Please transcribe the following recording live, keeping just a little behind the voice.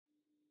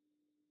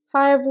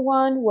Hi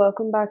everyone,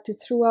 welcome back to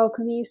Through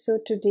Alchemy. So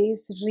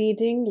today's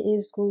reading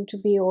is going to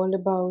be all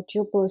about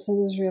your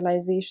person's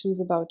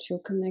realizations about your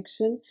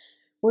connection.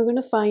 We're going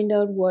to find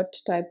out what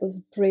type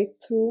of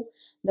breakthrough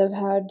they've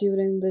had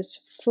during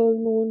this full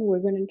moon. We're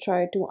going to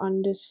try to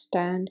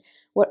understand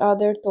what are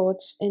their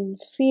thoughts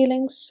and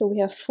feelings. So we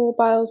have 4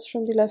 piles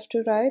from the left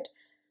to right.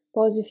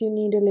 Pause if you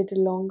need a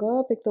little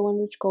longer. Pick the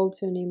one which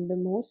calls your name the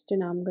most,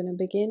 and I'm going to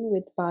begin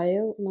with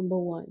pile number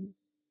 1.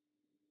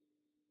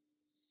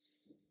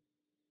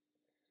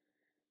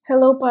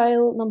 Hello,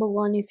 pile number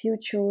 1. If you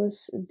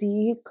chose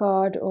the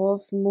card of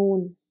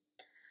Moon,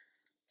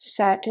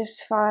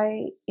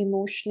 satisfy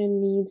emotional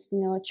needs,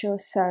 nurture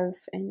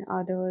self and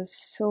others.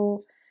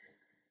 So,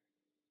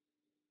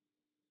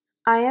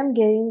 I am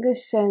getting a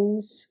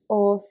sense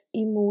of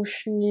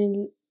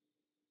emotional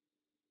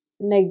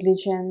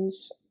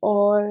negligence,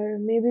 or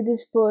maybe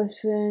this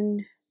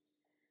person,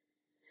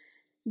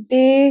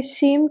 they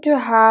seem to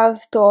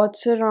have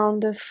thoughts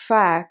around the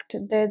fact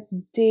that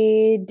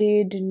they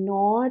did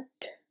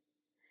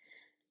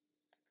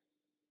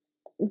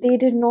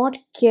not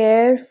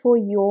care for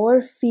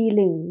your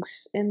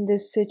feelings in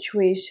this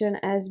situation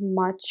as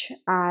much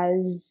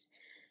as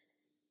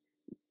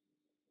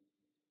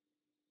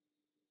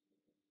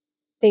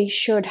they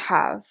should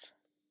have.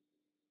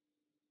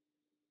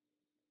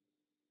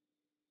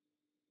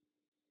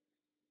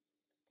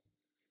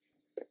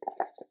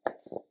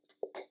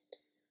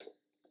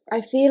 I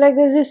feel like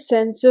there's a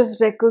sense of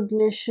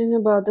recognition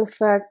about the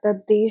fact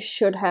that they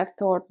should have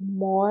thought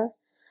more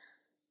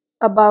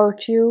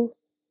about you.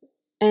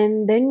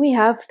 And then we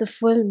have the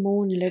full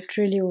moon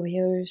literally over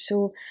here.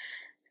 So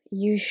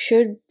you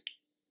should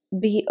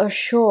be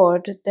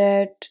assured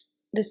that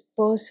this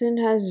person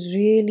has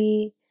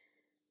really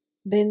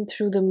been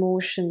through the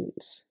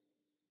motions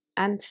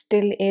and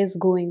still is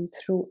going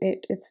through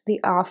it. It's the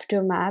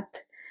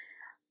aftermath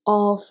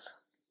of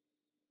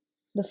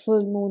the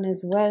full moon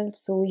as well.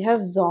 So we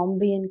have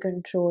zombie in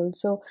control.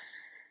 So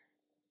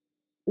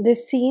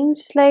this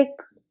seems like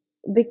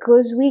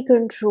because we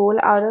control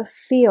out of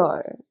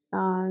fear,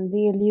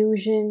 the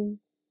illusion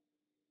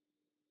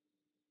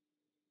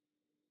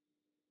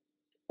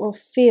of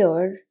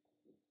fear.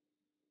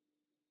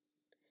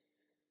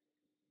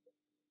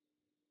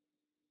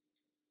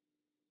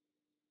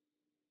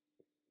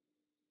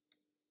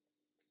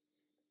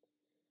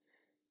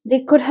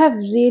 They could have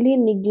really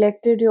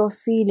neglected your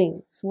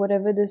feelings.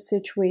 Whatever the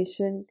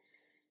situation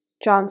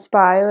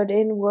transpired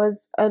in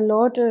was a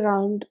lot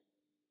around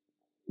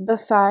the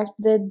fact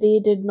that they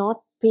did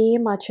not pay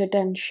much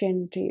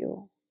attention to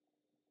you.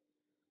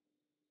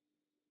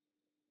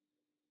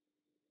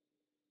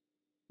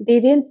 They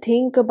didn't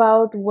think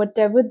about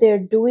whatever they're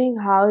doing,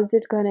 how is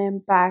it going to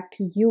impact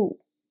you.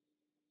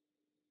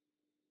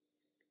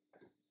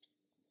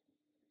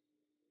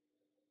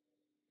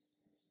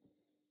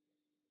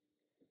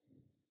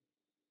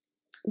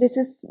 This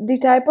is the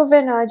type of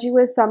energy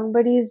where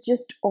somebody is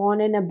just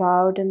on and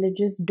about and they're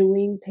just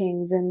doing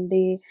things and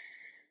they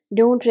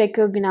don't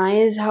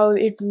recognize how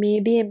it may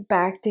be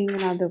impacting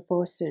another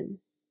person.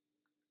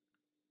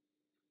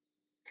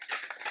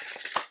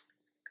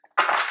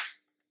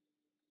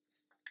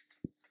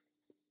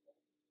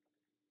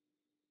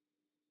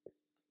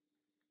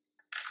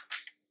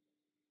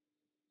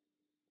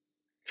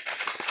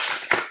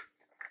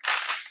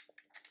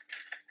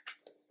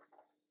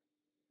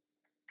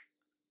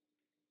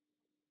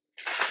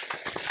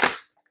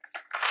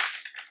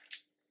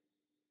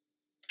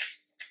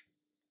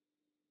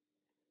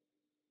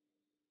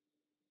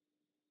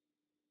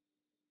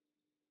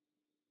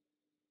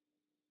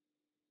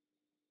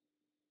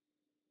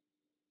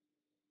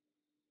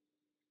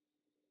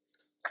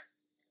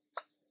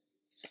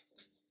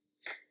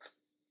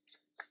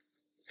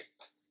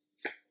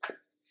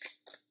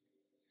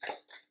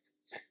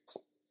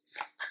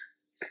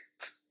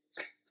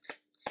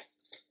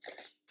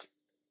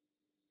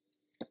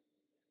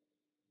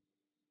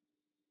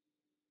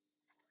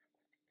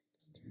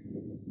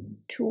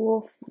 Two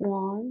of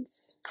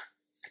Wands.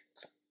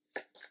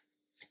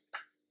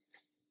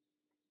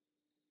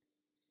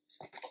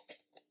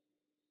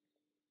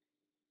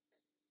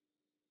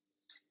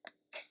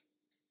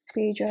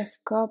 Page of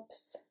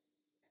Cups.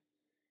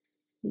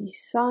 The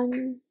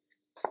Sun.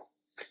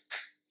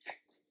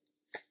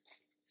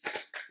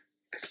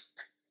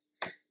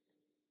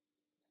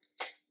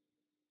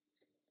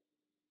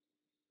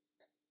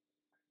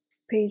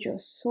 Page of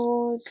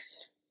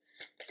Swords.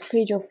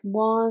 Page of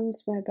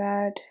Wands, my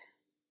bad.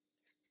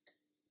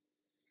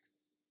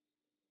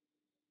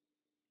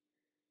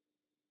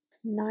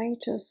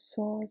 Knight of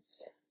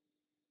Swords.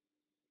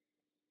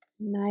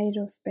 Knight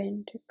of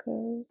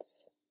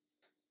Pentacles.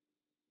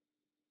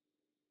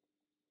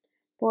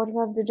 Bottom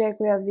of the deck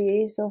we have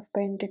the Ace of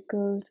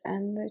Pentacles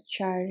and the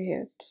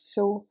Chariot.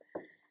 So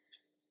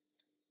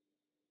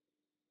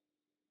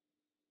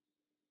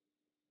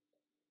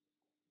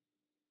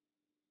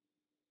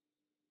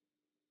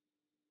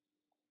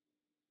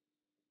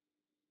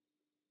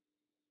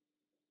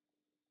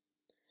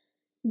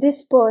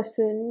this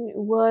person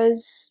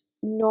was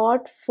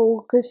not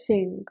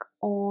focusing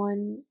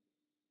on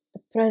the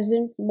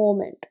present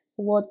moment,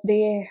 what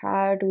they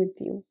had with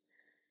you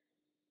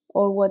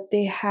or what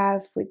they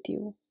have with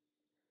you.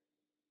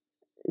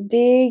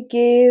 They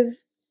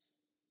gave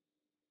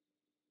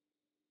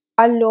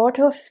a lot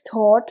of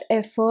thought,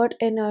 effort,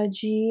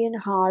 energy,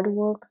 and hard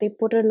work. They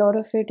put a lot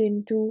of it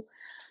into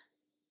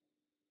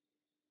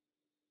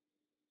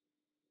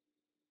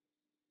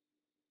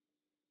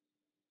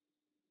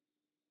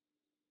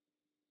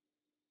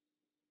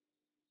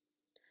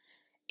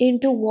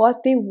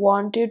what they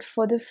wanted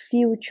for the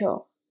future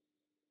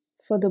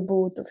for the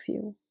both of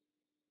you.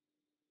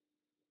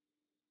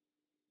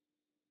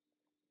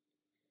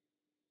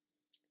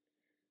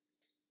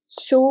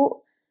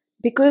 So,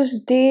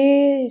 because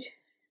they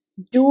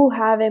do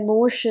have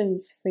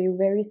emotions for you,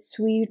 very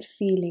sweet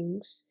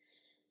feelings,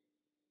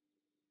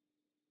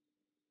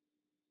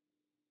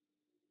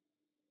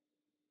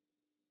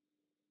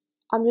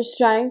 I'm just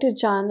trying to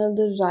channel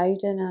the right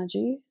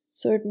energy,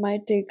 so it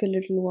might take a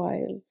little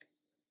while.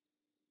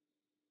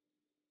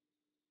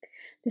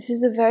 This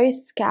is a very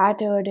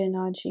scattered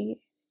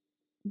energy,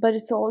 but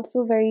it's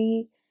also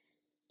very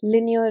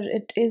linear.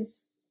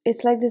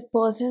 It's like this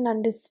person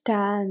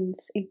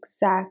understands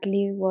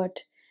exactly what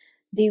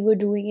they were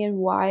doing and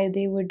why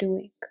they were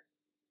doing.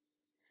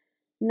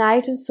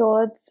 Knight of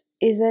Swords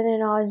is an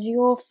energy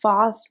of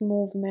fast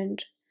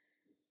movement,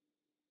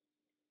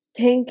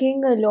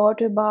 thinking a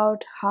lot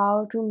about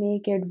how to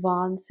make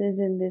advances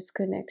in this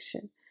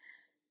connection.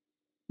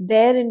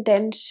 Their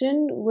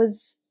intention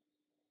was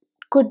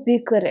could be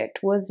correct,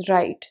 was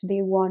right.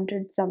 They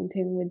wanted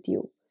something with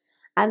you.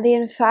 And they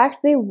in fact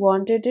they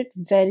wanted it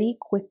very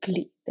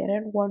quickly. They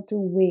didn't want to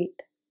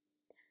wait.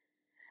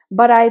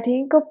 But I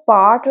think a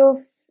part of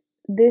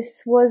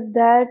this was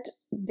that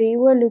they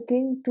were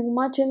looking too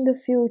much in the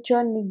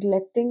future,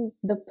 neglecting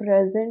the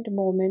present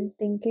moment,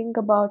 thinking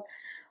about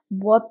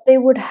what they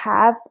would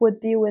have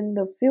with you in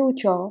the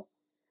future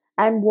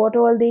and what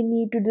all they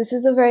need to. This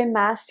is a very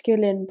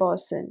masculine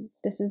person.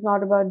 This is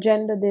not about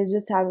gender, they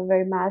just have a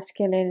very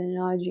masculine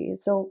energy.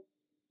 So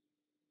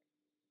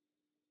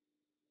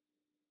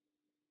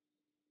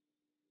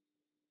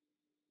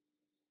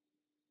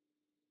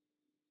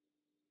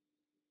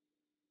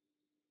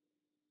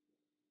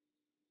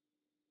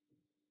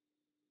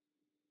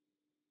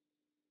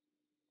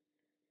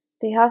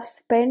they have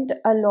spent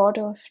a lot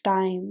of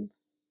time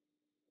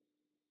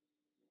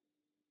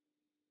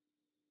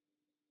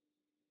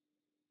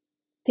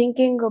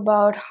thinking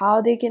about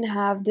how they can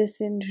have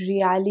this in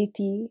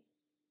reality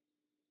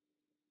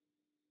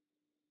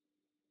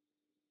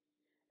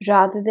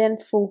rather than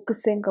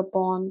focusing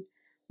upon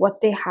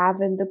what they have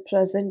in the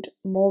present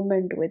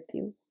moment with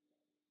you.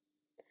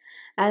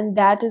 And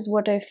that is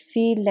what I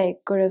feel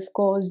like could have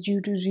caused you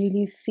to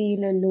really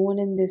feel alone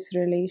in this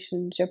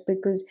relationship,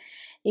 because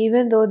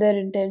even though their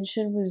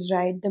intention was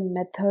right, the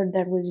method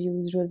that was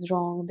used was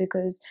wrong,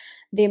 because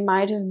they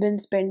might have been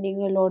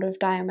spending a lot of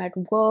time at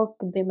work,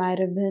 they might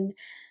have been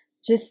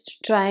just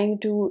trying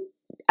to.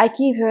 I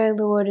keep hearing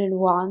the word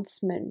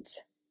advancements.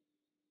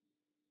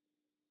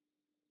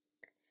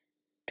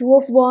 Two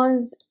of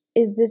Wands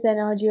is this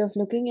energy of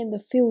looking in the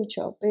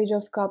future. Page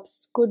of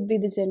Cups could be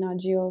this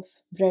energy of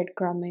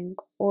breadcrumbing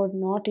or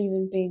not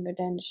even paying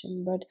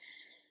attention, but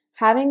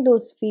having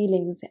those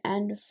feelings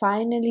and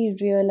finally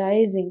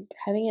realizing,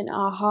 having an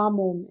aha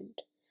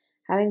moment,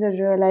 having a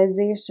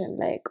realization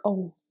like,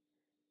 oh,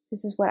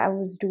 this is what I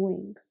was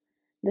doing.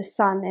 The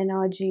Sun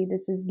energy,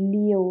 this is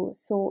Leo.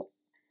 So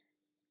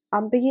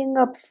I'm picking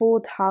up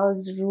fourth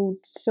house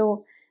roots.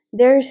 So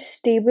their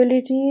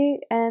stability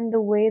and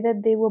the way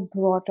that they were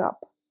brought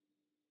up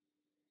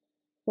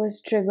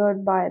was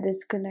triggered by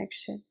this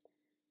connection.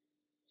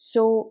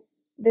 So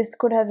this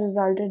could have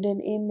resulted in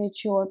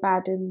immature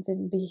patterns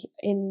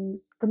in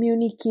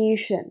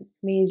communication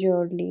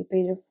majorly.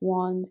 Page of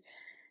Wands.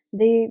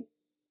 They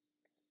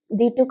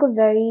they took a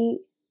very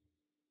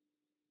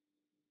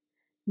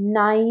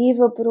naive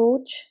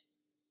approach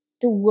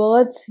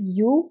towards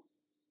you,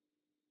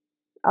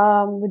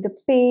 with the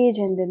page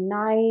and the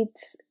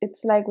knights.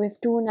 It's like we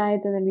have two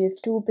knights and then we have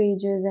two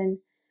pages, and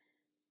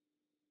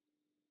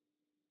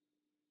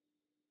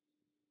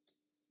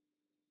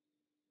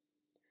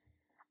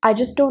I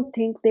just don't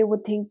think they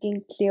were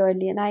thinking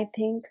clearly. And I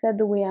think that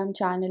the way I'm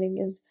channeling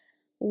is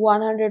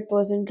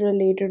 100%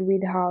 related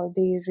with how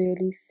they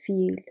really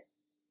feel.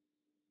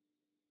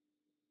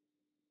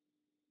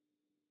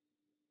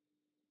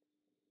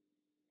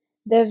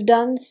 They've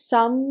done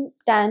some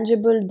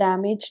tangible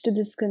damage to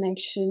this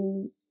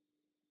connection,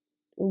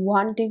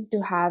 wanting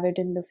to have it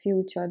in the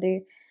future.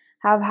 They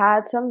have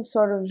had some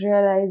sort of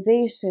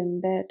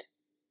realization that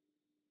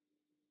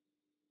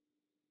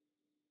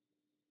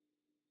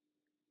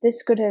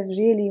this could have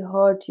really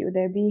hurt you.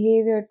 Their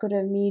behavior could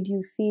have made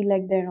you feel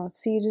like they're not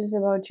serious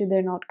about you,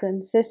 they're not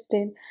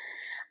consistent.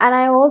 And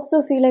I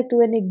also feel like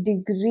to a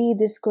degree,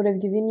 this could have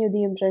given you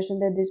the impression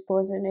that this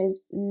person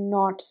is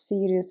not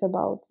serious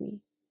about me.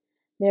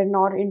 They're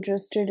not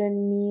interested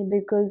in me,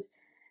 because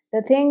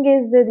the thing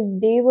is that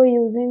they were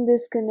using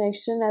this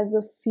connection as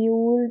a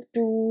fuel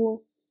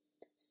to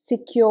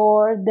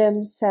secure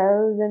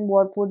themselves and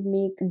what would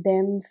make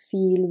them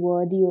feel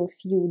worthy of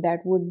you.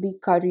 That would be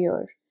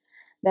career,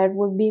 that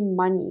would be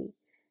money,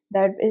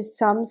 that is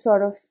some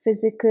sort of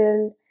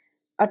physical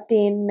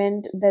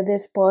attainment that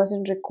this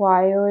person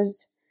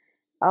requires.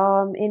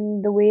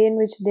 In the way in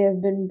which they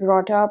have been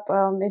brought up,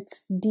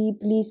 it's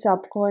deeply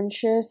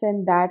subconscious,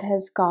 and that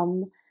has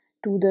come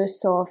to the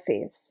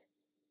surface.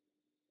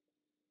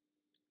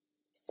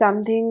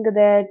 Something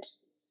that,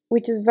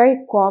 which is very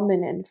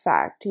common, in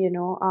fact,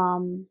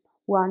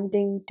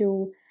 wanting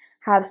to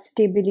have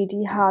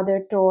stability, how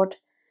they're taught,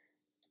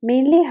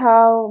 mainly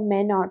how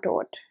men are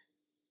taught.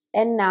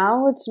 And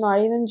now it's not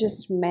even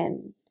just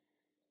men,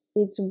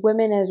 it's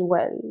women as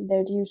well,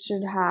 that you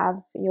should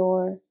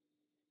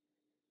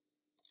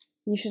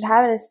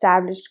have an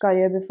established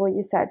career before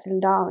you settle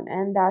down.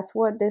 And that's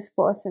what this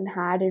person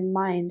had in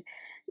mind.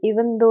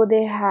 Even though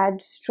they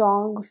had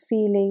strong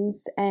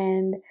feelings,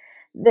 and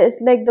this,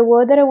 like, the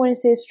word that I want to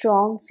say is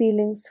strong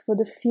feelings for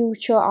the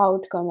future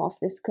outcome of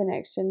this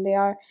connection. They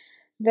are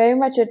very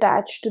much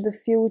attached to the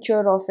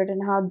future of it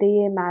and how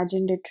they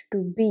imagined it to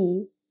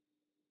be,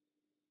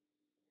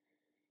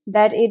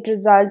 that it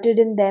resulted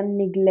in them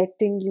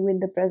neglecting you in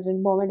the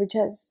present moment, which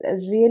has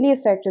really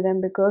affected them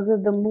because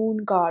of the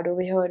moon card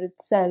over here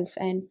itself.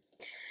 And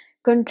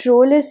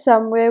control is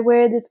somewhere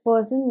where this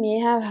person may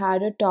have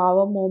had a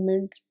tower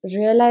moment,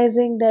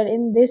 realizing that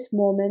in this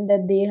moment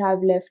that they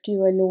have left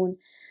you alone,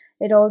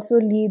 it also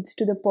leads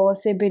to the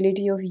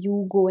possibility of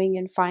you going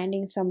and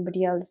finding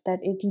somebody else that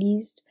at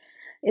least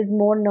is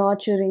more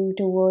nurturing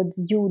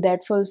towards you,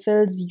 that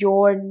fulfills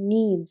your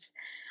needs.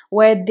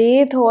 Where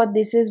they thought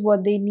this is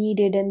what they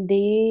needed and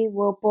they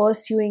were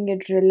pursuing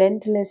it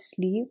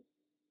relentlessly,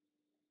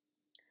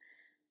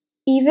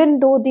 even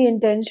though the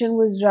intention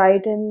was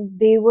right and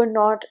they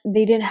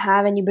didn't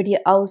have anybody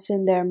else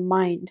in their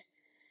mind.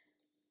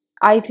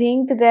 I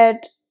think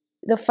that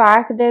the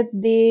fact that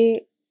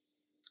they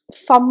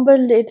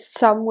fumbled it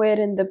somewhere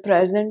in the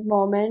present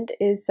moment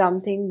is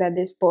something that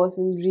this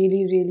person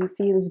really, really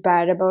feels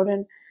bad about,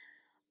 and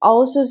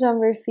also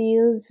somewhere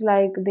feels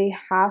like they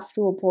have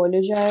to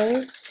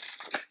apologize.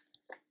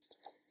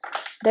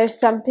 There's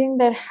something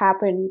that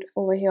happened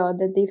over here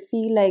that they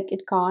feel like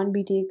it can't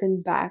be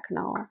taken back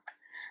now.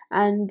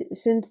 And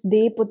since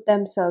they put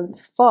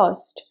themselves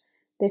first,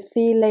 they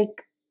feel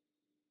like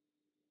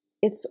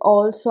it's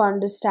also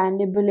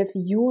understandable if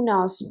you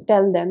now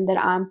tell them that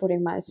I'm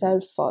putting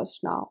myself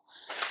first now.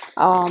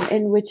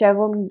 In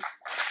whichever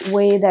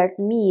way that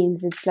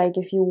means, it's like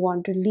if you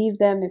want to leave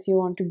them, if you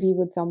want to be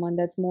with someone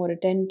that's more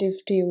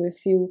attentive to you,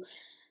 if you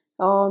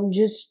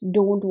just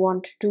don't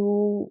want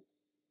to,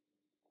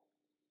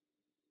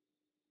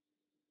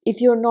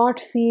 if you're not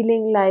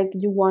feeling like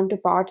you want to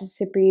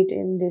participate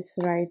in this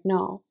right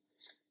now.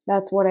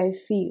 That's what I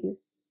feel.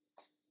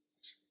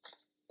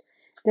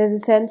 There's a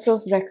sense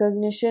of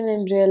recognition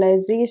and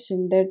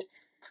realization that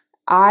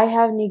I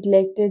have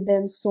neglected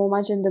them so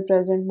much in the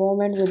present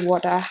moment with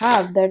what I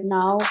have, that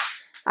now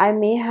I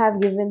may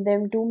have given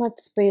them too much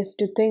space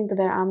to think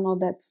that I'm not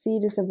that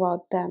serious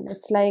about them.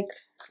 It's like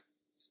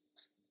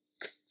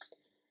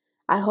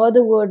I heard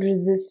the word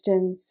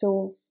resistance,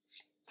 so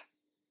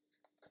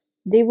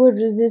they were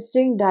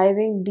resisting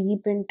diving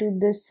deep into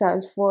this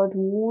self-worth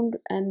wound,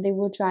 and they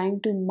were trying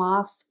to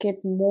mask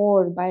it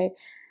more by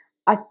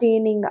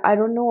attaining, I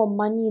don't know,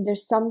 money.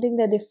 There's something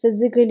that they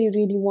physically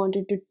really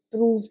wanted to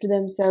prove to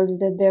themselves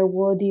that they're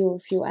worthy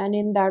of you, and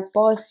in that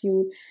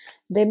pursuit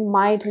they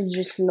might have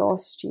just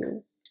lost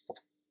you.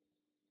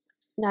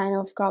 Nine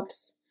of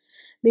Cups,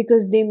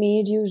 because they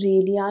made you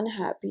really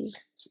unhappy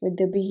with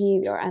their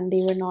behavior and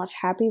they were not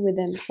happy with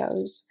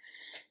themselves.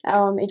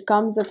 It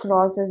comes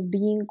across as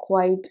being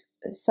quite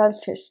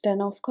selfish.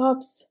 Ten of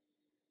Cups,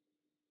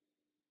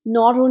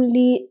 not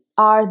only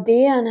are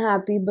they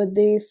unhappy, but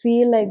they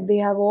feel like they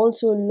have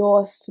also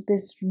lost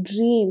this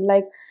dream.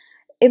 Like,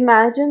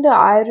 imagine the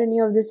irony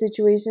of the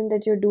situation,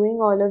 that you're doing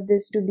all of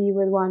this to be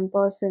with one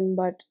person,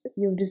 but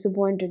you've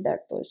disappointed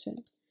that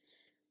person.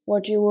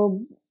 What you were,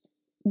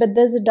 but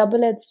there's a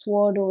double-edged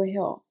sword over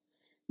here,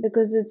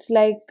 because it's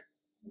like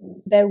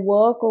their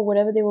work or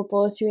whatever they were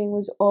pursuing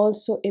was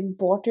also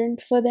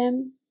important for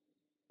them.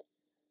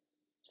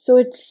 So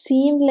it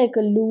seemed like a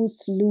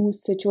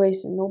lose-lose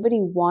situation. Nobody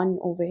won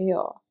over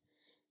here.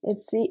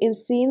 It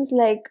seems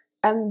like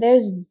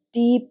there's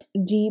deep,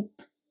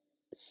 deep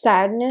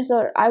sadness,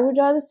 or I would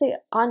rather say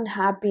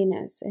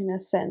unhappiness, in a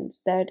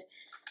sense, that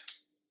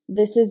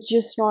this is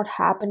just not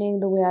happening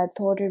the way I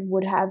thought it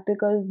would have,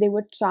 because they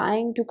were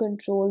trying to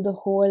control the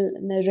whole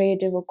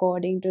narrative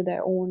according to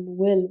their own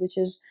will, which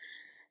is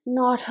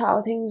not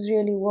how things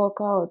really work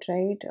out,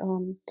 right?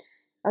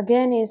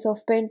 Again, Ace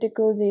of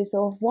Pentacles, Ace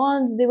of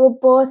Wands, they were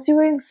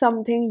pursuing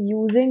something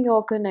using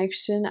your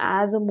connection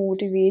as a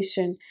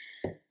motivation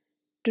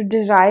to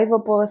derive a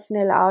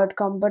personal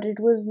outcome, but it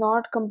was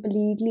not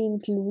completely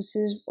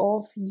inclusive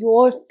of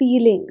your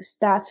feelings.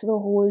 That's the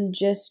whole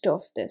gist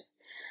of this.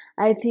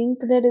 I think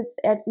that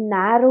it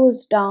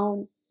narrows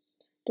down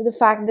to the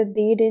fact that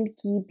they didn't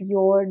take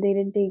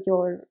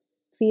your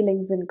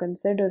feelings in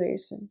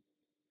consideration.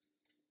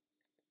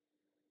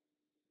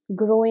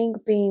 growing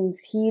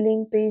pains,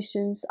 healing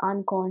patience,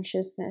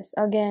 unconsciousness.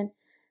 Again,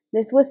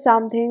 this was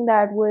something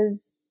that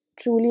was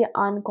truly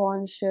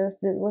unconscious.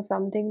 This was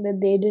something that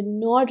they did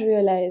not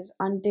realize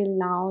until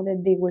now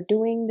that they were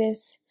doing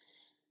this.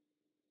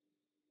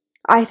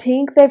 I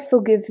think that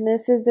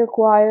forgiveness is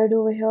required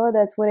over here.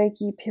 That's what I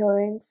keep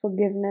hearing.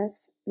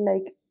 Forgiveness.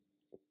 Like,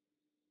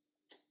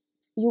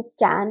 you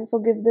can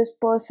forgive this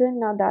person.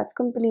 Now, that's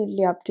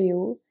completely up to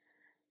you.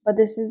 But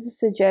this is a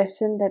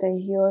suggestion that I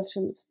hear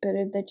from the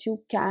spirit that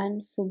you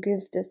can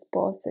forgive this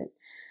person.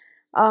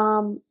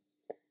 Um,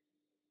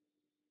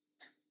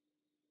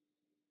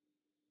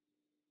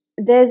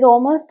 there's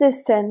almost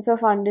this sense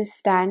of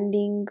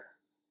understanding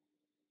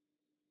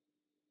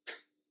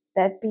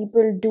that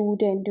people do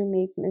tend to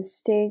make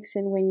mistakes,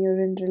 and when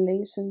you're in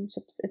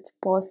relationships, it's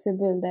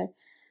possible that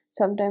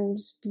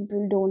sometimes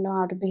people don't know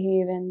how to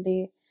behave and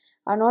they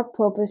are not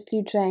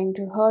purposely trying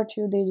to hurt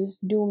you, they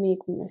just do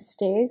make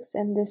mistakes.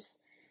 And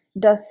this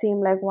does seem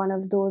like one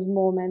of those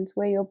moments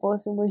where your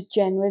person was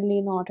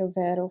genuinely not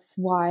aware of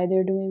why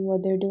they're doing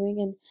what they're doing,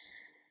 and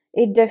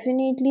it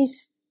definitely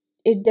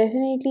it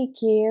definitely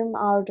came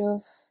out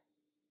of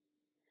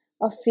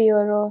a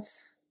fear of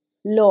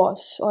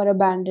loss or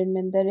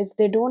abandonment, that if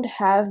they don't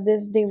have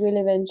this they will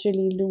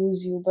eventually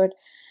lose you. But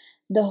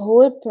the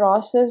whole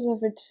process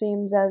of it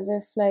seems as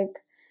if like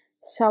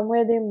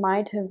somewhere they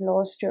might have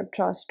lost your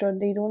trust, or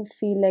they don't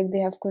feel like they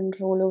have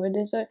control over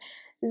this, or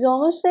there's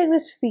almost like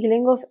this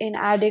feeling of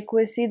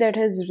inadequacy that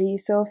has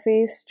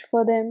resurfaced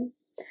for them.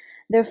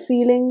 They're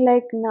feeling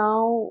like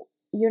now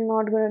you're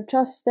not going to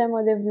trust them,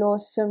 or they've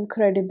lost some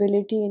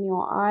credibility in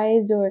your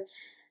eyes, or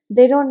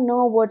they don't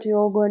know what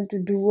you're going to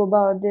do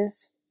about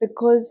this,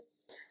 because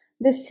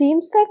this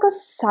seems like a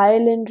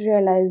silent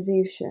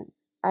realization.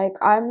 Like,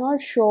 I'm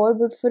not sure,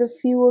 but for a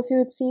few of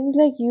you, it seems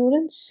like you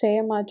didn't say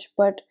much,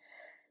 but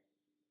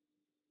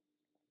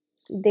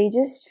they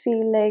just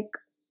feel like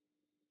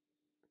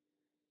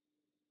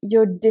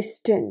you're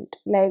distant.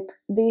 Like,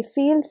 they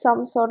feel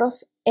some sort of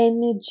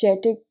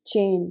energetic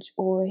change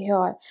over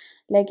here,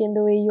 like in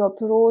the way you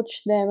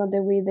approach them, or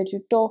the way that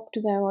you talk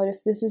to them, or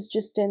if this is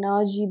just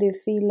energy, they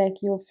feel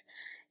like you've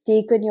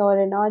taken your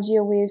energy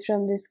away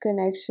from this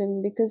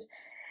connection. Because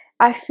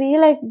I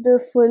feel like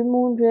the full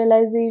moon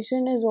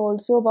realization is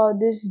also about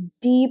this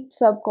deep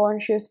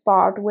subconscious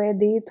part where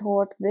they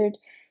thought that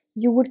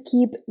you would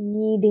keep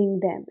needing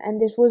them.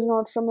 And this was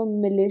not from a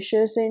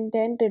malicious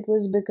intent, it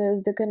was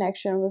because the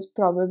connection was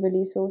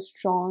probably so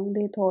strong.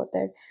 They thought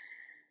that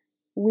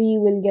we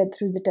will get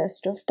through the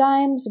test of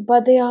times,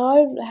 but they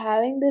are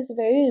having this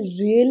very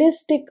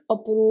realistic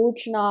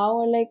approach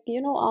now, like,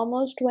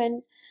 almost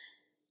when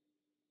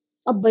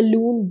a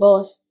balloon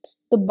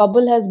bursts, the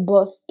bubble has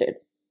bursted.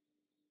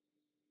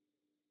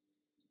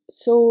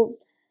 So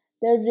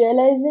they're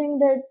realizing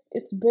that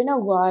it's been a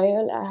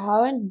while. I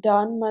haven't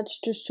done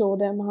much to show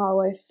them how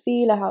I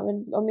feel. I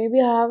haven't, or maybe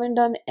I haven't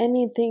done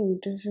anything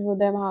to show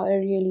them how I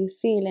really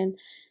feel. And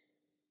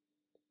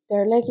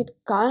they're like, it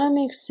kind of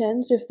makes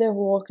sense if they're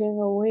walking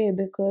away,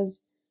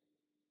 because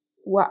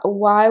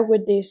why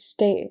would they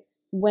stay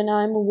when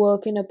I'm a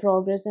work in a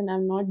progress and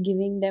I'm not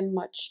giving them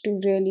much to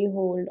really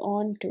hold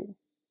on to?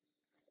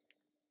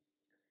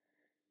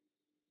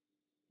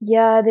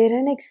 Yeah, they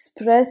didn't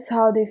express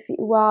how they feel.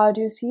 Wow,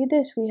 do you see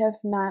this? We have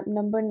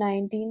number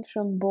 19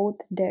 from both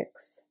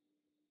decks.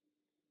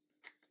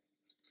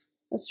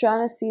 I was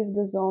trying to see if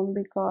the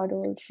zombie card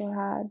also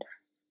had.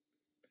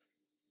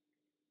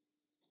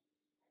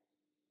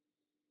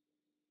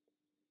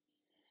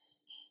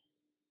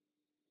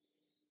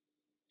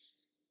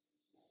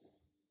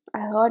 I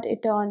heard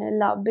eternal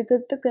love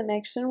because the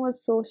connection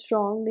was so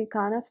strong. They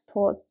kind of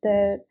thought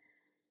that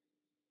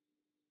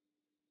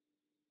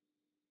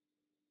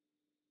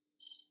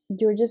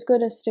you're just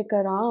gonna stick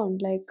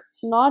around. Like,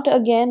 not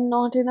again,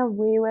 not in a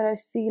way where I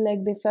feel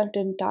like they felt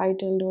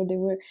entitled or they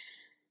were,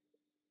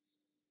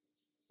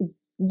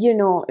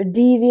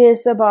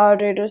 devious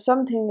about it or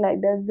something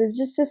like that. There's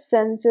just a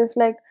sense of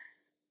like,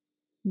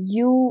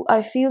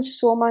 I feel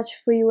so much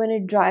for you and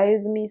it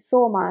drives me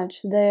so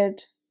much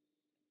that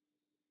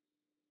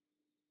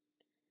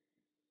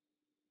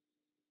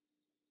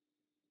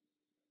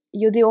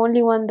you're the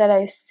only one that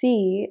I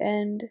see.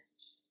 And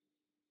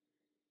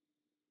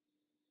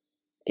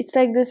it's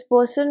like this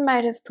person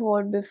might have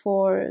thought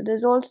before.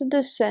 There's also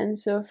this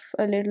sense of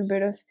a little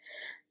bit of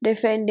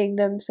defending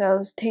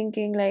themselves,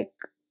 thinking like,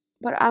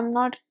 but I'm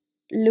not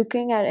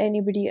looking at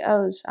anybody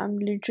else. I'm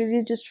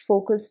literally just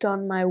focused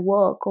on my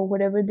work or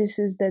whatever this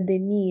is that they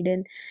need.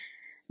 And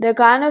they're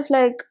kind of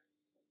like,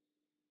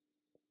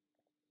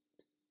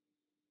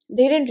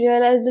 they didn't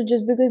realize that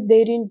just because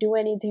they didn't do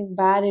anything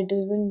bad, it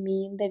doesn't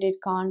mean that it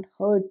can't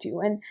hurt you.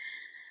 And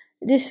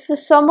this, for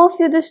some of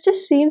you, this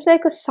just seems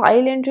like a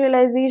silent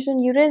realization.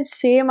 You didn't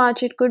say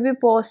much. It could be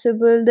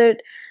possible that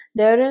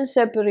they're in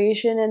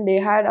separation and they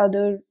had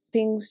other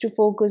things to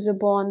focus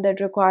upon that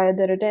require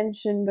their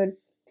attention. But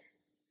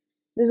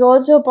there's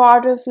also a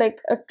part of like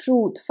a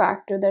truth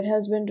factor that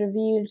has been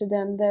revealed to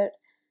them, that,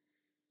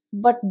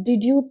 but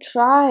did you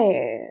try?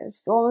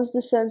 It's almost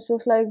the sense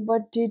of like,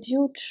 but did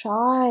you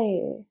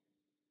try?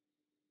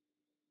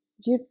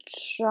 you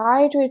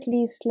try to at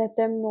least let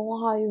them know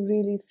how you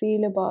really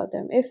feel about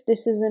them, if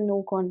this is a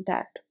no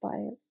contact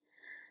pile.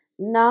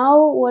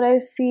 Now, what I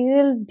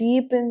feel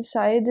deep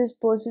inside, this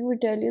person will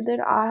tell you that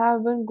I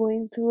have been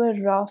going through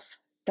a rough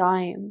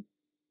time.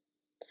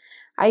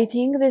 I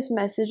think this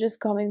message is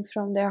coming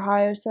from their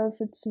higher self,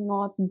 it's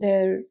not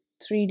their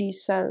 3D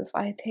self.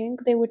 I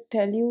think they would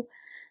tell you,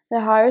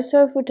 the higher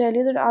self would tell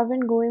you that I've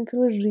been going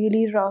through a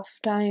really rough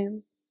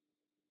time.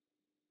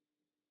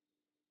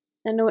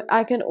 And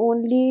I can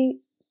only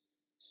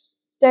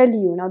tell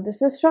you, now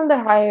this is from the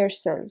higher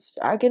self,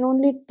 so I can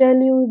only tell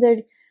you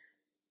that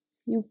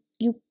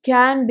you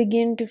can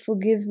begin to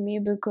forgive me,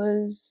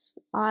 because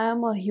I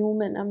am a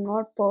human, I'm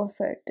not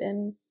perfect,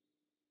 and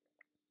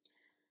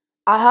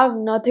I have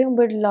nothing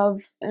but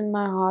love in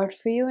my heart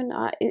for you, and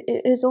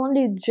it has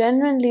only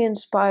genuinely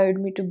inspired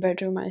me to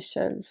better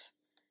myself.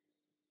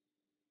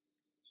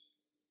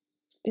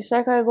 It's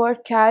like I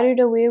got carried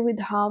away with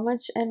how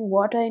much and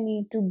what I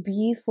need to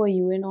be for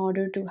you in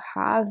order to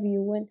have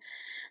you. And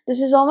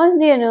this is almost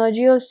the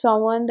energy of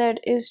someone that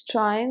is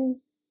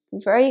trying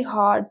very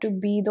hard to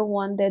be the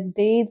one that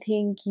they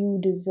think you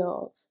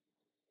deserve.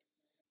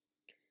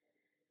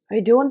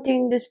 I don't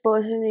think this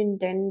person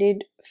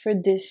intended for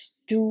this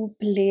to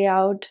play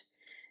out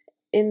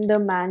in the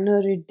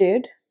manner it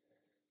did.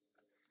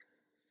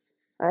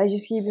 I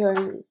just keep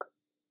hearing,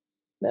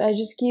 but I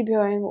just keep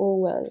hearing, oh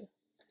well.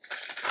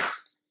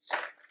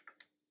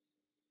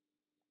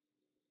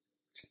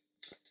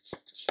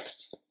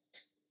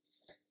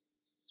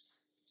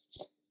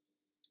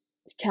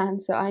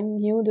 Cancer. I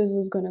knew this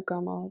was gonna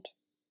come out.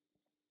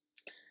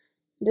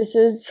 This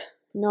is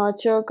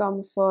nurture,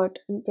 comfort,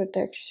 and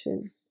protection.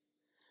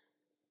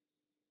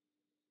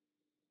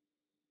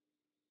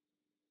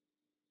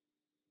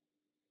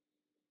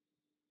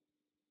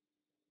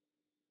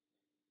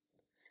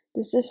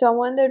 This is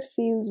someone that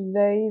feels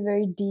very,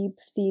 very deep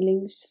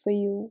feelings for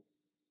you.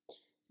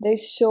 They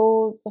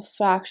show a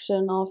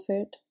fraction of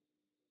it.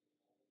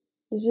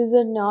 This is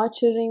a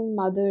nurturing,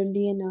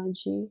 motherly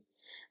energy.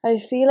 I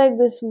feel like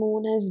this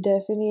moon has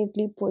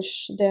definitely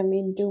pushed them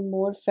into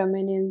more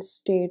feminine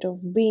state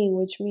of being,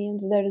 which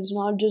means that it's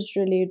not just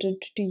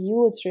related to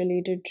you, it's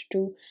related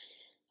to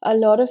a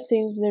lot of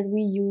things that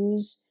we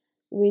use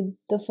with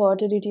the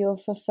fertility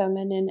of a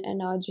feminine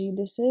energy.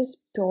 This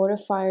is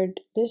purified.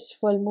 This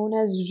full moon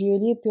has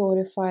really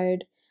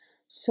purified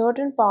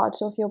certain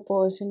parts of your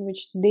person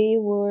which they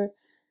were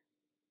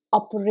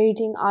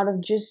operating out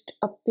of just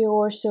a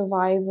pure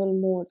survival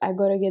mode. I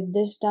gotta get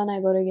this done, I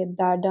gotta get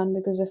that done,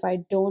 because if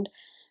I don't,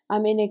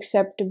 I'm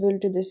unacceptable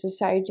to the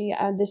society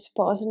and this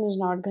person is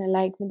not gonna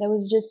like me. There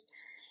was just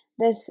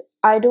this,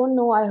 I don't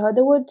know, I heard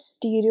the word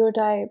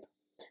stereotype.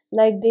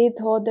 Like they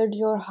thought that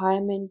you're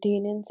high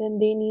maintenance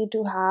and they need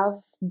to have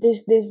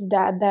this,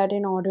 that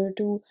in order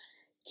to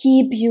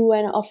keep you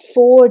and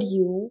afford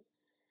you.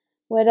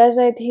 Whereas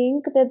I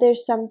think that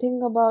there's something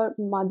about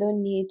Mother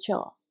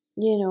Nature,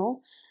 you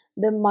know,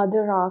 the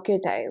mother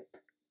archetype,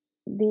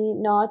 the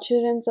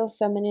nurturance of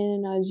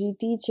feminine energy,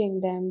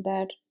 teaching them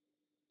that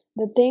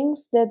the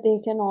things that they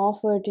can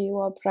offer to you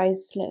are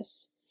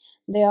priceless.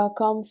 They are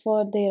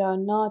comfort, they are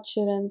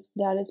nurturance,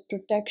 there is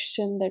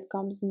protection that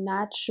comes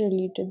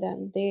naturally to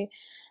them. They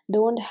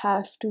don't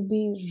have to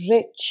be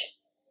rich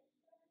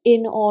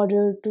in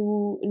order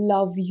to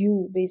love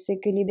you.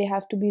 Basically, they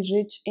have to be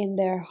rich in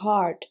their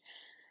heart.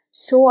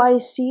 So I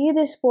see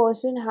this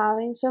person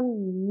having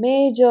some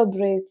major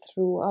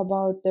breakthrough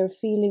about their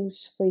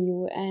feelings for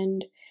you,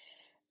 and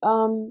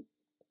um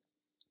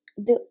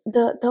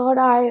the third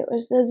eye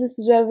is, there's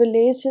this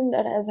revelation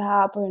that has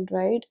happened,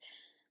 right?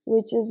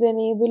 Which is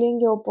enabling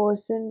your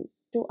person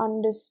to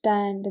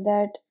understand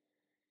that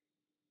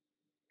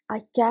I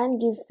can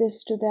give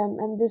this to them,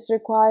 and this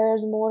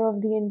requires more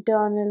of the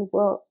internal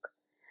work.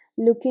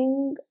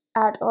 Looking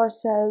at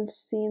ourselves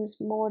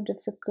seems more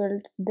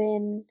difficult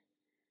than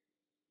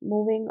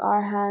moving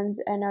our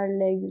hands and our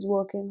legs,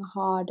 working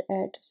hard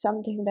at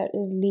something that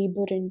is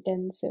labor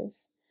intensive.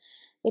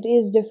 It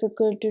is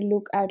difficult to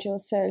look at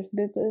yourself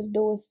because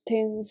those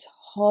things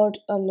hurt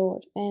a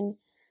lot, and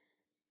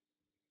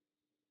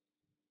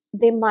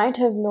they might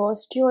have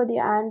lost you, or the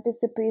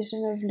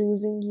anticipation of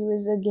losing you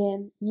is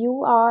again,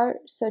 you are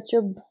such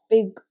a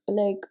big,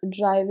 like,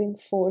 driving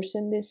force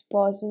in this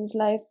person's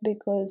life,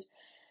 because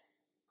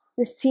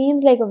this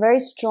seems like a very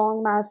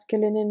strong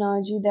masculine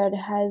energy that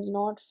has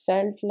not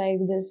felt like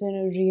this in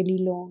a really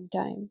long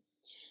time.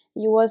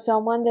 You are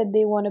someone that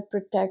they want to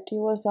protect,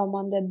 you are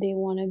someone that they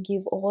want to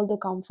give all the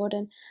comfort.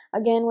 And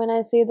again, when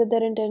I say that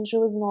their intention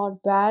was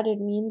not bad, it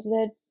means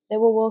that they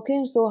were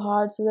working so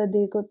hard so that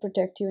they could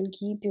protect you and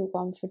keep you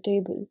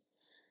comfortable,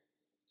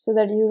 so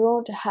that you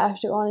don't have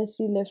to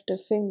honestly lift a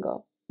finger.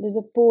 There's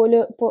a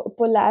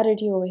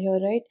polarity over here,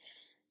 right?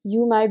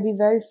 You might be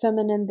very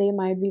feminine, they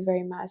might be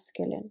very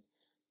masculine,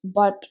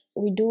 but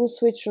we do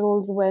switch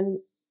roles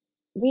when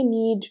we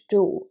need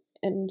to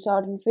in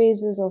certain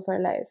phases of our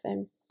life.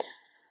 And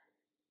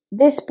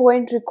this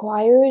point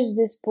requires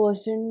this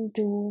person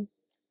to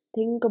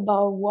think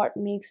about what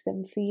makes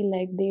them feel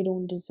like they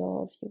don't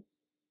deserve you.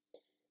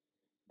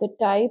 the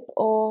type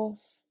of,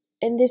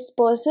 and this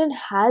person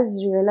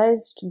has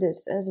realized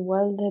this as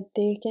well, that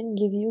they can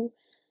give you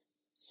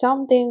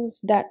some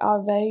things that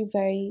are very,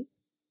 very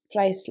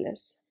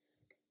priceless.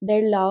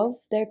 Their love,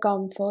 their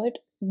comfort,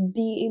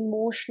 the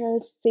emotional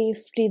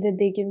safety that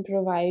they can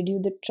provide you,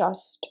 the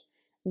trust,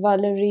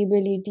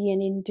 vulnerability,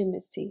 and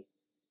intimacy.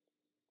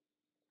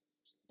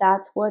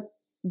 That's what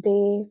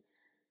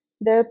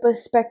their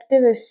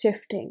perspective is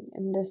shifting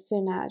in this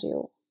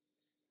scenario.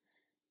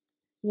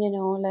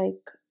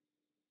 Like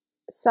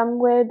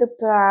somewhere the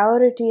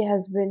priority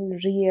has been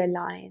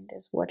realigned,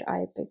 is what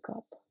I pick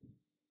up.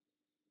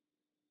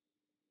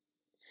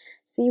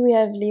 See, we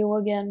have Leo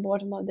again,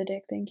 bottom of the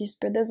deck. Thank you,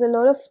 Spirit. There's a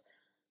lot of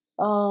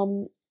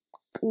um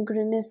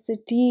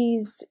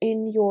synchronicities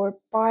in your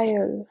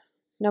pile.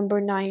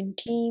 Number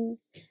 19,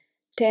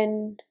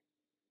 10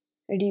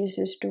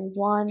 reduces to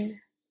 1.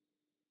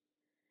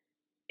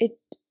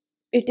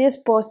 It is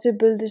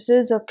possible. This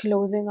is a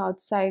closing out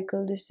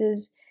cycle. This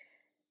is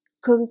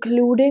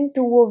concluding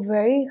to a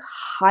very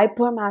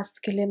hyper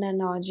masculine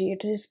energy.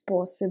 It is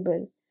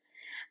possible.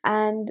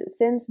 And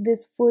since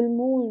this full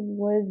moon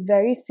was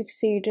very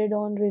fixated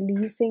on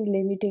releasing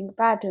limiting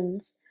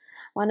patterns,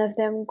 one of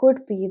them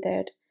could be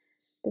that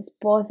this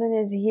person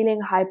is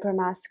healing hyper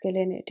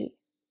masculinity.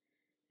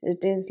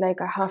 It is like,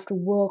 I have to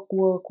work,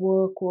 work,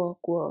 work,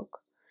 work, work.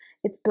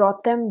 It's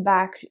brought them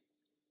back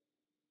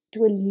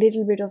to a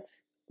little bit of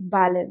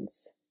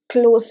balance,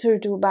 closer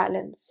to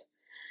balance,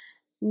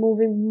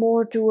 moving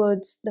more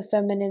towards the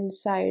feminine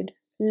side,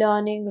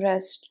 learning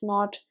rest,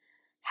 not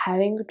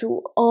having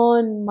to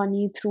earn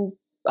money through,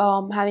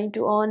 having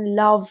to earn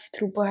love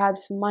through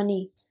perhaps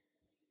money.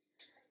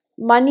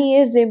 Money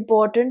is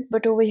important,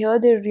 but over here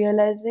they're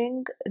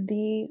realizing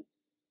the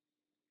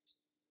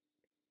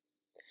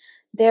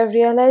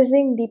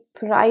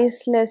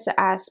priceless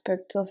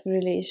aspects of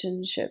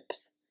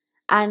relationships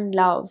and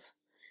love.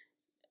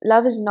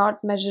 Love is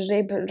not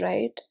measurable,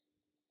 right?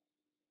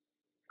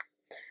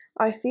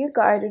 I feel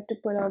guided to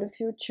pull out a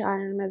few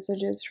channel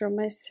messages from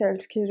my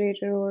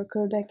self-curated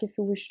oracle deck if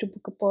you wish to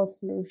book a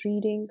personal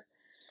reading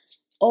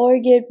or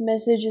get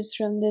messages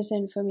from this.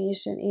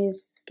 Information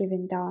is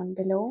given down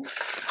below.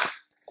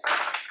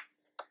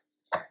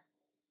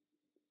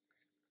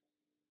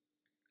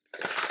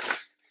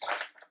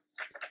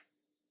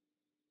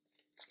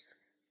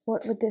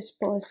 What would this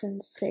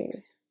person say?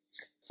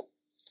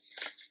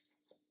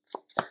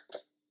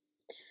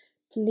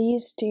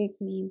 Please take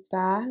me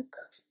back.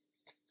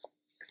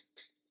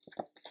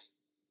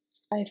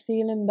 I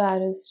feel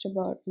embarrassed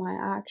about my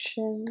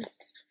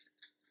actions.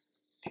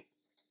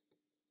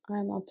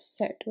 I'm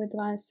upset with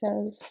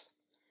myself.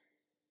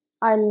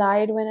 I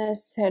lied when I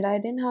said I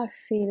didn't have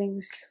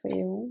feelings for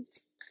you.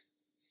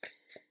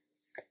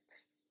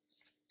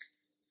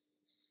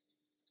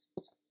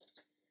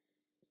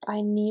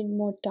 I need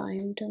more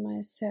time to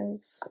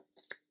myself.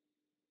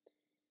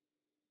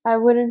 I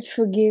wouldn't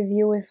forgive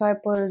you if I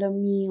pulled a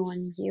me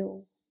on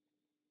you.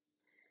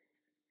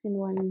 And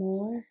one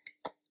more.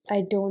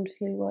 I don't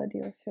feel worthy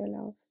of your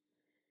love.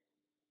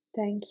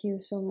 Thank you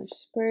so much,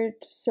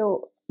 Spirit.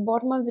 So,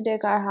 bottom of the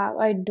deck I have,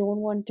 I don't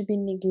want to be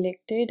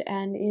neglected,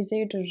 and is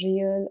it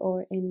real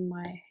or in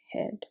my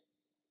head?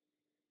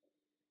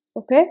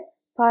 Okay,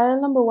 pile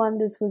number 1,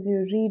 this was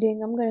your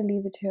reading. I'm going to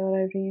leave it here.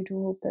 I really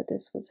do hope that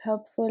this was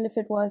helpful. If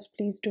it was,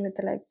 please do hit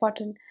the like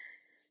button.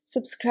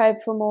 Subscribe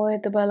for more,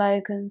 hit the bell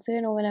icon so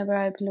you know whenever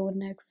I upload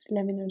next.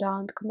 Let me know down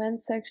in the comment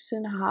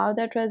section how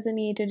that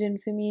resonated.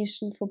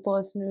 Information for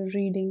personal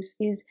readings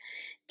is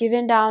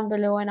given down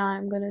below, and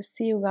I'm gonna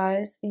see you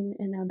guys in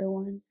another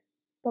one.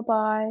 Bye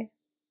bye.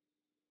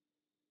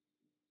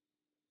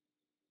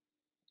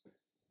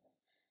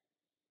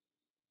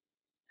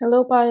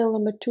 Hello, pile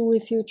number 2.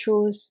 If you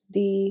chose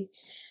the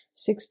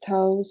 6th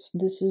house,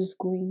 this is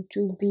going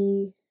to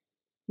be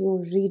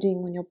your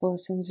reading on your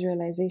person's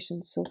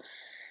realizations. So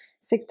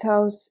 6th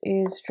house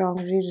is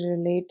strongly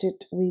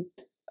related with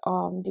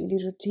daily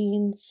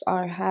routines,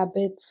 our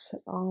habits,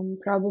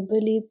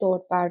 probably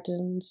thought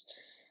patterns.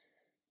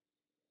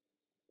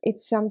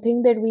 It's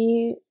something that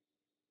we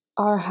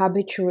are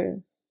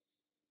habitual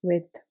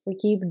with. We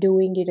keep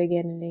doing it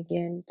again and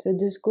again. So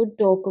this could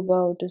talk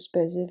about a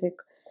specific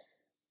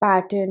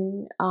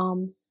pattern.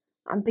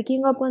 I'm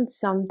picking up on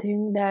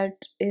something that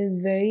is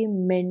very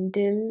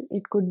mental.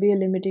 It could be a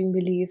limiting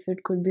belief,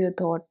 it could be a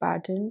thought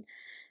pattern,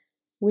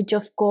 which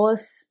of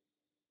course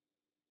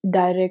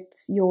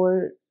directs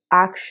your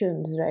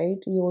actions, right?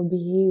 Your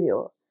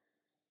behavior.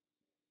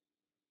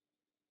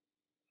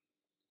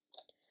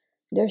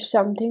 There's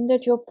something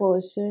that your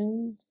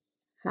person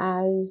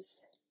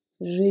has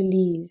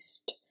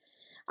released.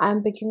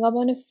 I'm picking up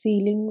on a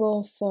feeling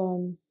of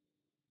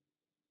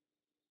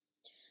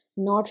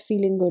not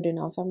feeling good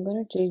enough. I'm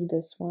gonna take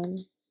this one.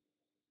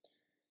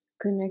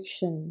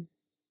 Connection.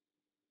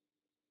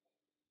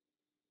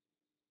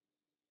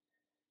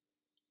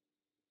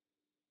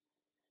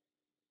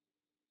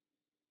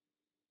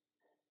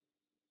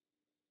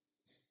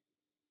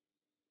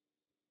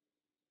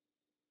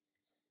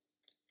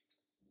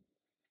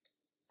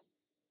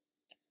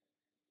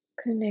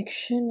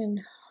 Connection and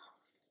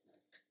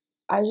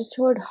I just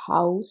heard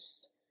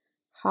house.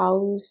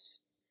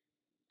 House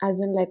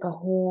as in like a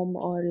home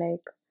or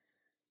like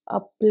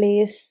a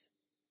place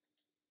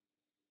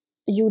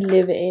you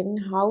live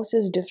in. House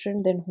is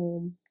different than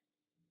home.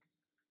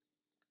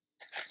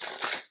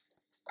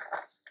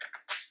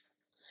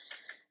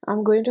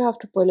 I'm going to have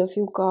to pull a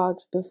few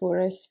cards before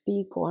I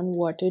speak on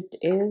what it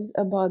is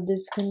about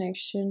this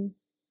connection.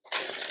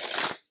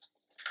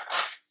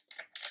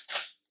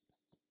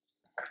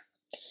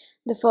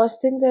 The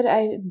first thing that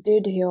I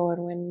did here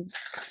when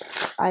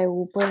I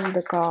opened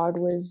the card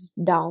was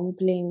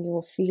downplaying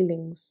your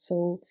feelings.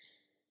 So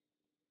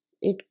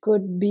it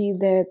could be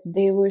that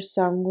they were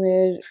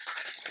somewhere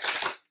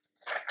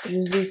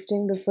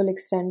resisting the full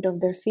extent of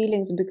their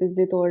feelings because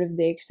they thought if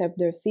they accept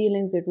their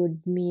feelings, it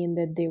would mean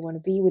that they want to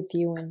be with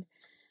you, and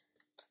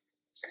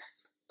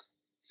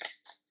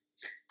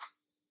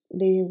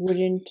they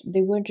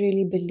weren't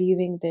really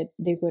believing that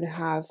they could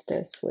have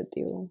this with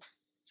you.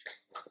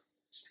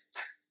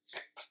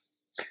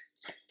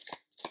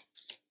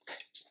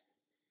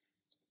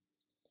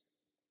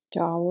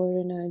 Tower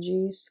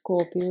energy,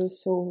 Scorpio.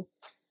 So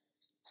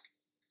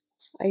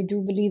I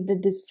do believe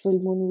that this full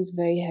moon was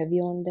very heavy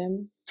on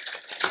them.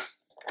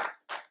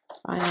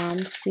 I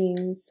am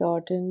seeing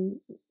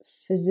certain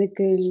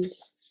physical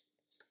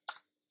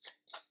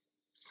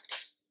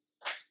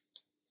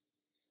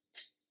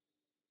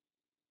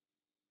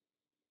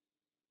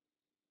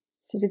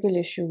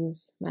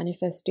issues,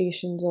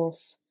 manifestations of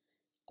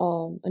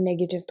a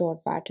negative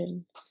thought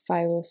pattern.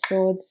 Five of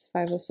Swords.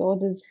 Five of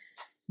Swords is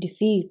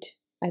defeat.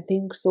 I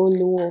think so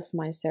low of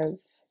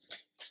myself.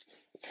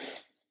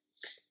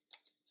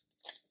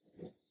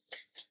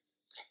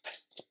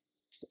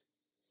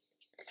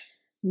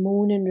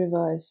 Moon in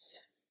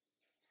reverse.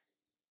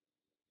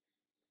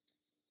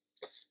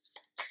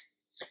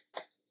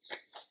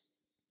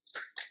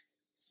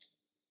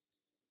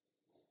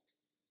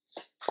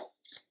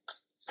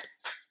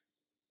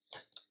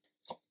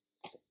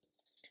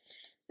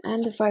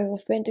 And the Five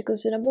of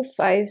Pentacles. So number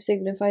 5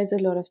 signifies a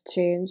lot of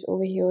change.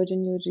 Over here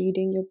in your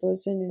reading, your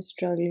person is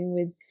struggling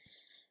with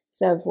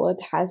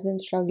self-worth, has been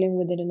struggling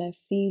with it, and I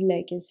feel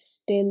like is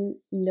still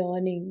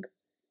learning.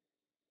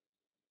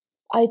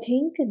 I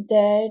think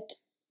that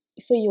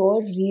for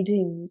your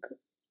reading,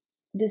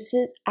 this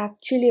is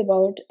actually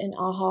about an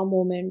aha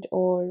moment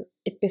or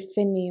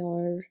epiphany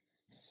or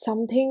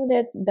something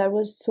that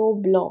was so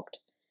blocked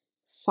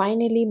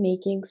finally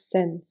making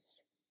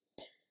sense.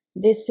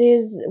 This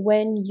is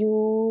when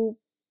you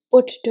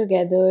put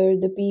together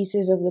the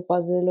pieces of the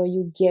puzzle or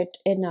you get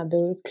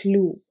another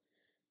clue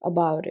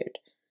about it.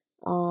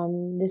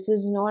 This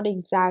is not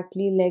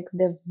exactly like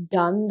they've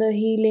done the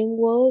healing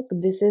work.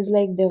 This is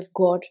like they've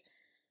got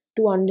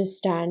to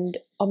understand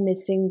a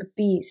missing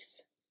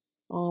piece.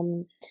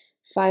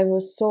 Five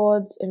of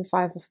Swords and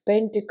Five of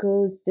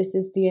Pentacles. This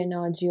is the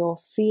energy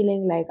of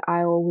feeling like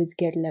I always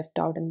get left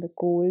out in the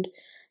cold.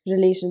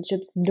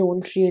 Relationships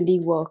don't really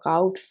work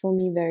out for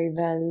me very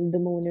well. The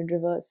Moon in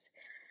reverse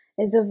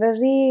is a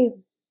very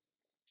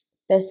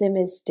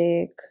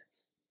pessimistic,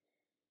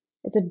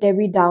 it's a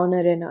Debbie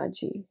Downer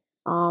energy.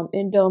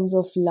 In terms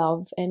of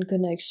love and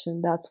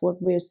connection, that's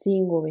what we're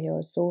seeing over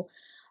here. So,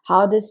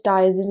 how this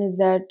ties in is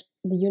that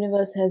the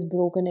universe has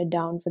broken it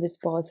down for this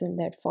person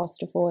that,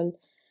 first of all,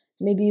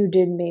 maybe you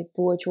did make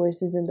poor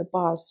choices in the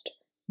past,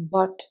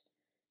 but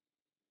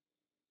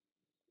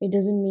it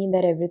doesn't mean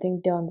that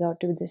everything turns out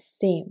to be the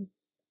same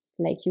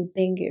like you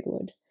think it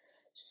would.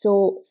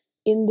 So,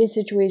 in this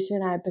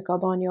situation, I pick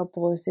up on your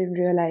person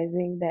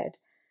realizing that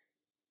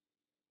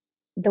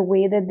the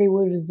way that they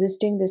were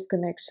resisting this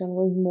connection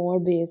was more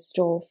based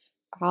off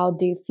how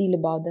they feel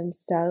about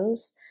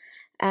themselves.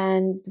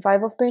 And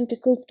Five of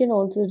Pentacles can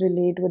also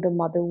relate with the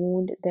mother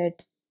wound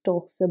that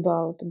talks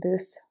about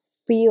this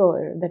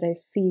fear that I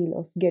feel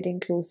of getting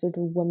closer to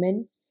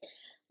women.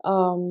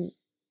 Um,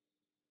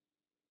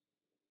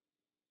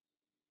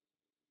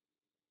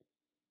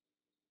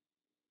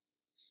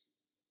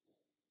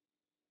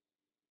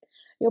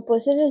 your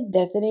person is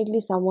definitely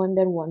someone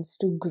that wants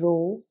to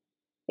grow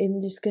in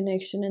this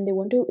connection and they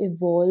want to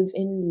evolve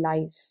in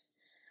life.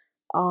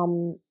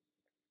 Um,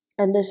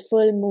 and this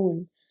full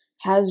moon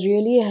has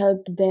really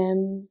helped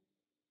them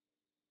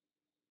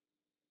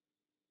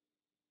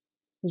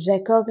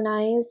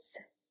recognize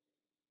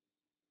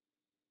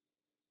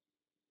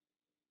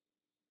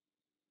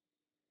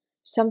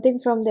something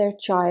from their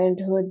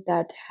childhood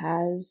that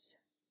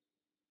has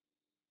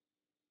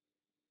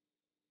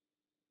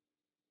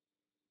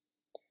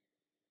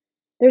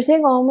they're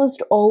saying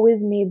almost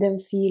always made them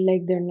feel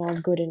like they're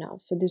not good enough.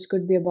 So this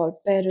could be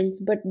about parents,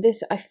 but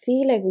this I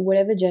feel like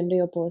whatever gender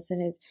your person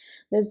is,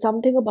 there's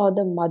something about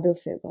the mother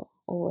figure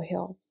over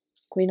here.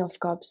 Queen of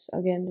Cups,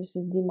 again, this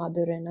is the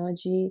mother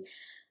energy.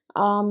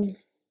 um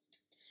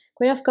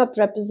Queen of Cups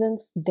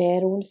represents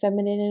their own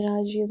feminine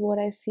energy is what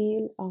I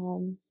feel.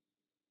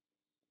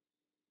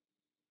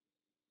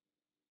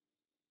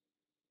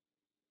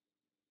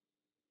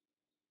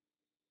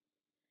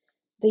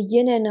 The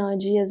yin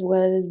energy as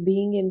well as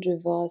being in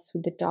reverse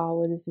with the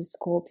tower. This is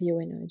Scorpio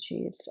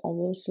energy. It's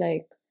almost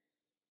like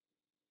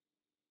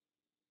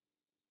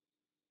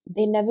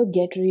they never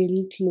get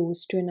really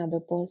close to another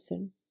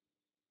person.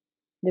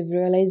 They've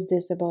realized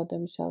this about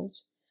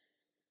themselves.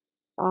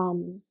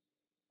 Um,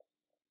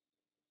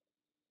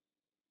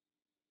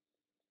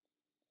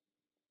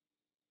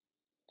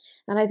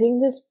 and I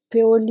think this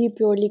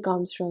purely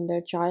comes from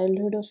their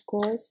childhood, of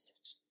course.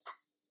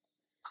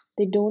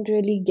 They don't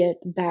really get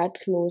that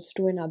close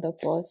to another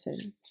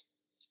person.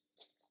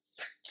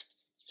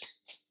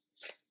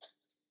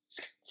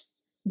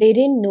 They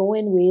didn't know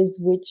in the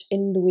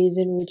ways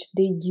in which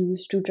they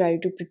used to try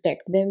to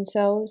protect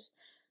themselves.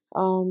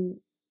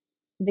 Um,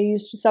 they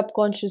used to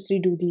subconsciously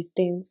do these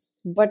things,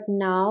 but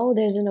now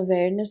there's an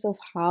awareness of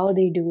how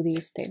they do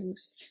these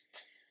things.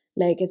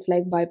 Like it's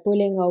like by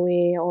pulling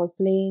away or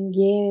playing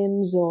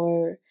games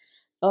or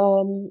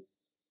um,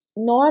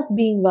 not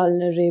being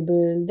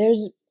vulnerable.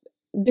 There's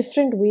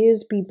different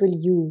ways people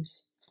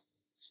use.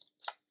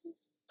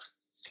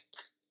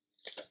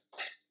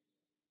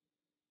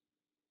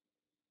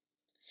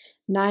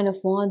 Nine of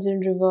Wands in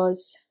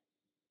reverse.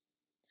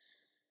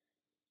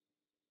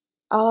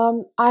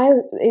 I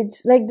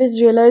it's like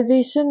this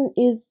realization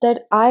is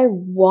that I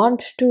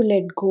want to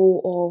let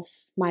go of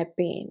my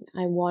pain.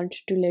 I want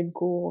to let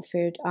go of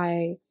it.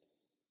 I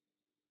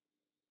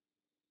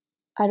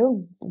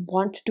don't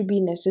want to be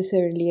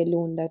necessarily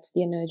alone. That's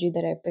the energy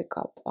that I pick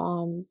up.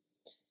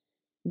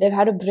 They've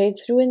had a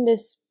breakthrough in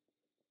this.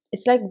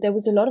 It's like there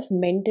was a lot of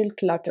mental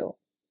clutter.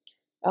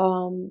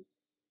 Um,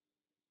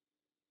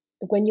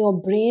 when you're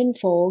brain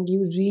fog,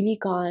 you really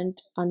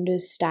can't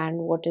understand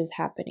what is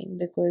happening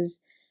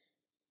because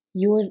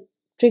you're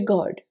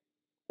triggered,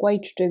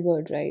 quite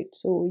triggered, right?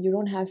 So you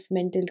don't have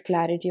mental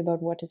clarity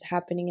about what is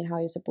happening and how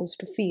you're supposed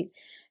to feel.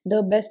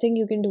 The best thing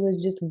you can do is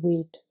just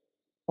wait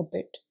a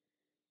bit.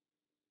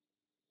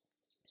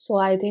 So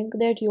I think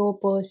that your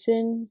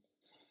person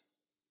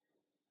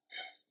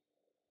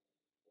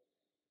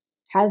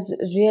has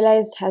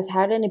realized, has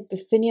had an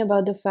epiphany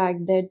about the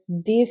fact that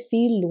they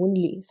feel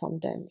lonely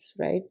sometimes,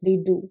 right? They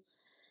do.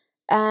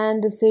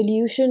 And the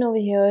solution over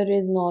here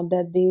is not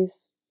that they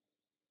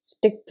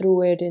stick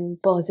through it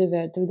and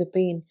persevere through the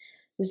pain.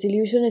 The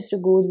solution is to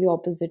go to the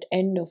opposite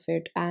end of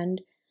it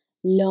and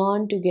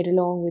learn to get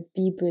along with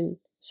people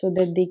so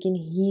that they can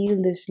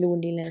heal this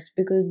loneliness,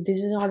 because this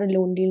is not a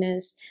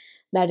loneliness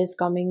that is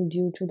coming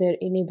due to their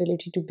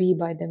inability to be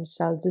by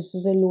themselves. This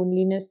is a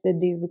loneliness that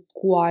they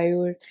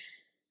require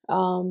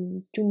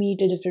to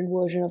meet a different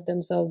version of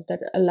themselves that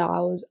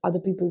allows other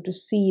people to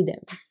see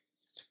them.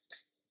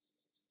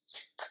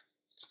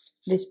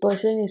 This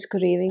person is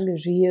craving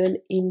real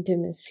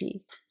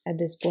intimacy at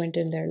this point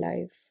in their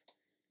life.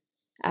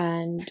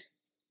 And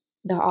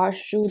the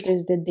harsh truth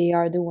is that they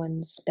are the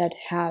ones that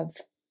have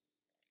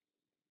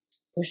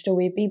pushed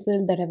away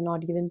people, that have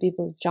not given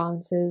people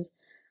chances.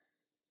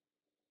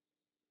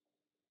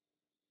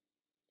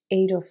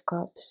 Eight of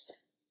Cups.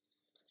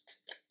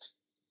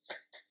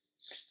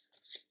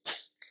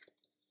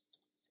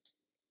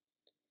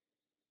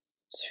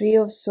 Three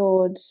of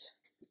Swords.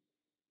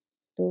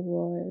 The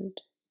World.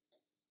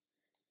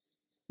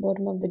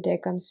 Bottom of the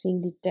deck, I'm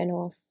seeing the Ten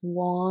of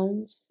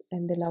Wands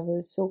and the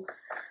Lovers. So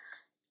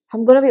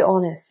I'm gonna be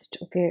honest,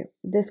 okay?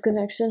 This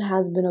connection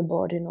has been a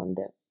burden on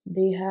them.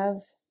 They have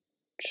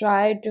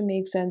tried to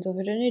make sense of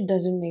it and it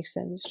doesn't make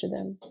sense to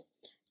them.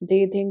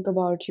 They think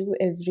about you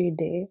every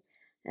day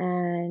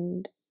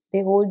and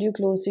they hold you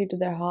closely to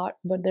their heart,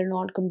 but they're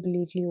not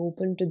completely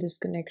open to this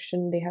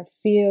connection. They have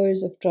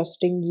fears of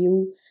trusting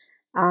you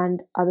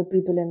and other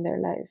people in their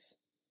life.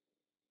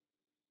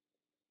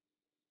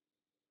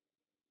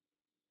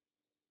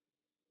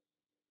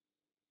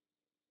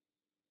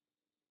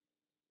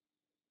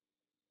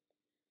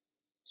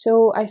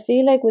 So I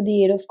feel like with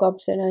the Eight of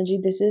Cups energy,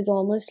 this is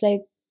almost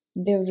like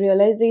their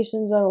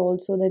realizations are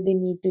also that they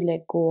need to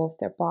let go of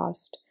their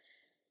past.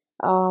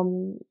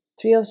 Um,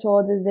 Three of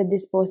Swords is that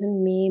this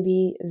person may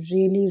be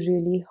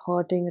really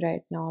hurting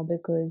right now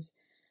because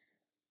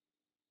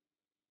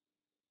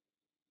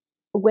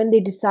when they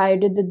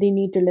decided that they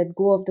need to let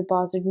go of the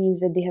past, it means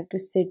that they have to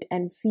sit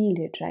and feel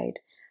it, right?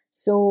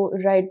 So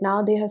right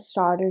now they have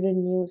started a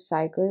new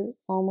cycle,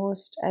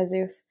 almost as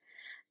if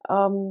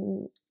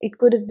it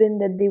could have been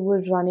that they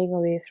were running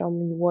away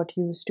from what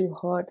used to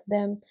hurt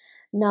them.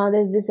 Now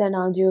there's this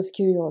energy of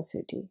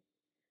curiosity.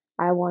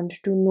 I want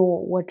to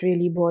know what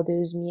really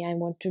bothers me. I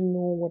want to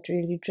know what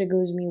really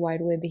triggers me. Why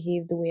do I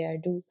behave the way I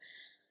do?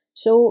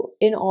 So,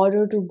 in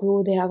order to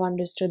grow, they have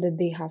understood that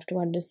they have to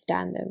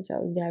understand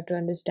themselves. They have to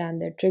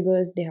understand their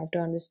triggers. They have to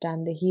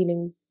understand the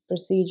healing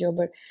procedure.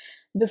 But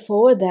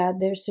before that,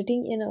 they're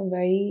sitting in a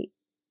very,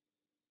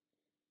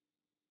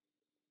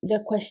 they're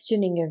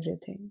questioning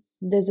everything.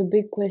 There's a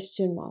big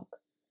question mark.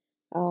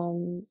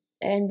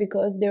 And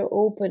because they're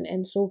open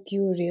and so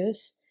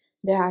curious,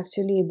 they're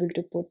actually able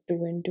to put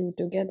two and two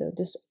together.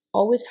 This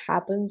always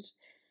happens.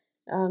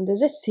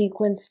 There's a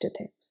sequence to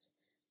things.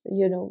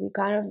 You know, we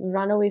kind of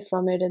run away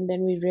from it and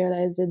then we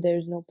realize that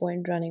there's no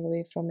point running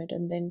away from it,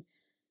 and then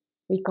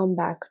we come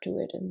back to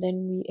it and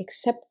then we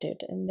accept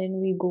it and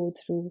then we go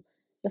through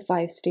the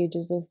five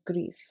stages of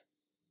grief.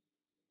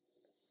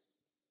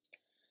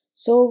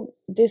 So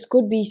this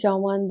could be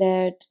someone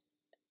that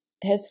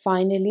has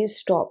finally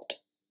stopped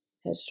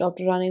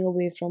running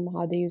away from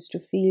how they used to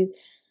feel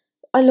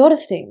a lot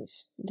of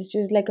things. This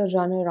is like a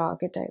runner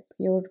archetype.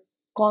 You're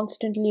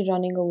constantly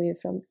running away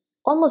from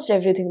almost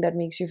everything that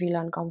makes you feel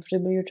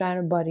uncomfortable. You're trying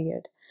to bury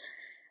it.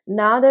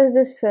 Now there's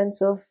this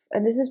sense of,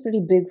 and this is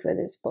pretty big for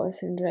this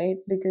person, right?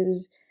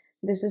 Because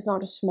this is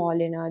not a small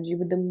energy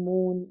with the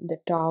moon, the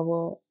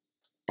tower,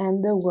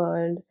 and the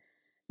world.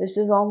 This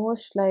is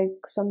almost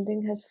like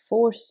something has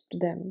forced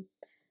them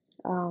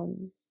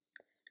um,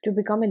 to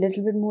become a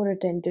little bit more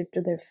attentive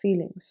to their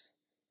feelings.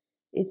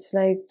 It's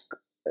like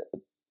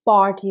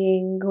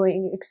partying,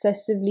 going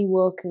excessively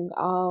working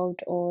out,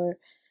 or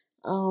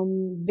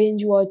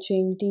binge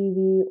watching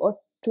TV, or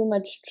too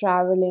much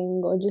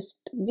traveling, or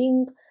just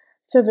being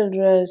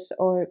frivolous,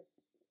 or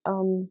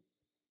um,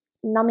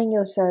 numbing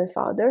yourself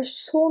out. There's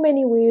so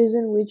many ways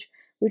in which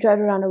we try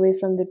to run away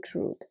from the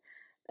truth.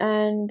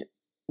 And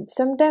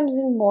sometimes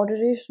in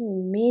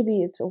moderation,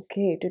 maybe it's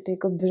okay to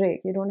take a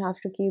break. You don't have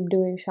to keep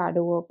doing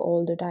shadow work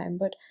all the time.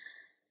 But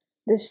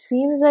this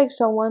seems like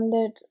someone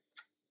that,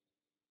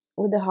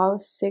 with the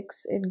house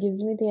 6, it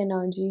gives me the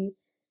energy.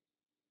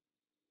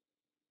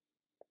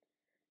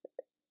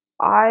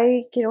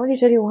 I can only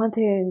tell you one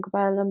thing,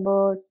 pile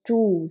number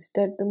 2, is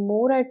that the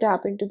more I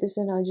tap into this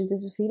energy,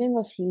 there's a feeling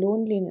of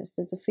loneliness.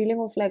 There's a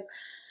feeling of like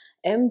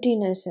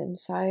emptiness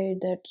inside,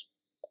 that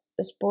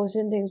this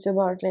person thinks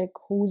about like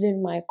who's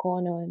in my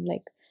corner, and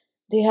like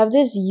they have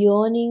this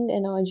yearning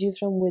energy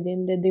from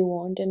within that they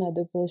want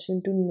another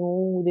person to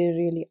know who they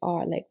really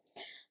are. Like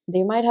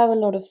they might have a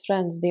lot of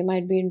friends, they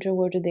might be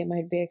introverted, they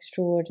might be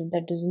extroverted.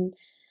 That doesn't,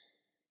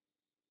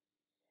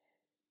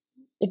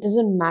 it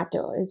doesn't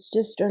matter. It's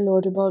just a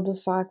lot about the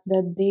fact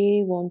that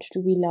they want to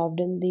be loved,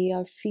 and they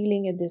are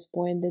feeling at this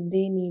point that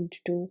they need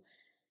to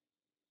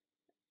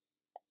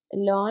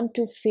learn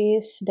to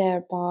face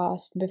their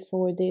past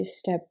before they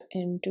step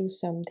into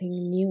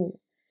something new,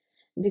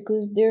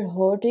 because they're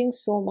hurting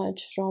so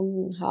much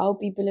from how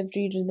people have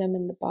treated them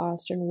in the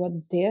past and what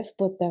they've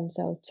put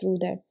themselves through,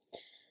 that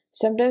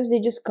sometimes they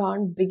just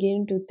can't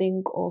begin to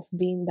think of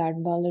being that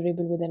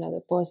vulnerable with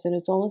another person.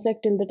 It's almost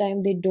like till the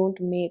time they don't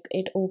make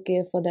it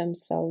okay for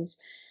themselves,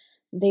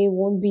 they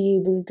won't be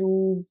able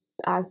to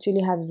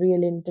actually have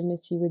real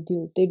intimacy with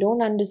you. They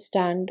don't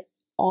understand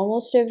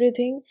almost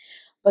everything,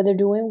 but they're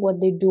doing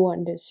what they do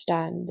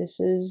understand. This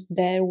is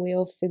their way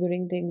of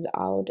figuring things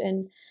out.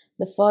 And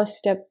the first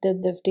step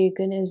that they've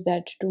taken is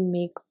that to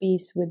make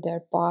peace with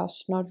their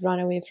past, not run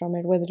away from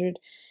it. Whether it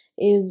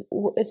is,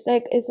 it's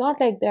like, it's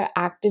not like they're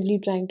actively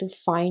trying to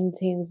find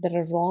things that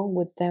are wrong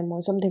with them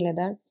or something like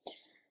that.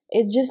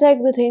 It's just like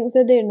the things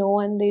that they know,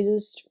 and they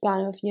just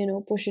kind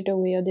of, push it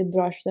away, or they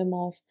brush them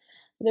off.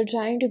 They're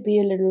trying to be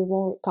a little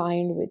more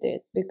kind with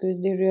it, because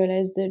they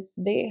realize that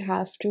they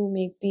have to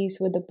make peace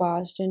with the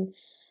past. And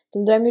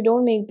till the time you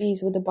don't make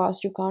peace with the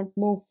past, you can't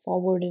move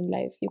forward in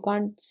life. You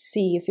can't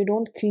see. If you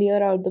don't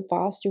clear out the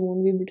past, you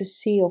won't be able to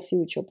see your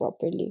future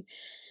properly.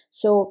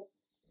 So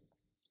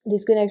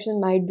this connection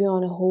might be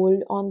on a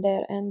hold on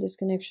their end. This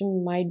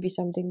connection might be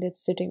something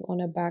that's sitting on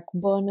a back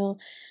burner.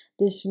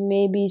 This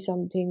may be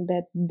something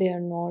that they're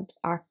not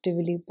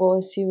actively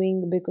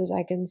pursuing, because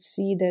I can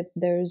see that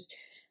there's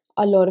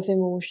a lot of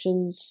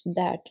emotions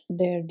that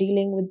they're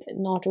dealing with.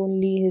 Not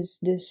only is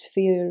this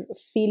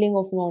feeling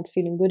of not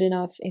feeling good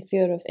enough, a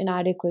fear of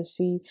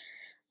inadequacy,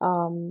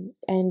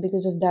 and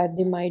because of that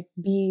they might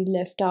be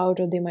left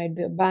out, or they might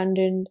be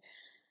abandoned.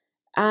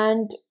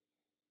 And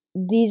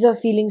these are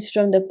feelings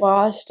from the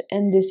past,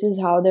 and this is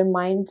how their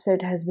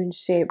mindset has been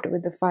shaped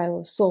with the Five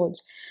of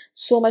Swords.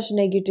 So much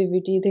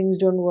negativity, things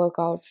don't work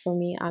out for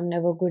me, I'm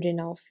never good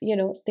enough,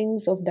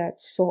 things of that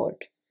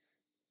sort.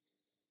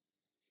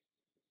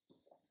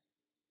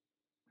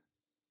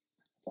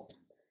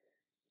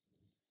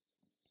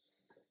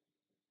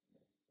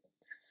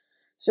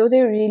 So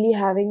they're really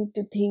having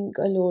to think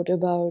a lot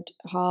about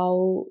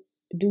how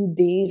do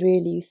they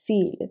really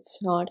feel.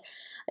 It's not,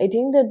 I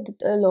think that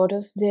a lot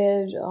of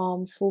their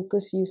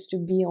focus used to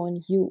be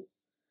on you,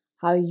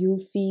 how you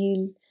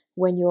feel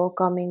when you're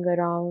coming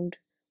around,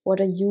 what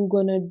are you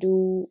gonna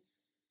do,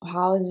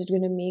 how is it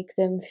gonna make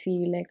them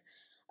feel. Like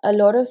a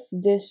lot of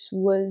this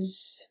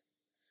was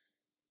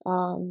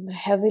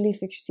heavily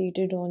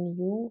fixated on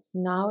you.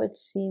 Now it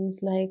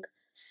seems like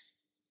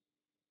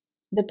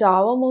the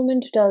tower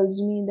moment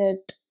tells me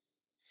that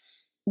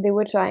they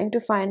were trying to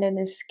find an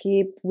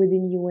escape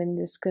within you in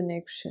this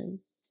connection.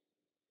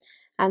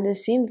 And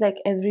this seems like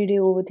everyday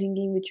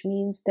overthinking, which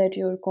means that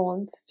you're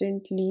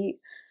constantly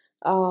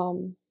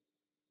um,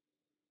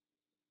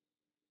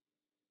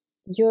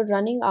 you're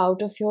running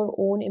out of your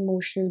own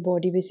emotional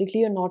body.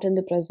 Basically, you're not in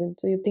the present.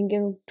 So you're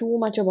thinking too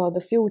much about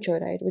the future,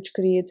 right? Which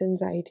creates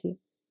anxiety.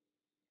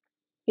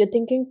 You're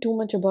thinking too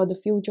much about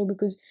the future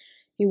because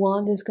you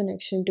want this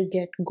connection to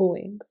get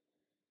going.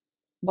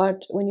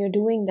 But when you're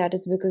doing that,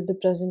 it's because the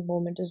present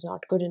moment is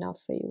not good enough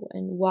for you.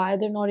 And why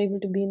they're not able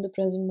to be in the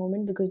present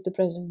moment? Because the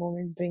present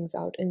moment brings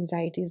out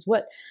anxiety as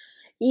well.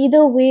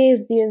 Either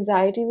ways, the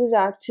anxiety was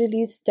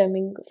actually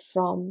stemming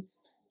from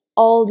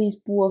all these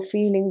poor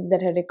feelings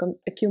that had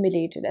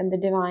accumulated, and the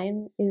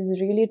divine is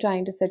really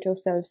trying to set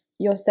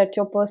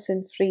your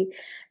person free,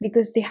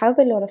 because they have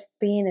a lot of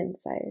pain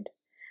inside.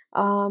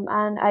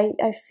 And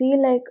I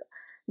feel like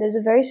there's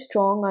a very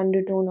strong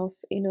undertone of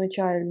inner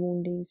child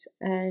woundings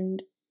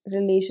and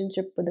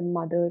relationship with a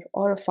mother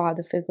or a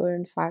father figure,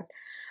 in fact.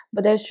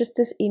 But there's just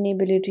this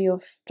inability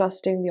of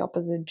trusting the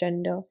opposite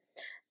gender.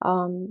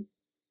 um,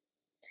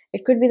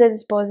 it could be that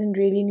this person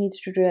really needs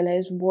to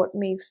realize what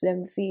makes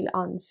them feel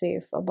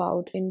unsafe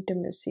about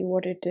intimacy,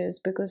 what it is,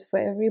 because for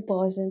every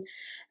person,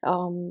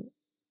 um,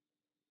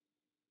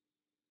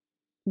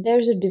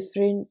 there's a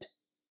different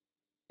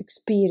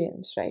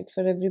experience, right?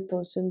 For every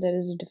person, there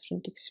is a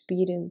different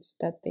experience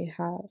that they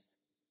have.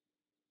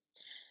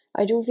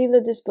 I do feel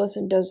that this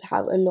person does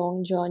have a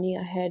long journey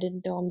ahead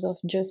in terms of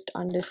just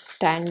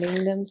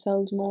understanding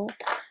themselves more.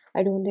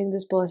 I don't think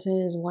this person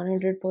is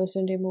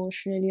 100%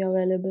 emotionally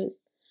available.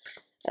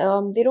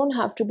 They don't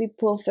have to be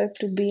perfect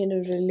to be in a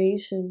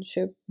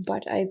relationship,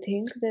 but I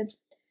think that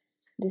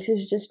this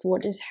is just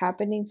what is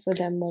happening for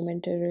them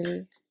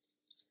momentarily.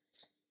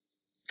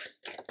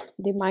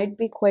 They might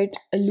be quite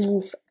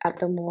aloof at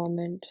the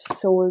moment.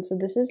 So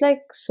this is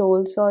like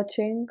soul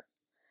searching.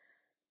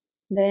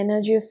 The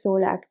energy of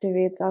soul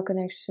activates our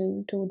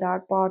connection to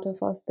that part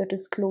of us that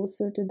is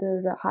closer to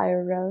the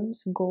higher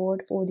realms,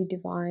 God or the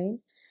divine.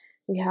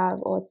 We have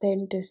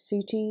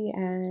authenticity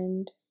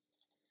and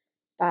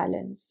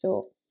balance.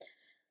 So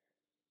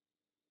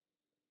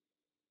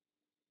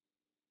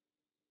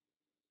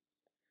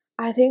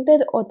I think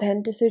that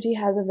authenticity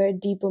has a very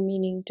deeper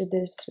meaning to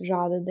this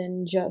rather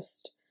than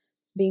just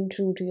being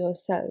true to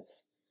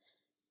yourself.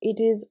 It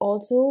is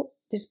also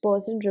this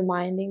person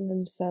reminding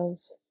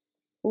themselves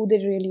who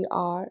they really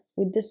are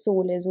with the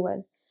soul as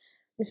well.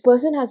 This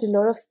person has a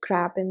lot of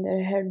crap in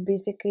their head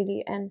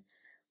basically, and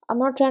I'm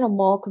not trying to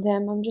mock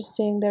them, I'm just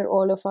saying that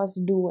all of us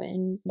do.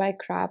 And by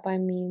crap, I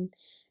mean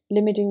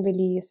limiting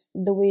beliefs,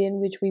 the way in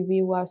which we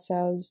view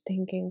ourselves,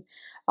 thinking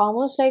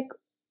almost like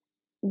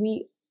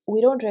we we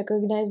don't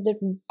recognize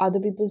that other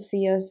people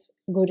see us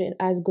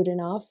as good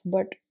enough,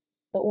 but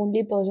the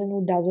only person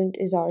who doesn't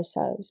is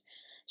ourselves.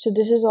 So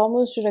this is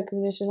almost a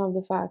recognition of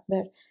the fact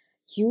that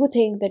you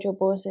think that your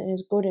person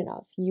is good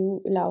enough,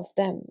 you love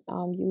them,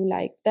 you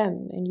like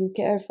them, and you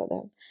care for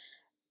them.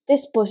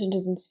 This person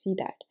doesn't see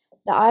that.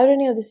 The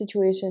irony of the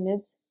situation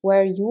is,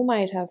 where you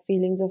might have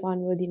feelings of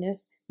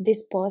unworthiness,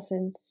 this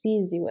person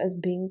sees you as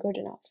being good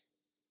enough.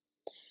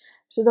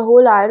 So the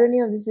whole irony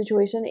of the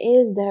situation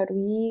is that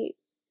we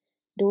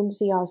don't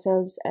see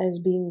ourselves as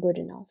being good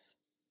enough.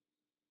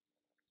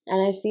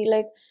 And I feel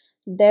like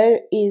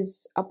there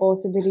is a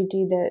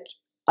possibility that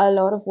a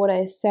lot of what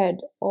I said,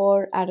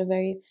 or at a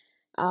very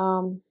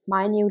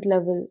minute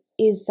level,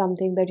 is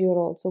something that you're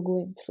also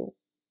going through,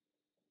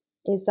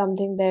 is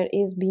something that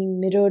is being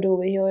mirrored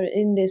over here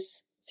in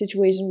this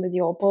situation with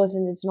your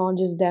person. It's not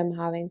just them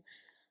having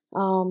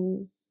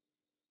um,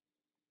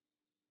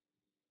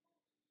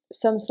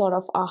 some sort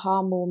of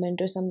aha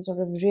moment or some sort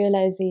of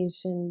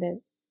realization that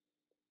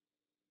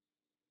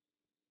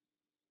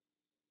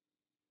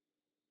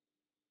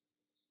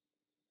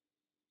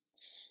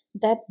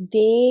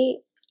they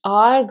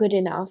are good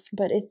enough,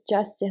 but it's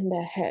just in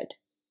their head.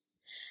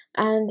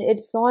 And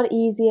it's not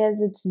easy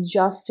as it's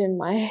just in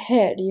my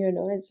head,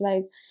 it's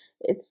like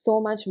it's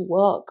so much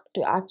work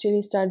to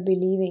actually start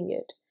believing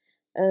it,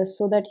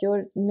 so that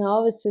your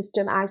nervous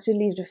system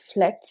actually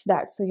reflects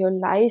that, so your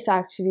life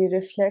actually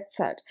reflects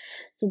that,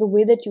 so the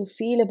way that you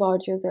feel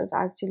about yourself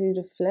actually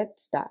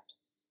reflects that.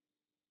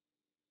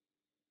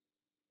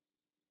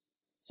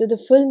 So the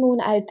full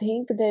moon, I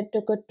think, that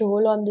took a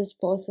toll on this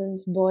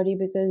person's body,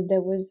 because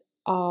there was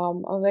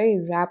a very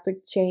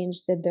rapid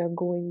change that they're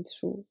going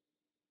through.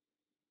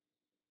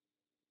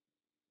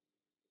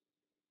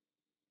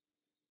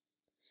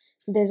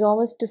 There's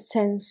almost a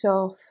sense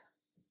of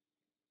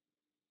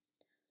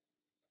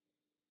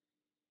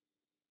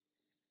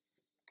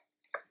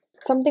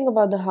something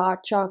about the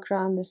heart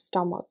chakra and the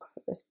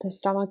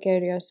stomach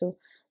area. So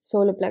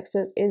solar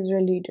plexus is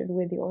related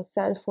with your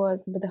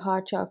self-worth, but the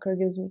heart chakra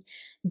gives me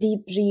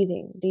deep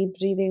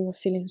breathing or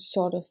feeling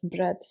sort of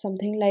breath,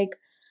 something like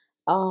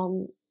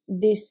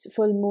this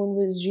full moon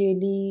was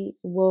really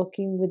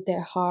working with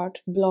their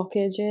heart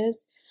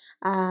blockages,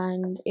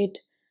 and it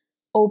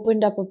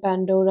opened up a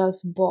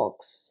Pandora's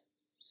box.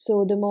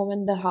 So the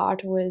moment the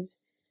heart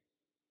was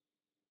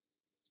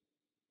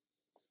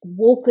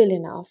vocal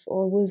enough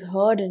or was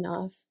heard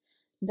enough,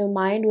 the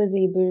mind was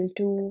able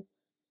to,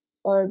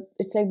 or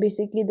it's like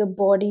basically the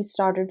body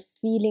started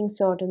feeling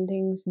certain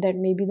things that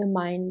maybe the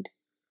mind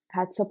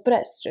had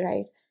suppressed,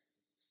 right?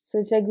 So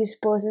it's like this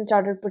person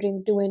started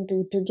putting two and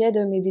two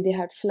together. Maybe they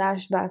had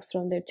flashbacks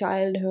from their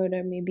childhood,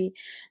 or maybe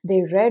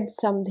they read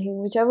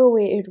something, whichever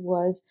way it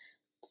was.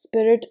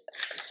 Spirit,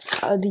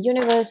 the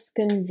universe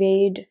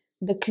conveyed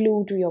the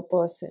clue to your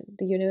person.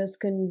 The universe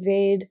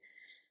conveyed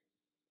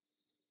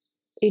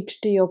it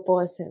to your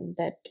person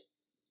that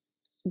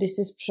this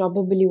is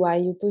probably why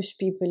you push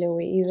people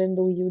away, even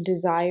though you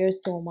desire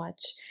so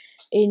much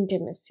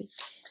intimacy.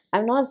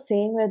 I'm not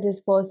saying that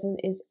this person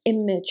is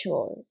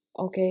immature,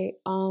 okay?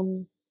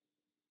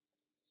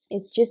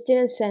 It's just in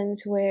a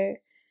sense where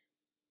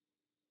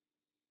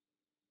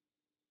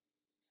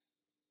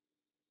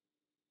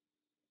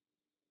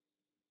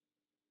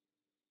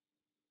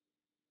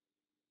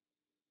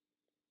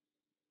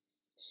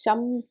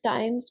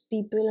sometimes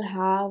people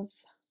have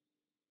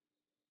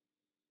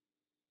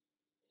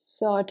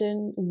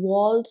certain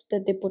walls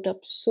that they put up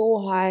so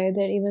high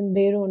that even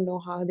they don't know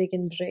how they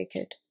can break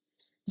it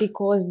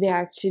because they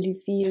actually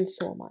feel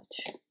so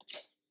much.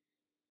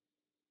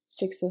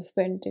 Six of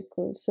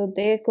Pentacles. So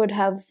they could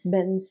have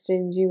been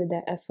stingy with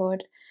their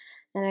effort.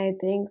 And I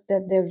think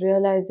that they're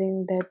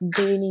realizing that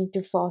they need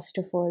to first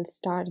of all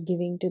start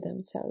giving to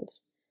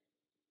themselves.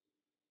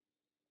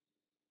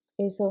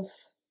 Ace of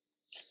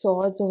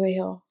Swords over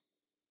here.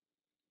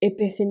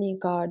 Epiphany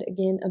card.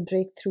 Again, a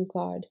breakthrough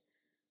card.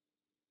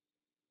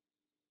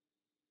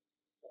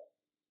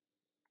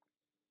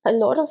 A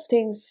lot of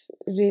things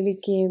really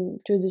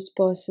came to this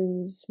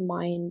person's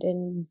mind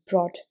and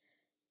brought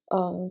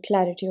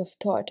clarity of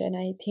thought. And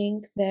I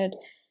think that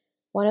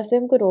one of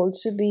them could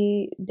also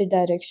be the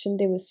direction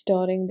they were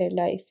starting their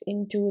life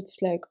into.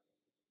 It's like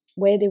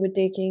where they were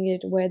taking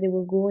it, where they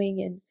were going,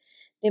 and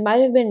they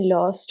might have been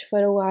lost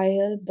for a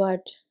while,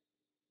 but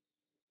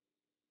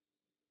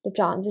the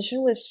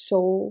transition was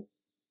so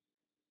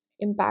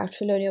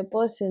impactful on your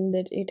person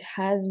that it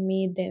has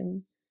made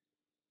them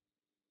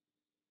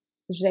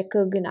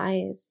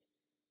recognize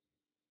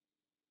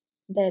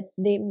that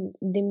they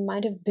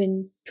might have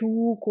been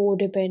too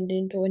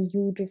codependent on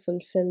you to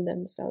fulfill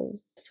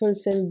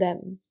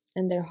them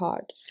and their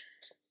heart.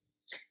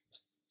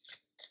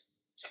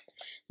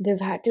 They've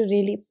had to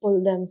really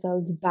pull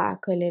themselves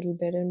back a little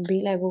bit and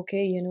be like,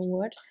 okay, you know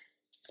what,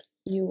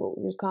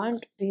 you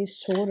can't be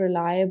so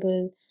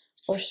reliable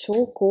or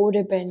so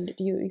codependent.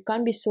 You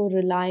can't be so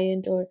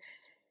reliant, or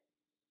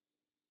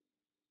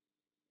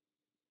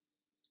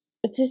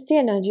it's just the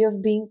energy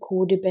of being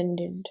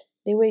codependent.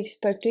 They were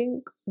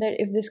expecting that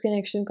if this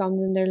connection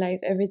comes in their life,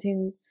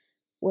 everything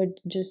would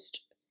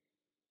just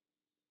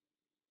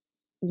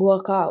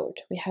work out.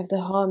 We have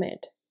the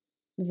Hermit,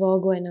 the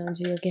Virgo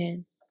energy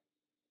again.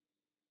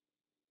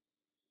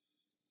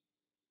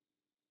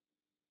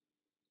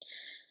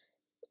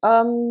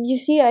 You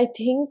see, I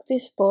think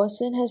this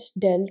person has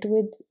dealt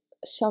with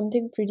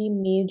something pretty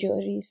major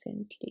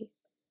recently.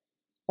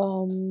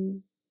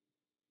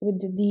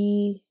 With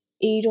the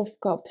Eight of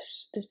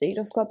Cups. This Eight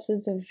of Cups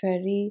is a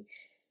very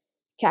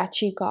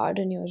catchy card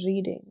in your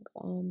reading.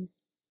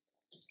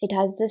 It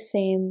has the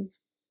same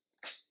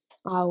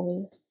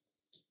owl.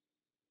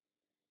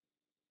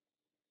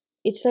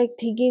 It's like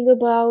thinking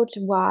about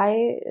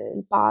why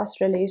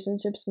past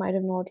relationships might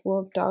have not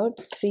worked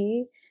out.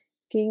 See,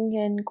 King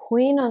and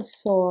Queen of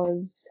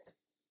Swords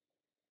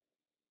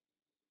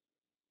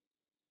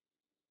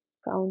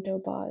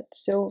counterpart.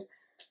 So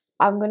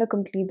I'm gonna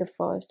complete the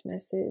first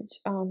message.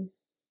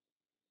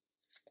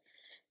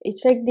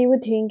 It's like they were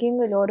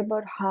thinking a lot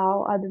about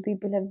how other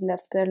people have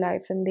left their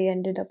life and they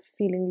ended up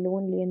feeling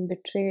lonely and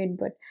betrayed,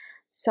 but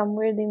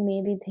somewhere they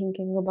may be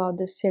thinking about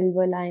the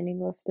silver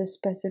lining of the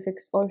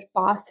specifics or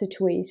past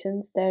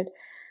situations that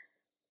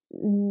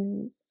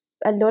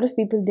a lot of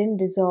people didn't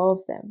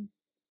deserve them.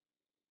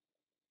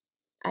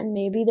 And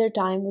maybe their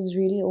time was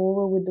really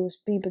over with those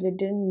people. It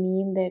didn't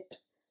mean that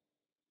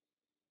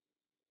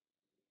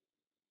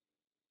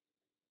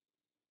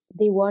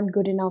they weren't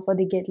good enough or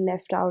they get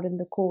left out in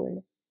the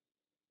cold.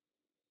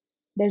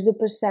 There's a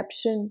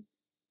perception,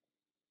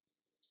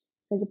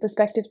 there's a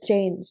perspective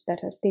change that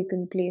has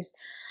taken place.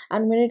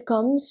 And when it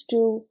comes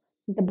to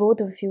the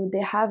both of you,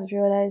 they have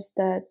realized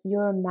that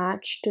you're a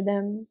match to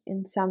them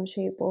in some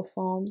shape or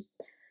form.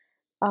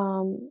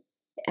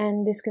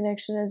 And this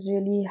connection has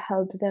really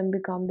helped them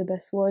become the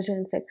best version.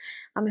 It's like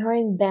I'm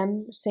hearing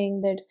them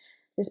saying that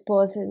this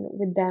person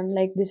with them,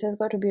 like this has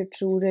got to be a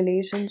true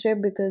relationship,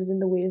 because in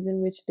the ways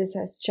in which this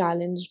has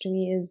challenged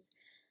me is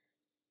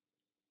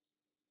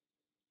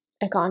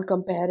I can't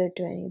compare it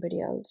to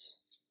anybody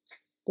else.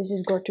 This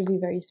has got to be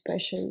very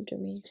special to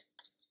me.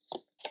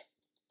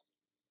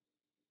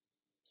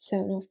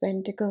 Seven of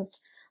Pentacles.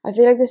 I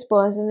feel like this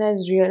person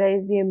has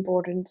realized the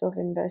importance of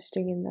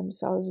investing in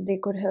themselves. They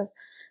could have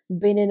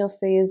been in a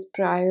phase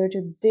prior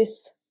to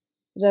this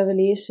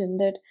revelation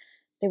that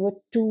they were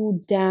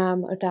too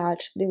damn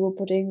attached. They were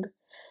putting,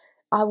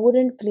 I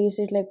wouldn't place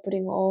it like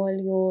putting all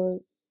your,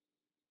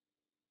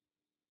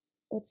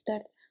 what's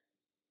that?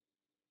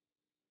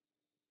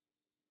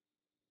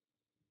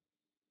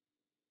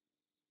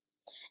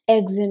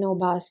 Eggs in a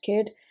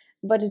basket,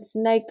 but it's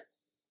like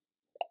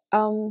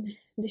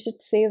they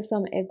should save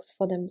some eggs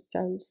for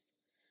themselves.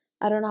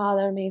 I don't know how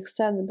that makes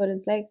sense, but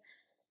it's like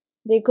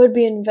they could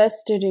be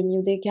invested in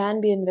you, they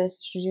can be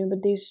invested in you,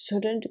 but they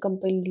shouldn't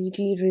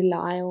completely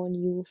rely on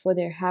you for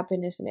their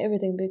happiness and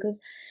everything,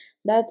 because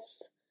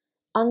that's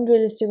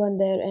unrealistic on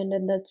their end,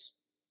 and that's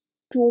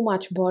too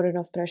much burden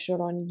of pressure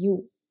on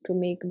you to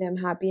make them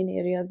happy in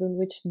areas in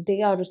which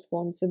they are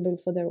responsible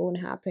for their own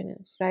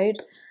happiness, right?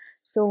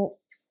 So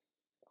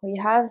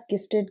You have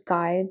gifted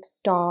guide,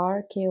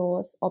 star,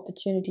 chaos,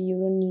 opportunity. You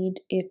don't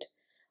need it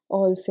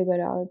all figured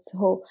out.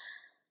 So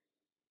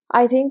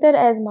I think that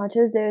as much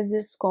as there's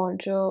this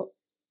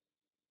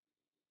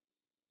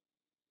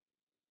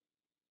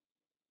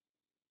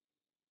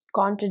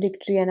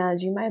contradictory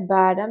energy, my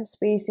bad, I'm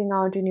spacing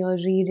out in your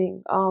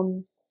reading.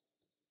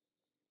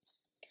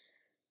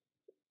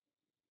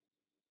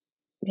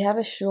 We have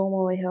a shroom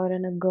over here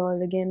and a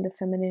girl, again the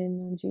feminine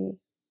energy.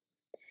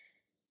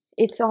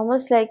 It's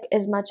almost like,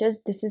 as much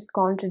as this is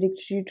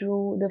contradictory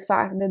to the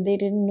fact that they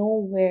didn't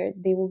know where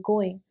they were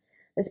going,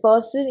 this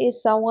person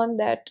is someone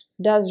that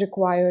does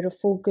require a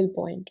focal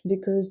point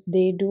because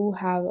they do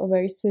have a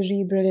very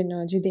cerebral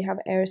energy. They have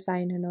air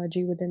sign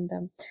energy within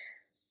them.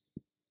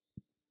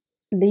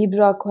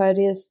 Libra,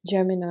 Aquarius,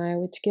 Gemini,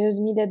 which gives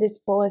me that this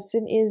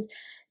person is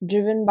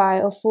driven by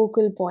a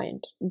focal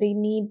point. They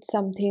need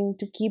something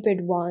to keep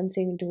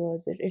advancing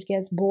towards it. It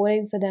gets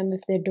boring for them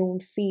if they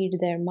don't feed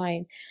their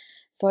mind.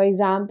 For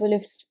example,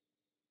 if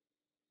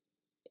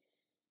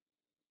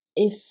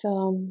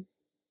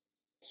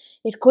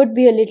it could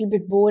be a little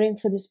bit boring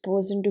for this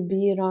person to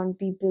be around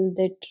people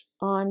that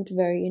aren't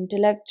very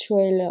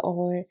intellectual,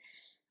 or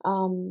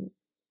um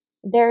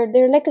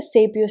they're like a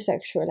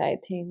sapiosexual, I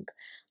think.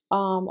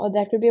 Or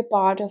that could be a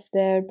part of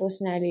their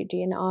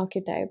personality and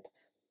archetype.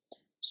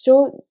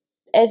 So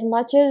as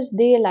much as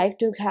they like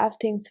to have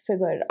things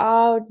figured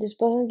out, this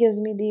person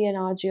gives me the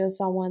energy of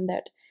someone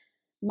that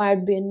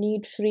might be a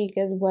neat freak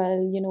as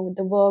well, with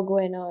the Virgo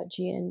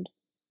energy. And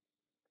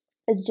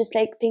it's just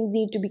like things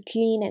need to be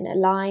clean and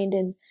aligned,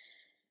 and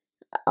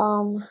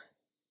um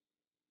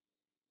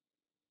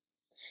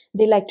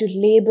they like to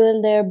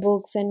label their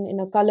books and in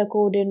a color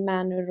coded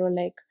manner, or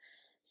like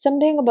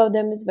something about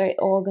them is very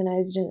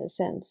organized in a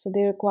sense. So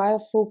they require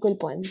focal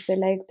points. They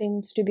like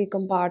things to be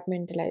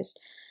compartmentalized.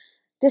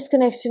 This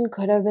connection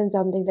could have been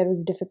something that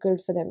was difficult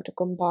for them to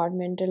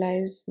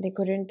compartmentalize. They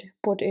couldn't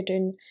put it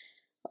in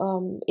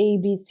A,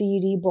 B, C,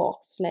 D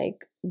box.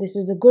 Like, this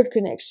is a good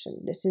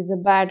connection. This is a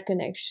bad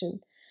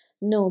connection.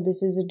 No,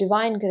 this is a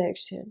divine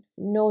connection.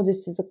 No,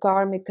 this is a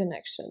karmic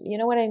connection. You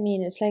know what I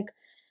mean? It's like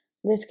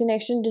this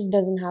connection just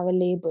doesn't have a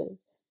label.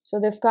 So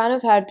they've kind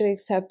of had to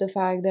accept the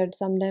fact that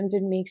sometimes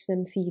it makes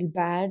them feel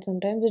bad,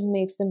 sometimes it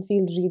makes them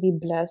feel really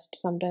blessed,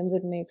 sometimes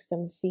it makes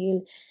them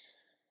feel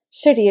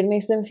shitty, it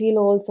makes them feel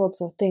all sorts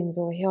of things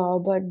over here,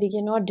 but they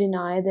cannot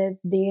deny that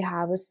they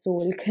have a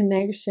soul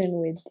connection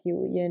with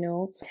you.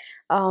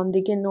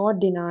 They cannot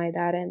deny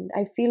that. And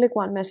I feel like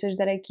one message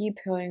that I keep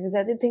hearing is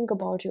that they think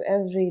about you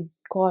every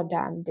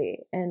goddamn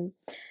day. And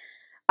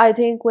I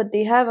think what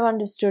they have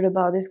understood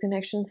about this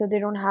connection, so they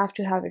don't have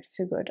to have it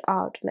figured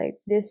out.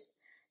 Like, this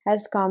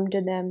has come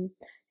to them.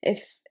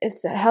 If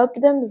it's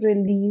helped them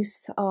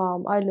release a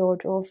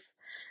lot of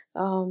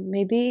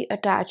maybe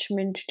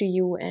attachment to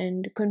you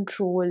and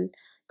controlling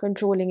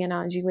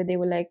energy, where they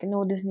were like,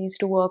 no, this needs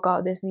to work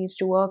out, this needs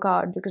to work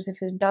out, because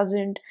if it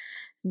doesn't,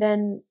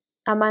 then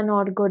am I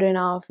not good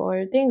enough,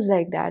 or things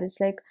like that. It's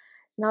like,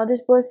 now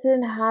this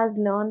person has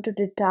learned to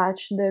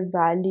detach their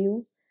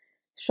value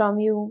from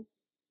you,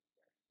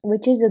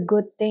 which is a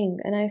good thing.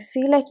 And I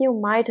feel like you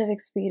might have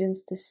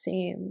experienced the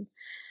same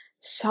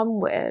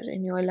somewhere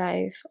in your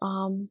life.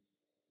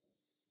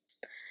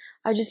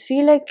 I just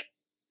feel like,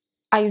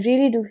 I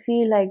really do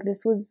feel like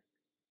this is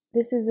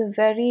a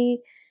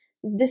very,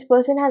 this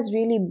person has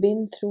really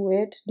been through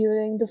it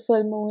during the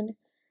full moon,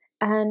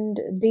 and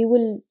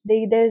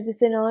there's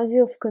this energy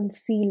of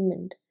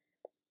concealment.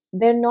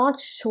 They're not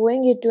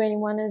showing it to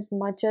anyone as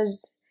much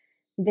as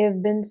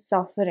they've been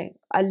suffering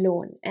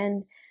alone.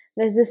 And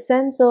there's this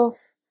sense of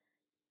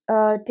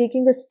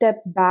taking a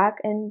step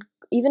back, and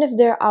even if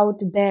they're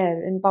out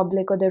there in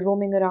public or they're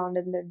roaming around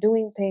and they're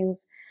doing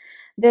things,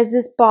 there's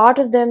this part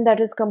of them that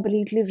is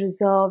completely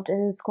reserved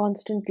and is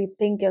constantly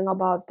thinking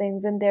about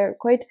things, and they're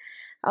quite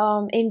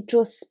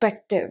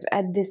introspective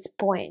at this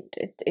point.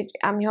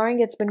 I'm hearing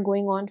it's been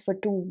going on for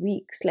 2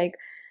 weeks. Like,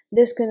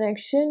 this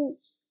connection,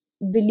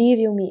 believe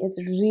you me, it's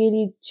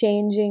really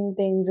changing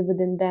things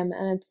within them,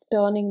 and it's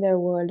turning their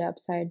world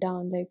upside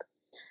down. Like,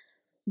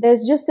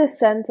 there's just this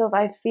sense of,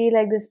 I feel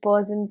like this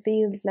person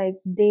feels like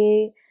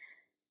they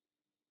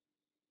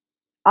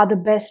are the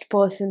best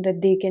person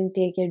that they can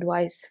take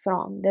advice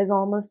from. There's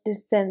almost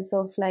this sense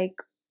of like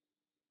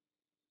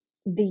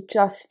they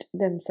trust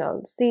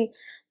themselves. See,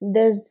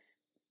 there's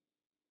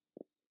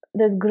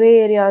gray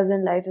areas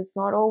in life. It's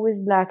not always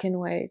black and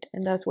white,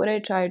 and that's what I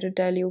try to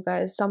tell you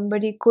guys.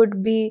 Somebody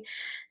could be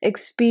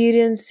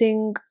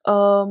experiencing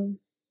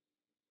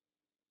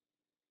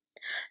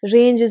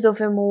ranges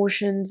of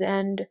emotions,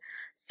 and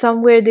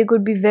somewhere they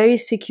could be very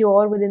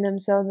secure within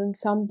themselves, and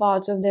some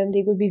parts of them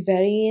they could be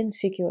very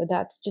insecure.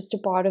 That's just a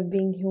part of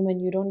being human.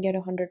 You don't get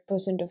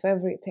 100% of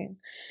everything.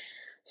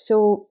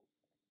 So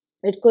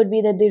it could be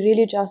that they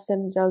really trust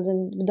themselves.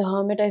 And with the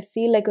hermit, I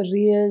feel like a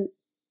real,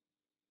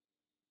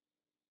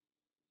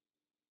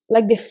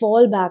 like, they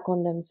fall back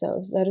on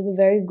themselves. That is a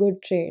very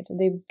good trait.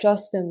 They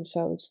trust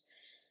themselves.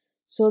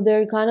 So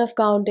they're kind of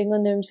counting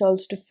on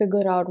themselves to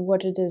figure out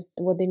what it is,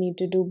 what they need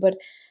to do. But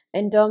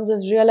in terms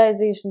of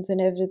realizations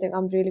and everything,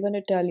 I'm really going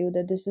to tell you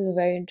that this is a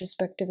very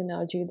introspective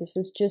energy. This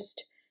is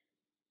just,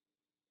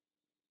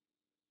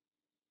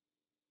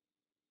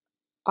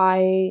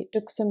 I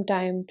took some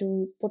time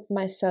to put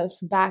myself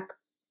back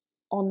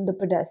on the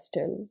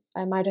pedestal.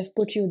 I might have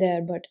put you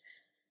there, but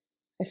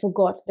I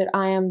forgot that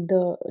I am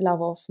the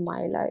love of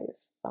my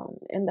life.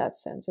 In that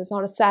sense, it's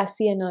not a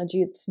sassy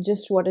energy, it's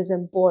just what is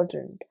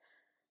important.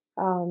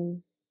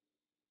 Um,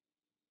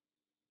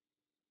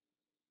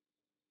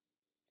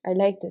 I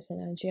like this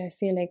energy. I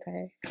feel like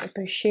I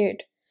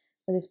appreciate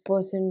what this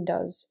person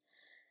does.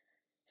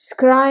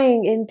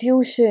 Scrying,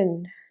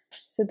 intuition.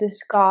 So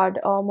this card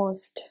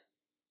almost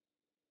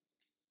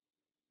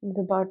is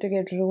about to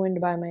get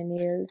ruined by my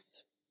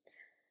nails.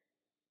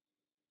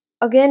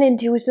 Again,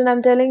 intuition,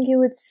 I'm telling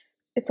you, it's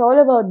all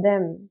about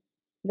them.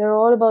 They're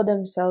all about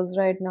themselves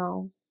right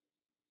now.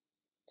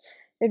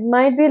 It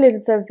might be a little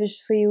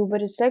selfish for you,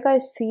 but it's like I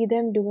see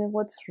them doing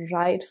what's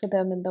right for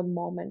them in the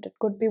moment. It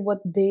could be what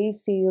they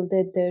feel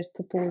that they're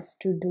supposed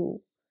to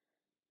do.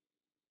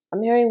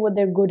 I'm hearing what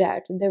they're good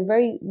at.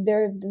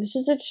 This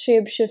is a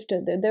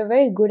shapeshifter. They're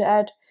very good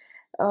at,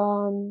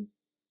 um,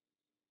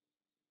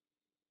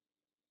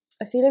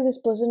 I feel like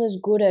this person is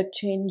good at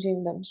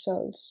changing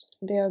themselves.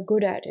 They are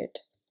good at it.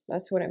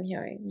 That's what I'm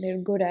hearing. They're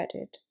good at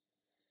it.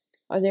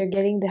 Or they're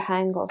getting the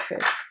hang of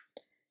it.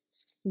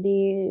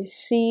 They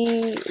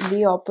see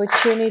the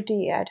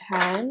opportunity at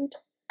hand.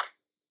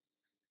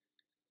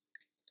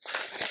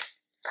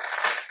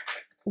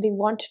 They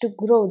want to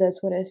grow,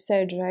 that's what I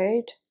said,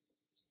 right?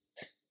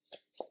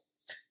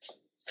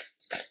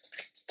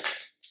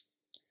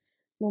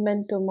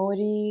 Memento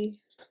Mori.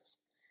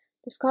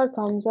 This card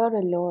comes out a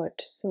lot.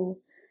 So,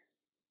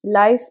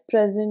 life,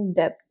 present,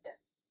 depth.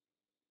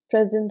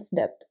 Presence,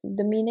 depth.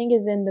 The meaning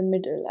is in the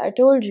middle. I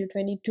told you,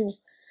 22.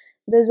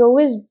 There's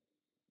always,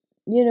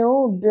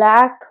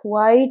 black,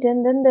 white,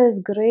 and then there's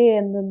gray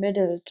in the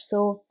middle.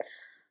 So,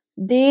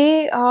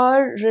 they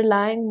are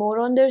relying more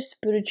on their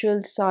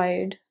spiritual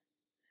side.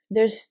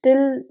 They're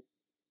still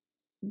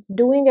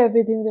doing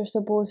everything they're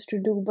supposed to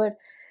do, but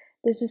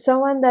this is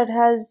someone that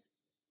has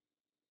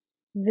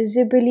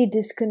visibly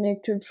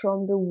disconnected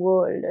from the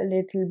world a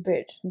little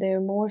bit.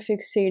 They're more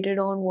fixated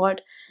on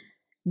what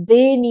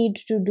they need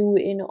to do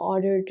in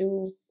order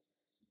to.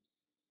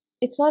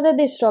 It's not that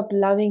they stopped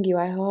loving you.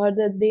 I heard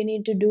that they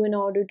need to do in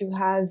order to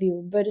have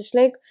you, but it's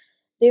like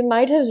they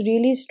might have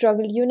really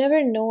struggled. You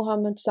never know how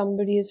much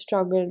somebody has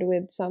struggled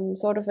with some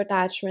sort of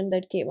attachment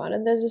that came out.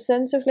 And there's a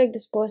sense of like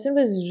this person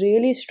was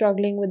really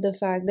struggling with the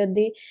fact that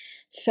they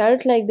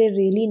felt like they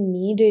really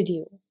needed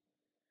you.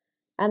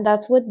 And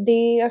that's what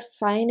they are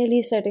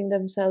finally setting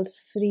themselves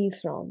free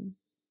from.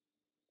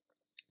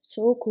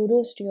 So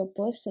kudos to your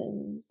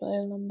person.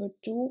 Pile number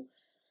 2,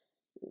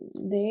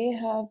 they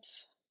have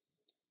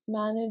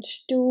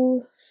managed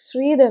to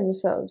free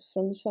themselves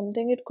from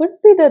something. It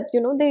could be that,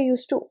 they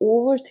used to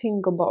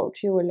overthink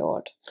about you a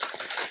lot.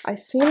 I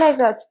feel like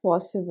that's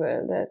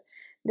possible, that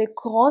they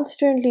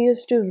constantly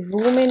used to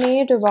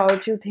ruminate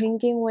about you,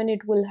 thinking when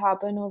it will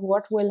happen or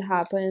what will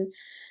happen,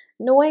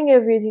 knowing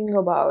everything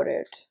about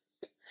it.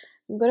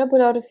 I'm gonna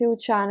pull out a few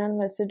channel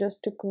messages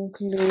to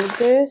conclude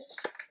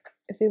this.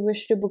 If you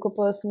wish to book a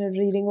personal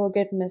reading or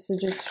get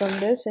messages from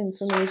this,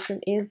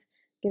 information is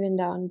given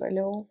down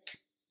below.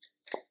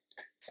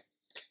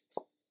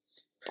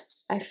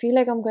 I feel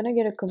like I'm gonna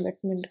get a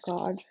commitment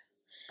card.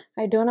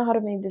 I don't know how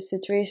to make this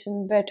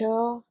situation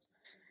better.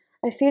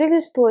 I feel like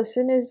this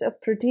person is a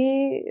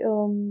pretty,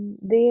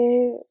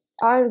 they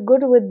are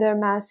good with their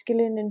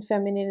masculine and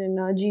feminine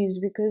energies,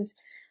 because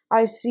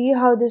I see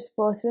how this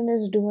person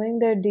is doing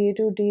their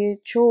day-to-day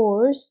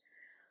chores,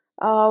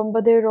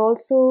 but they're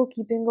also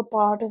keeping a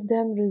part of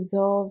them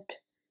reserved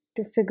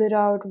to figure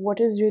out what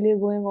is really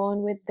going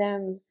on with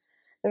them.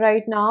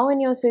 Right now in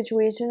your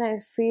situation, I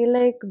feel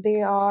like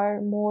they are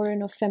more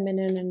in a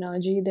feminine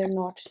energy. They're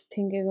not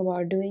thinking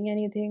about doing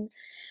anything.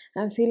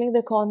 I'm feeling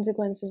the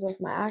consequences of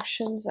my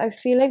actions. I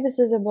feel like this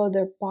is about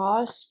their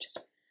past.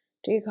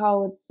 Take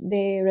how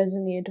they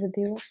resonate with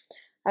you.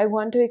 I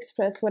want to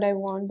express what I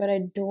want, but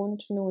I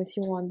don't know if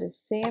you want the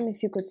same.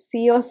 If you could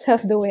see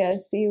yourself the way I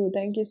see you.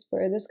 Thank you,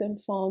 Spirit. This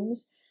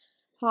confirms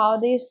how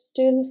they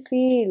still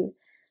feel.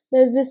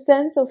 There's this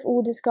sense of,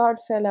 oh, this card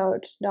fell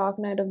out, Dark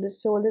Night of the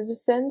Soul. There's a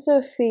sense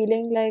of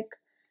feeling like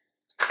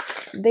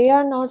they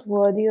are not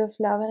worthy of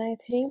love, and I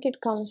think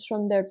it comes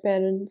from their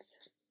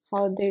parents.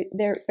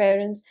 Their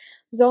parents,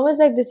 it's almost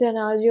like this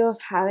energy of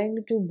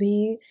having to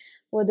be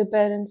what the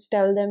parents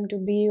tell them to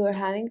be, or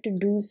having to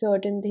do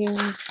certain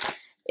things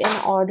in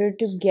order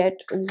to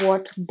get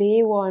what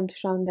they want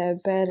from their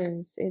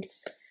parents.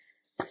 It's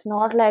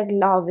not like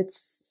love.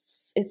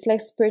 It's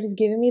like Spirit is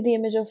giving me the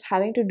image of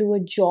having to do a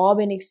job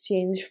in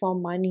exchange for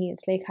money.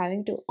 It's like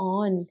having to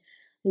earn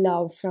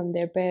love from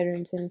their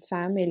parents and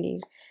family.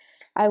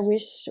 I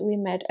wish we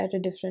met at a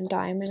different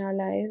time in our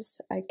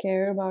lives. I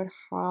care about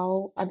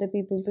how other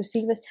people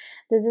perceive us.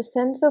 There's a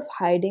sense of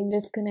hiding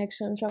this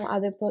connection from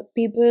other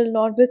people,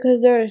 not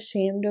because they're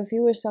ashamed of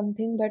you or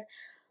something, but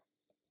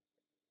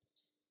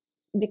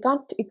they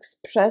can't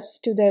express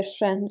to their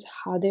friends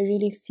how they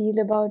really feel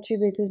about you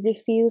because they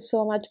feel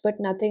so much, but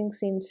nothing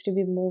seems to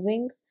be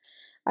moving.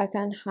 I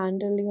can't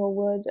handle your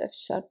words. I've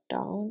shut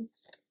down.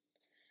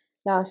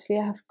 Lastly,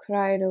 I have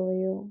cried over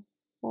you.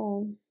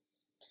 Oh.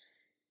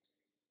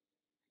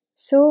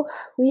 So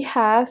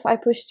I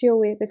pushed you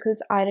away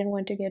because I didn't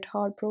want to get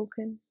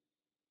heartbroken.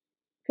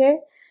 Okay?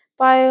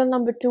 Pile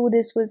number 2,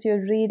 this was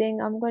your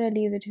reading. I'm going to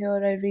leave it here.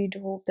 I really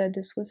hope that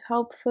this was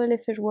helpful.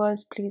 If it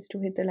was, please do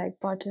hit the like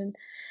button.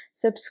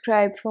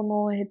 Subscribe for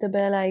more. Hit the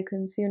bell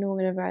icon so you know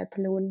whenever I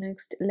upload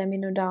next. Let me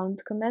know down in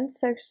the comments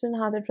section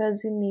how that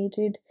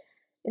resonated.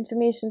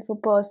 Information for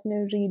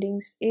personal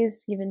readings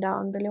is given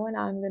down below, and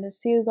I'm going to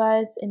see you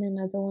guys in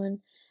another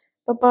one.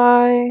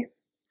 Bye-bye.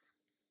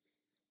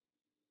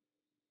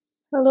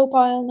 Hello,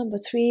 pile number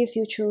 3. If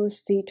you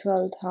chose the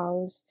 12th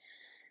house,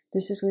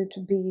 this is going to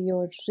be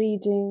your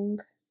reading.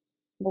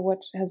 But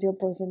what has your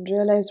person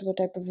realized? What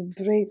type of a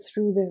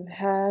breakthrough they've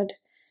had?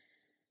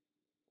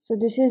 So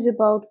this is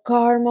about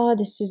karma.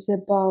 This is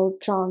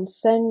about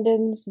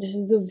transcendence. This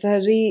is a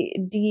very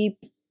deep.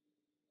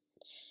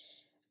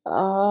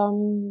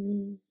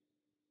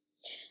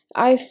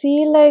 I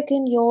feel like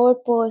in your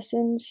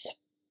person's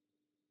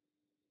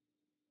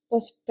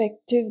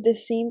perspective,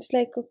 this seems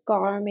like a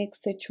karmic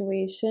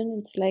situation.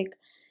 It's like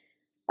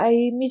I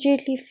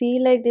immediately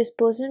feel like this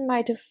person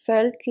might have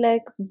felt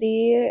like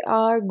they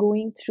are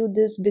going through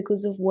this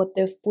because of what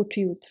they've put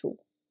you through.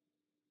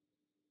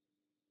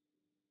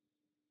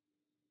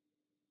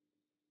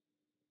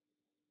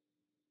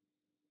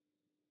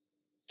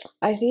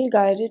 I feel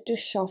guided to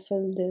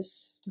shuffle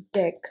this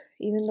deck,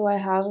 even though I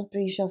have a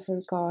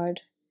pre-shuffle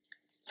card.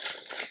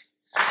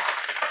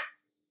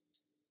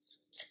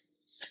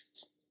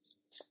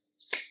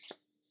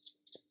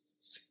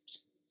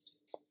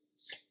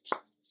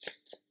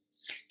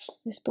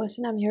 This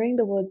person, I'm hearing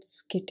the word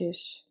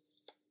skittish.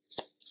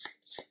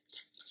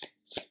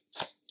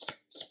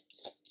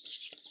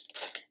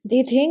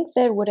 They think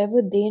that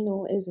whatever they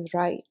know is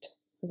right,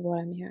 is what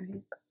I'm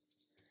hearing.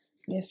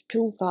 They have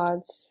 2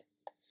 cards.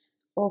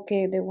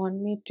 Okay, they want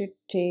me to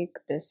take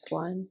this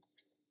one.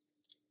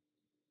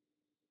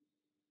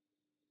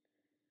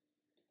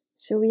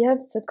 So we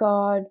have the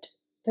card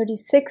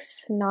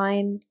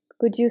 36-9.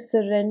 Could you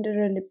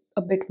surrender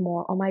a bit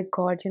more? Oh my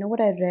god, you know what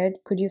I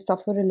read? Could you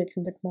suffer a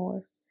little bit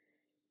more?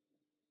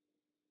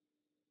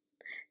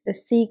 The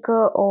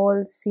seeker,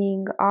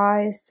 all-seeing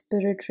eye,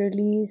 spirit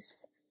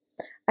release.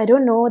 I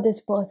don't know what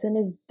this person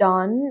is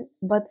done,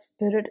 but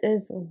spirit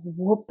is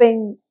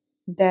whooping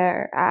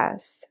their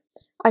ass.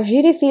 I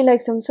really feel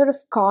like some sort of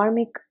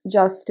karmic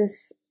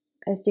justice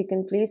has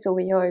taken place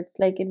over here. It's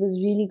like it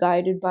was really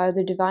guided by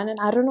the divine, and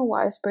I don't know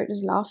why spirit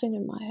is laughing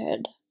in my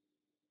head.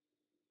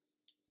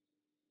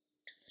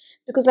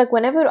 Because like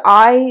whenever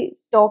I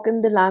talk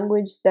in the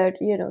language that,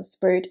 you know,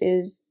 spirit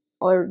is,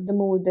 or the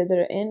mood that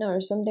they're in or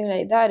something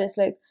like that, it's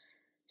like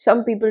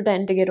some people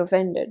tend to get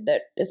offended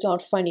that it's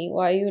not funny.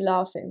 Why are you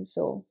laughing?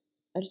 So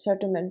I just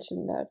had to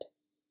mention that.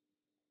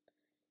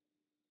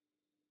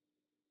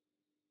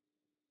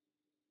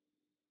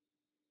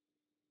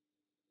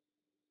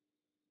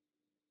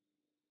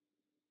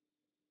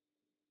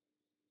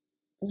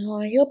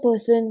 No, your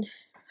person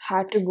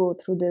had to go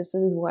through this.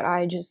 This is what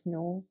I just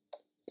know.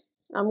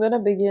 I'm gonna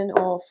begin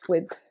off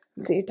with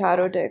the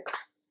tarot deck.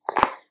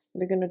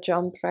 We're gonna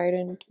jump right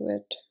into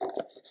it.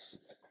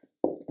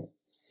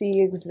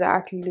 See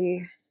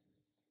exactly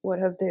what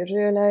have they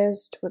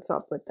realized, what's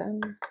up with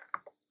them.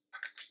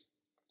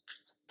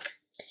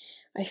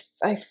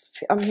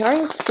 I'm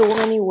hearing so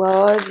many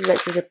words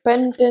like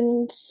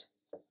repentance,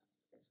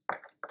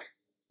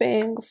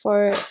 paying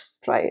for it,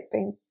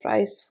 paying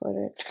price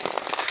for it,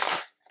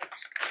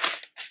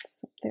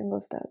 something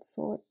of that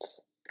sort.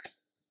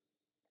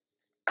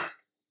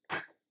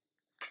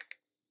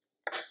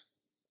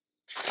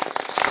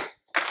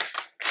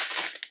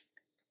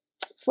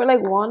 For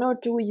like 1 or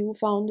 2, you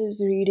found this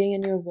reading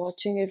and you're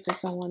watching it for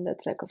someone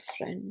that's like a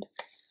friend,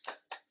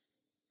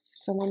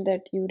 someone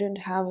that you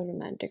didn't have a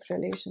romantic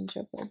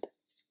relationship with.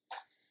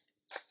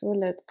 So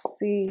let's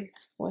see,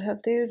 what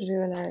have they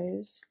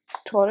realized?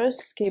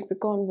 Taurus,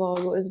 Capricorn,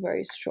 Virgo is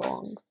very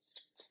strong.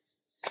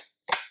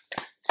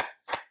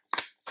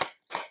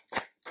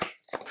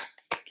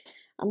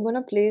 I'm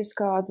gonna place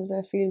cards as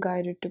I feel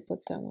guided to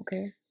put them,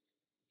 okay?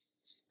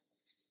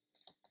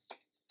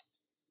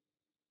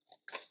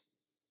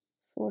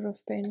 4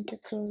 of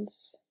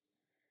Pentacles,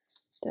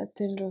 Death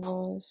in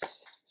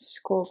reverse,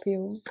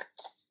 Scorpio,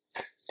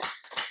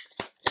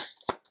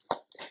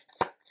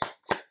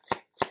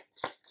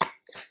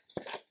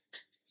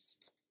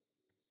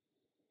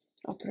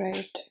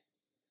 upright,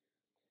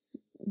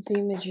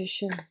 the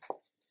Magician,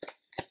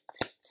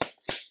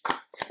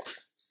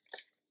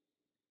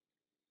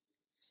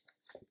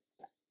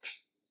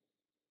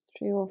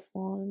 Three of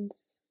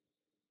Wands,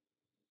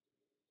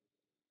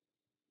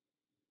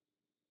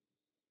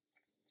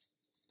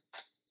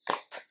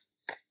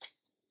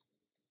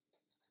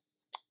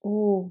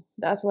 Oh,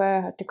 that's why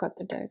I had to cut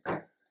the deck.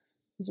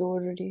 It's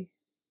already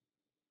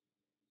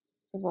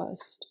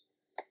reversed.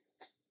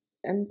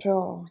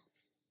 Emperor.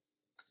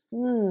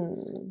 Hmm.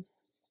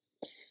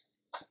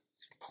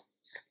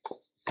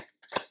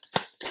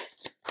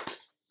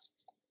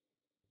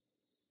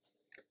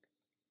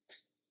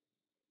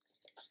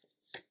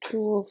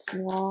 Two of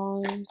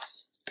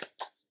Wands.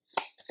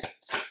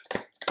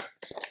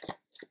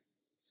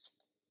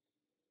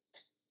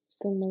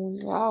 The Moon.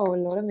 Wow, a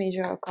lot of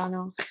major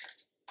arcana.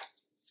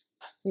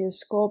 We have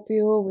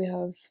Scorpio, we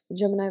have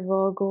Gemini,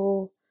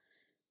 Virgo,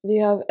 we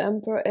have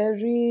Emperor,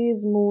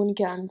 Aries, Moon,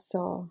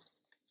 Cancer.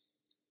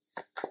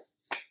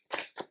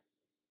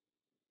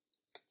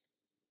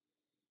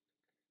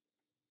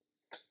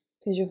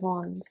 Page of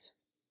Wands.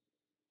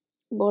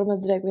 Bottom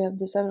of the deck, we have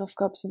the Seven of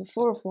Cups and the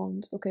Four of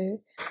Wands. Okay.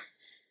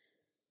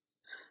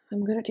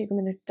 I'm gonna take a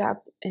minute to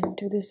tap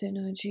into this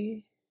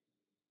energy.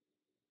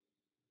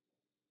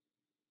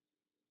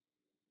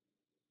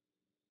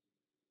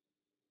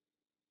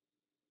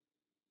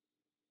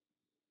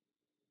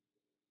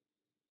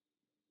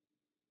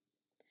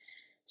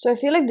 So I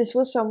feel like this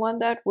was someone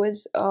that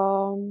was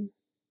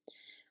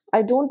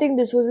I don't think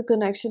this was a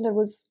connection that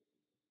was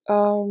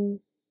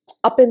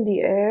up in the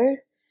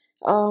air.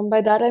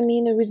 By that I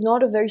mean it was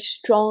not a very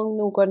strong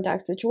no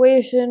contact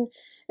situation.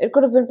 It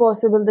could have been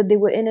possible that they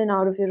were in and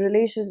out of your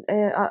relation,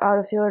 out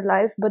of your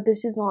life, but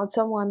this is not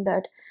someone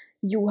that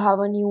you have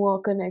a newer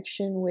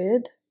connection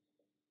with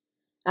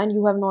and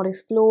you have not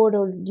explored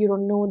or you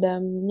don't know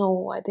them.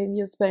 No, I think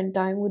you spend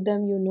time with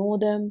them, you know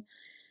them,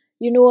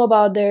 you know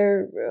about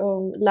their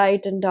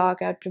light and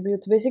dark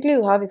attributes. Basically,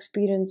 you have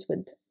experience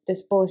with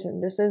this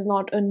person. This is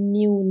not a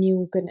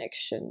new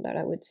connection that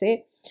I would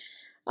say.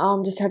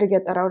 Just had to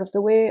get that out of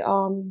the way.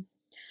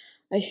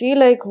 I feel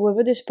like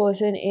whoever this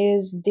person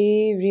is,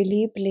 they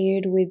really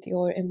played with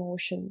your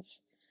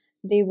emotions.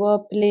 They were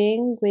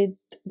playing with,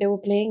 they were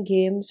playing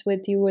games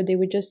with you, or they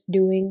were just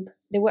doing,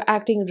 they were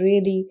acting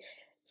really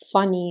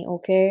funny,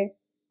 okay?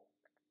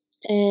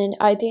 And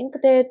I think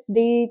that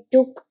they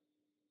took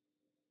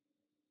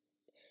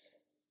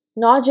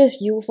not just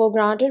you for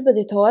granted, but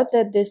they thought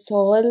that this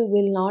all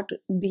will not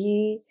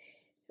be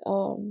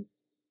um,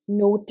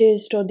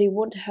 noticed, or they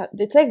won't have.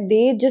 It's like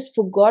they just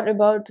forgot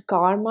about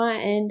karma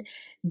and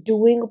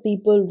doing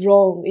people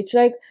wrong. It's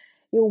like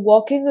you're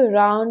walking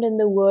around in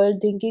the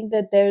world thinking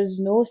that there's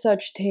no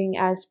such thing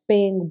as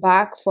paying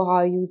back for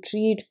how you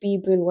treat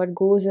people. What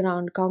goes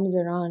around comes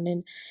around.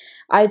 And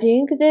I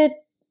think that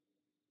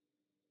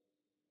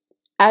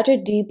at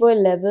a deeper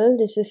level,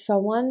 this is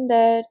someone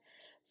that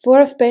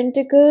Four of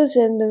Pentacles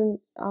and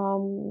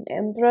the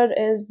Emperor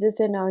is this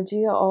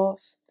energy of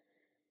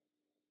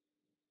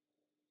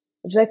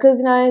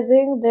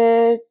recognizing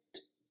that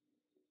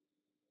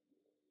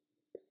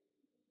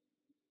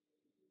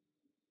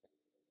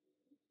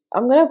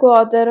I'm gonna go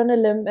out there on a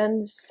limb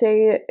and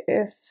say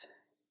if,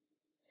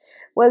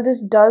 well,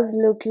 this does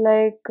look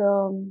like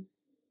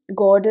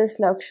Goddess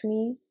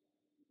Lakshmi.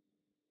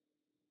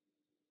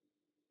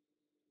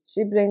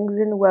 She brings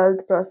in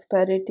wealth,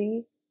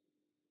 prosperity.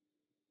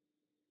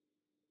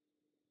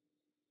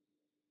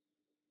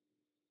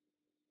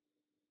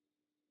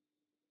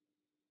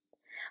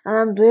 And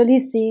I'm really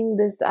seeing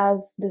this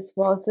as this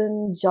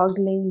person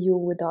juggling you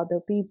with other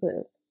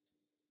people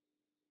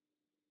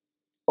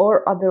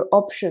or other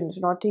options,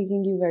 not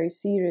taking you very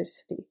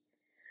seriously.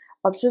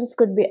 Options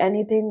could be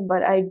anything,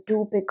 but I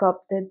do pick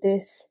up that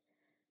this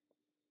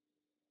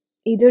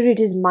either it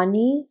is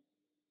money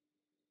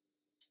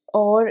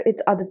or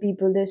it's other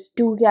people. There's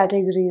two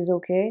categories,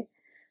 okay?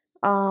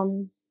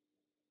 Um,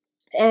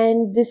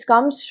 and this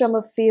comes from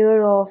a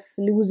fear of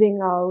losing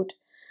out,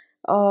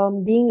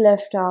 being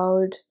left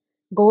out,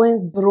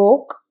 going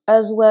broke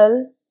as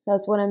well.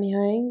 That's what I'm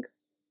hearing.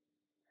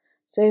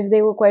 So if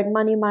they were quite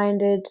money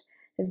minded,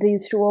 if they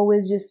used to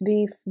always just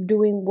be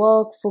doing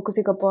work,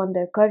 focusing upon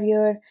their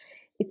career,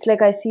 it's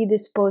like I see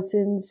this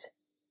person's.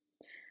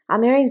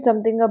 I'm hearing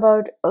something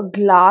about a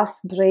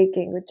glass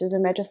breaking, which is a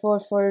metaphor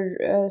for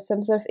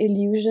some sort of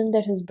illusion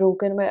that has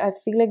broken. Where I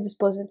feel like this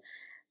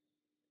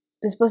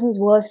person's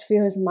worst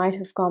fears might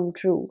have come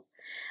true.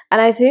 And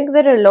I think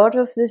that a lot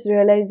of this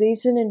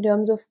realization in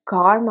terms of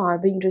karma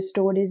being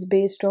restored is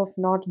based off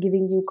not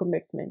giving you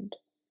commitment.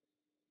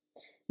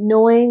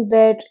 Knowing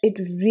that it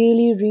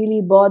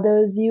really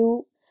bothers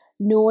you,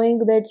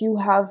 knowing that you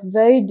have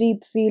very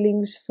deep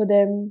feelings for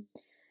them,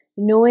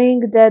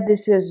 knowing that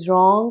this is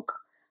wrong,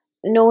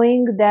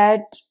 knowing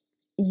that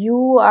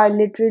you are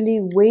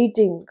literally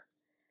waiting.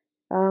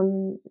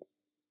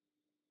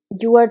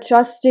 You are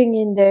trusting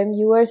in them,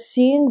 you are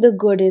seeing the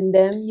good in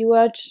them, you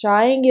are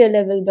trying your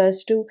level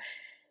best to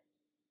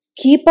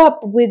keep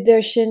up with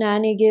their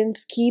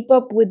shenanigans, keep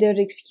up with their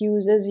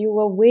excuses. You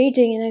are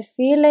waiting, and I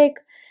feel like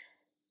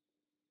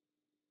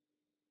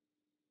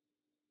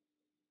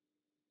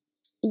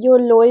your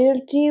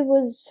loyalty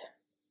was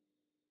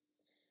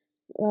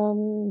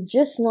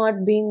just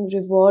not being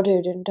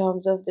rewarded in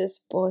terms of this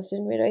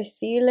person. Where I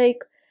feel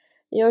like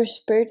your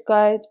spirit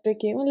guides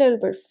became a little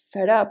bit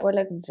fed up, or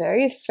like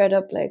very fed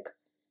up, like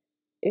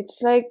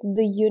it's like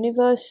the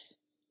universe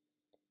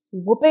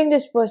whooping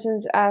this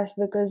person's ass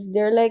because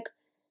they're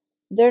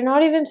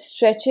not even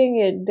stretching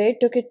it. They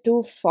took it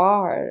too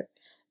far.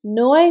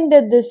 Knowing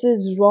that this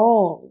is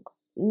wrong,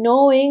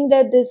 knowing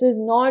that this is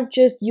not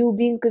just you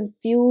being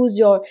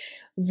confused or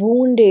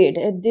wounded.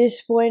 At this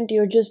point,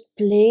 you're just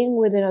playing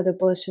with another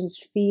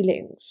person's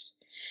feelings.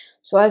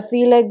 So I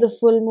feel like the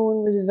full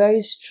moon was a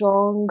very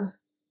strong,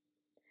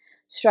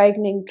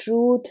 striking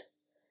truth.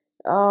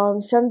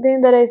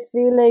 Something that I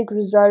feel like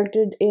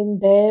resulted in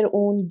their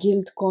own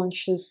guilt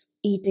conscious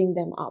eating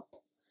them up.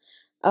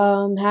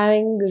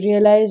 Having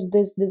realized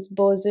this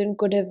person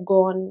could have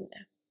gone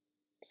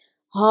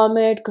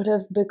hermit, could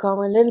have become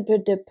a little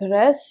bit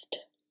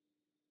depressed.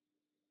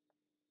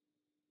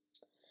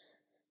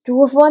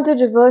 Two of Wands in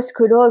reverse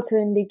could also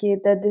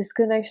indicate that this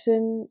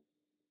connection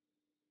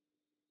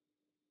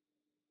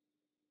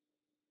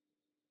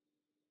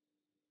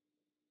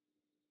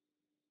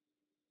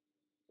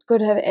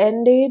could have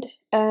ended,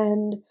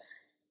 and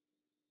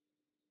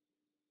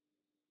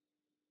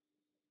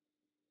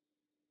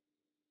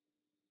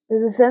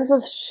there's a sense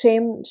of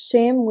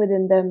shame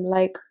within them.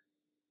 Like,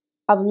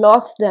 I've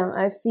lost them.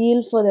 I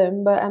feel for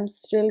them, but I'm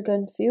still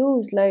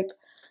confused. Like,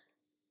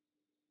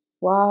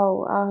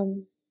 wow,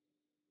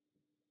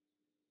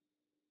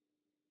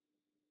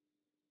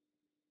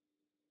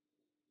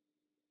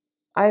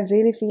 I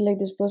really feel like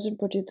this person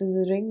put you through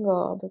the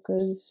ringer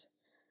because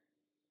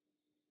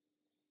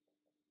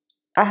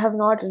I have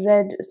not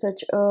read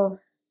such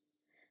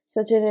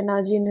an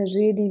energy in a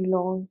really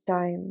long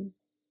time.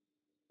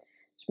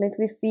 Which makes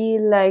me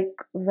feel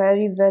like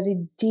very,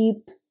 very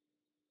deep,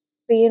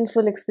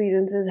 painful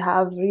experiences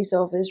have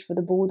resurfaced for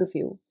the both of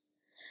you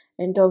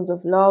in terms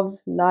of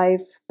love,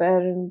 life,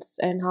 parents,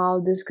 and how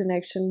this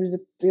connection is a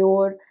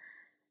pure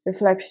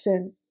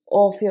reflection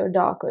of your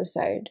darker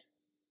side.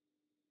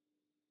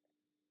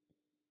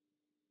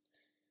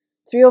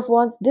 Three of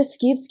Wands, this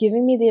keeps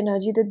giving me the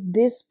energy that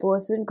this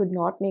person could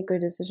not make a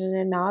decision,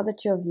 and now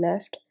that you have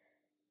left,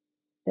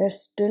 they're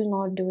still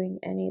not doing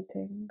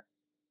anything.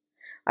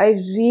 I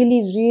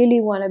really, really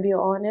want to be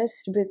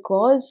honest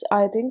because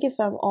I think if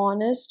I'm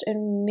honest,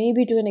 and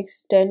maybe to an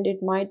extent,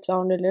 it might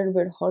sound a little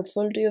bit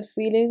hurtful to your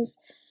feelings.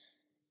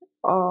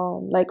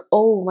 Like,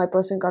 oh, my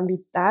person can't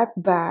be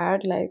that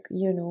bad, like,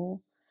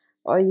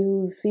 or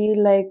you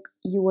feel like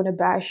you want to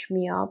bash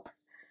me up.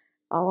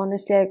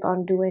 Honestly, I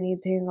can't do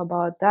anything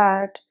about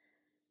that.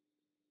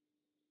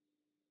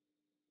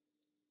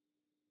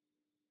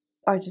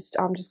 I'm just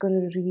going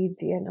to read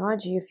the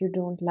energy. If you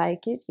don't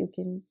like it, you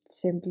can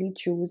simply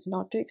choose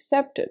not to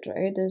accept it,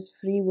 right? There's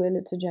free will,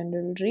 it's a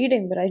general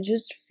reading, but I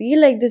just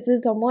feel like this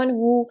is someone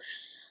who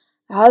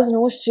has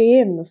no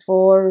shame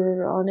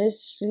for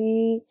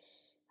honestly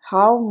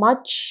how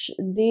much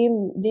they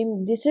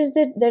this is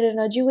that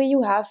energy where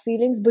you have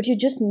feelings but you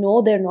just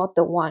know they're not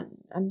the one.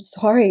 I'm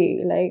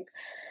sorry, like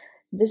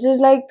this is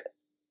like,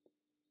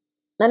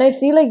 and I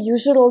feel like you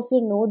should also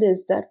know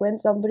this, that when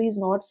somebody is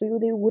not for you,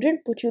 they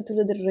wouldn't put you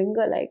through the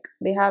ringer like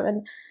they have.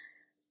 And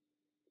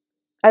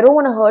I don't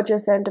want to hurt your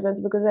sentiments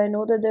because I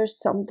know that there's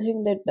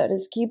something that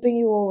is keeping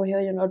you over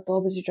here. You're not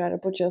purposely trying to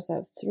put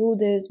yourself through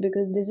this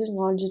because this is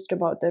not just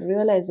about the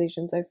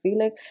realizations. I feel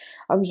like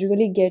I'm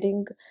really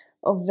getting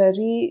a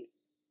very,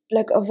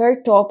 like a very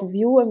top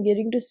view. I'm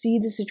getting to see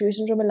the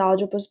situation from a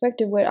larger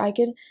perspective where I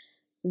can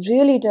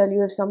really tell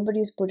you if somebody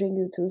is putting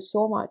you through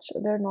so much,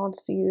 they're not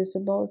serious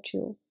about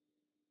you.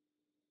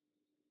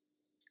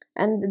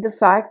 And the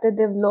fact that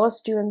they've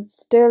lost you and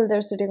still they're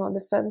sitting on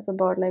the fence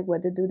about like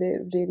whether do they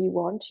really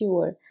want you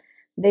or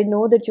they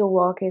know that you're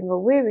walking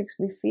away makes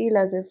me feel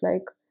as if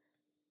like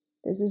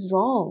this is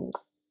wrong.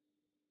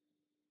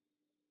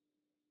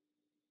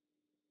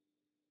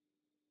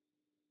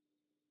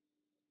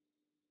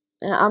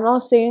 And I'm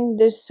not saying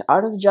this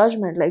out of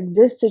judgment. Like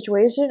this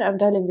situation, I'm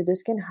telling you,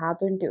 this can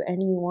happen to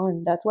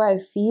anyone. That's why I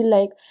feel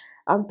like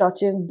I'm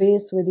touching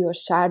base with your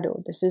shadow.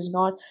 This is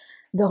not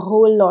the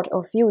whole lot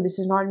of you. This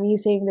is not me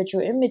saying that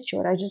you're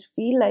immature. I just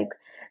feel like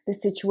the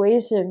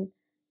situation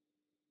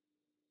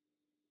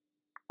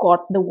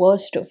got the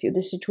worst of you.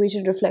 The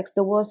situation reflects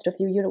the worst of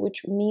you,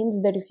 which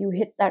means that if you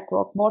hit that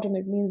rock bottom,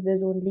 it means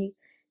there's only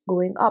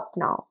going up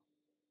now.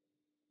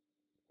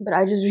 But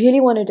I just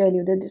really want to tell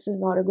you that this is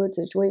not a good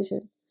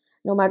situation,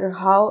 no matter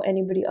how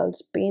anybody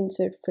else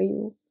paints it for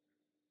you.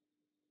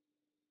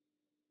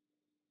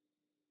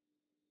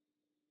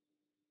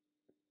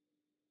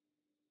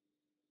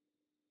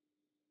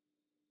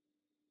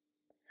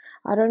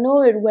 I don't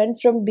know, it went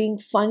from being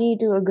funny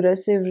to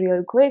aggressive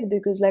real quick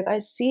because like I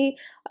see,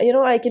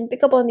 I can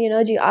pick up on the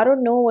energy. I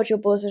don't know what your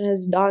person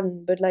has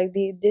done, but like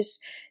this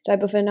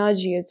type of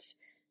energy, it's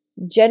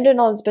gender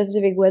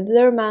non-specific, whether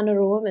they're a man or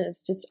a woman,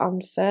 it's just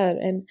unfair.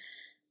 And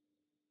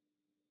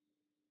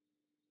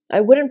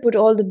I wouldn't put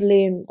all the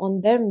blame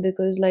on them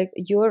because like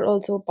you're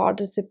also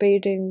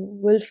participating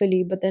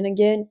willfully. But then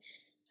again,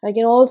 I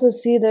can also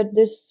see that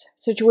this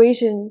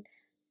situation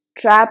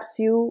traps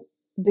you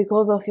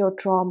because of your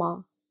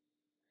trauma,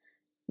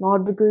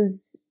 not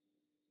because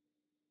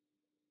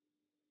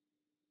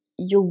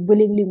you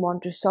willingly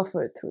want to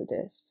suffer through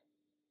this.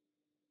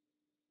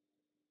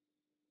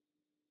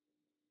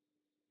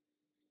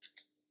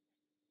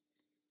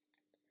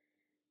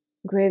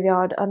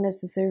 Graveyard,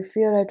 unnecessary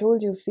fear. I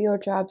told you, fear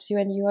traps you,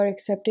 and you are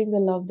accepting the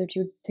love that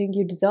you think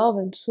you deserve,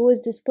 and so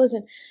is this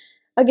person.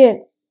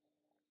 Again,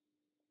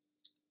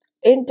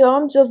 in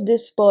terms of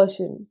this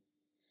person,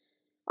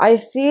 I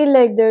feel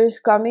like they're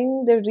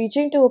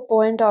reaching to a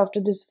point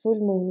after this full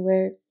moon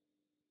where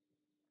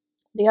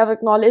they have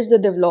acknowledged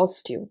that they've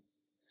lost you.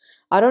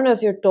 I don't know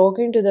if you're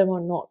talking to them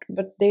or not,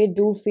 but they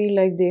do feel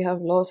like they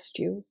have lost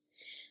you,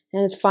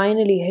 and it's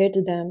finally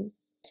hit them.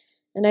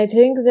 And I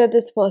think that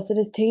this person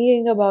is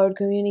thinking about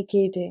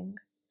communicating,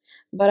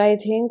 but I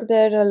think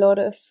that a lot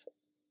of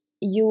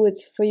a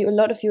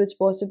lot of you, it's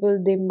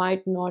possible they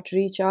might not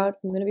reach out.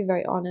 I'm gonna be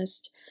very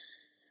honest.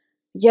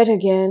 Yet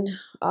again,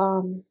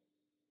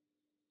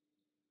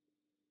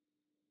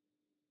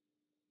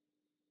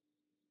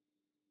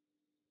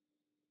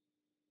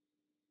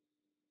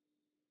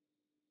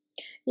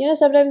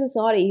 sometimes it's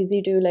not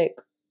easy to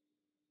like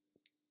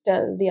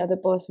tell the other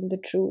person the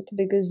truth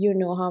because you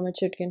know how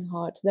much it can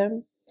hurt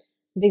them.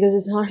 Because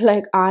it's not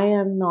like I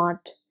am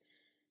not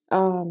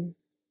um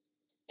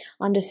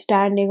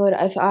understanding, or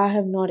if I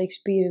have not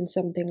experienced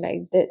something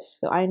like this,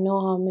 so I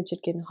know how much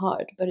it can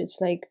hurt. But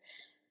it's like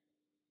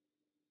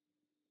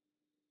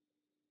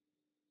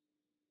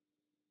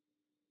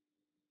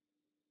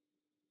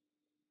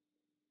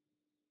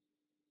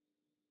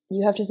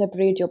you have to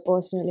separate your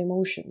personal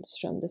emotions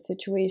from the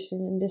situation,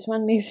 and this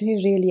one makes me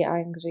really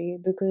angry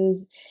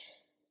because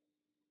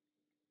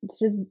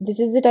this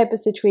is the type of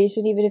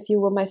situation. Even if you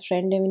were my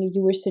friend and when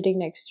you were sitting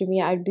next to me,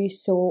 I'd be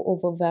so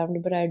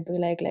overwhelmed, but I'd be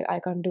like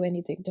I can't do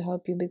anything to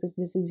help you because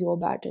this is your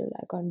battle.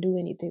 I can't do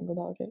anything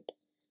about it,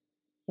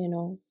 you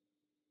know.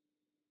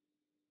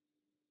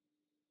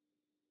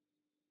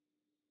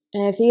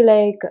 And I feel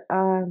like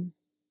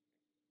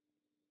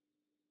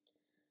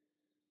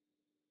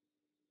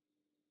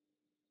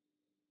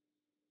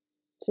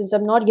since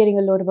I'm not getting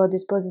a lot about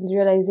this person's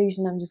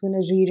realization, I'm just gonna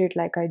read it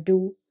like I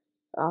do.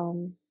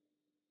 um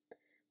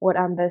what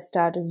I'm best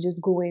at is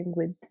just going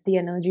with the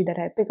energy that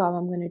I pick up.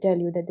 I'm going to tell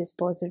you that this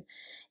person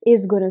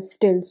is going to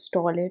still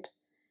stall it.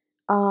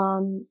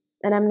 And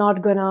I'm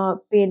not going to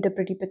paint a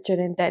pretty picture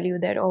and tell you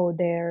that, oh,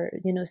 their,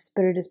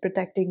 spirit is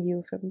protecting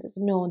you from this.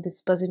 No,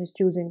 this person is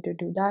choosing to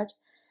do that.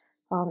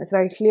 It's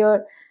very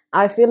clear.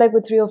 I feel like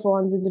with Three of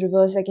Wands in the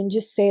reverse, I can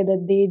just say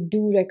that they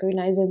do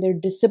recognize and they're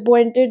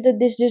disappointed that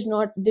this did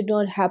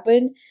not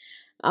happen.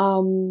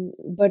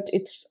 But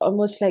it's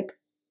almost like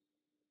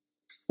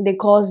they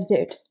caused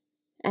it.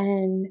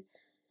 And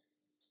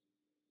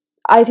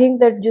I think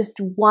that just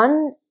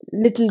one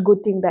little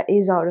good thing that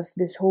is out of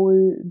this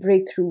whole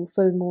breakthrough,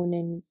 full moon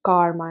and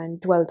karma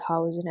and 12th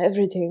house and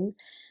everything,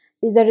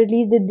 is that at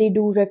least that they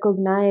do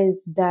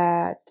recognize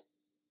that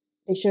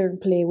they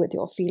shouldn't play with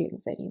your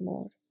feelings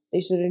anymore.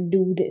 They shouldn't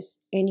do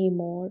this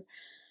anymore.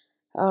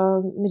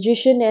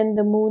 Magician and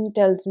the moon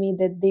tells me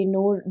that they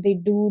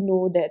do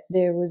know that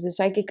there was a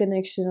psychic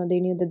connection, or they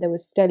knew that there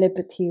was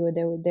telepathy, or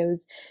there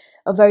was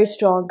a very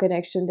strong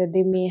connection, that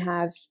they may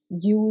have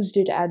used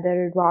it at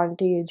their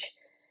advantage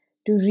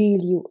to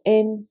reel you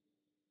in.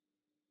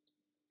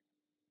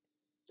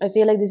 I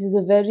feel like this is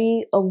a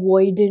very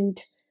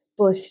avoidant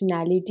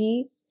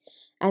personality,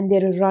 and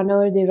they're a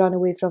runner. They run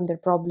away from their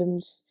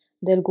problems.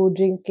 They'll go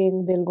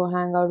drinking, they'll go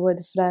hang out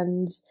with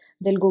friends,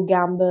 they'll go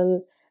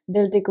gamble,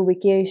 they'll take a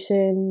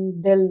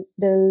vacation, they'll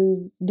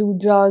do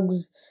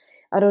drugs.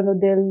 I don't know,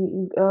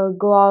 they'll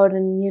go out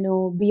and,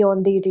 be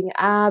on dating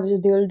apps, or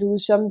they'll do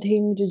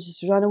something to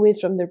just run away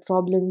from their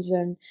problems.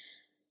 And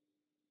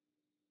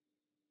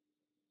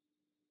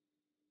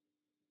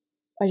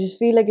I just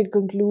feel like it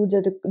concludes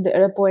at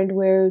a point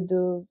where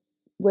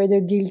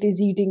their guilt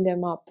is eating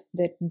them up,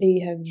 that they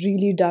have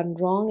really done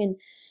wrong. And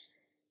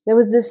there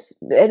was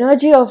this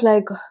energy of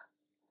like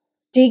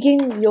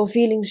taking your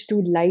feelings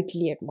too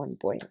lightly at one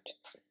point.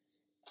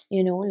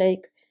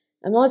 Like,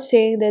 I'm not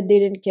saying that they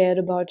didn't care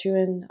about you,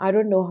 and I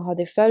don't know how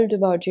they felt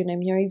about you. And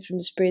I'm hearing from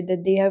the spirit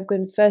that they have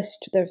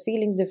confessed their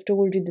feelings. They've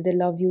told you that they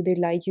love you, they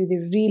like you, they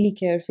really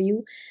care for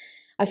you.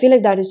 I feel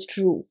like that is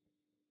true.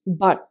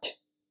 But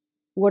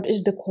what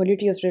is the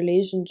quality of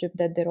relationship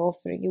that they're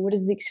offering you? What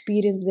is the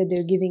experience that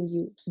they're giving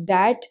you?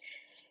 That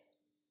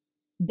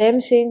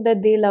them saying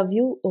that they love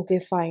you, okay,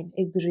 fine,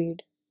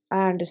 agreed.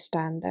 I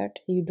understand that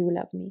you do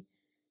love me.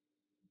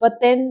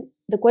 But then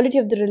the quality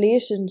of the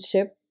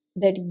relationship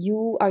that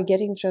you are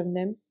getting from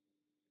them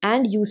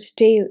and you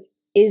stay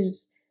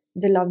is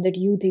the love that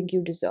you think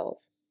you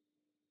deserve.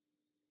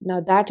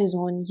 Now that is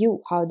on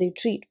you, how they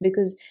treat,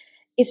 because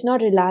it's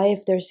not a lie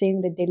if they're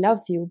saying that they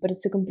love you, but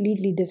it's a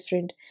completely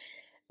different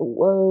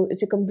ball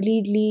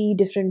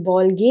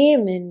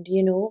game, and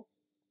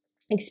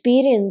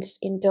experience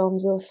in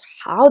terms of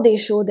how they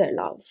show their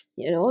love.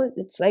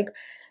 It's like,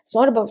 it's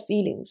not about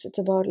feelings, it's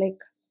about like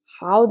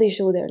how they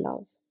show their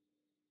love.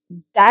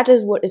 That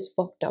is what is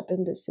fucked up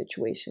in this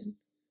situation.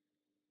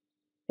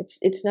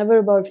 It's never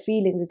about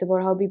feelings, it's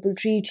about how people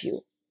treat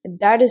you. And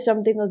that is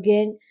something,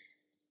 again,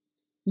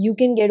 you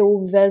can get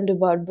overwhelmed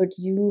about, but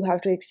you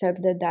have to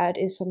accept that that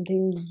is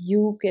something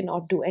you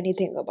cannot do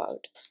anything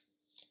about,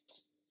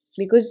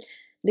 because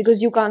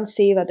you can't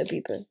save other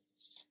people.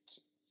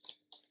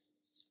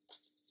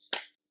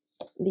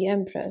 the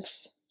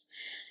Empress.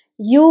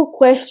 You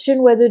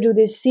question whether do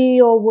they see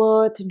your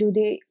worth, do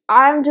they...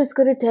 I'm just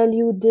gonna tell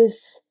you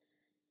this.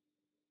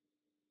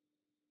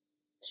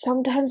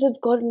 Sometimes it's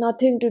got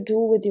nothing to do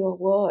with your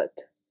worth.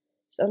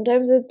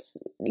 Sometimes it's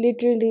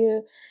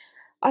literally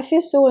I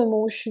feel so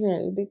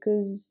emotional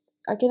because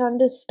I can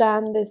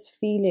understand this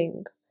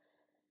feeling.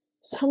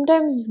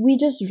 Sometimes we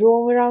just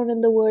roam around in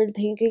the world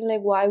thinking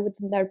like why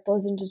wouldn't that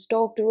person just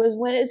talk to us,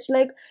 when it's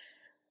like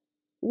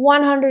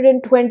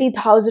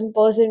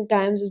 120,000%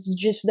 times it's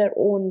just their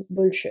own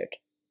bullshit.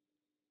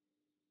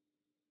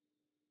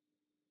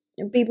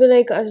 And people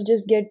like us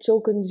just get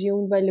so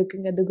consumed by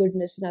looking at the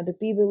goodness in other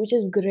people, which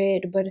is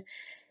great, but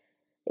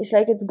it's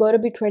like it's got to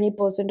be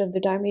 20% of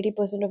the time,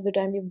 80% of the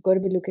time, you've got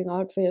to be looking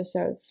out for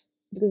yourself.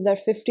 Because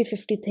that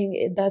 50-50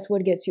 thing, that's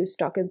what gets you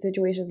stuck in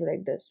situations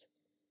like this.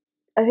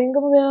 I think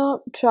I'm gonna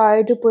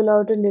try to pull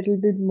out a little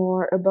bit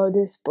more about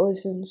this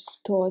person's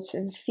thoughts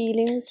and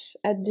feelings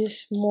at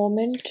this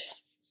moment.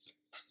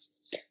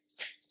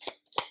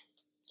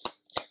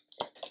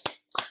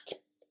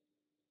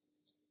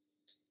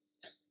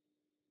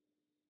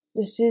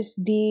 This is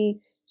the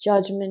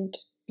Judgment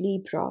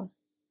Libra.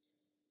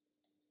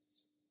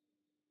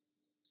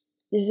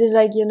 This is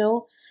like,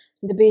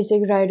 the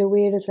basic right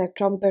away. It's like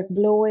trumpet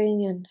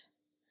blowing and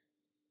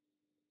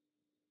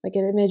like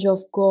an image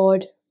of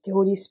God. The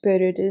Holy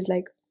Spirit is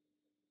like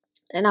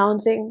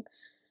announcing,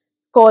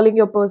 calling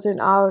your person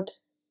out,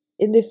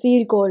 and they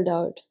feel called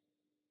out.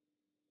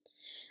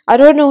 I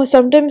don't know,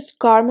 sometimes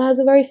karma has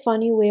a very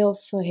funny way of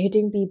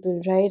hitting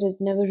people, right? It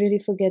never really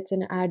forgets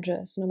an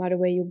address, no matter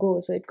where you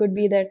go. So it could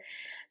be that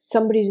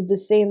somebody did the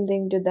same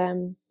thing to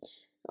them,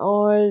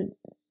 or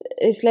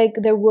it's like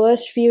their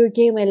worst fear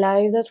came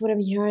alive. That's what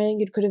I'm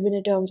hearing. It could have been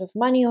in terms of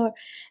money or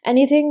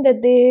anything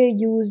that they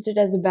used it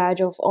as a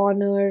badge of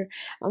honor.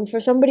 For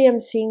somebody, I'm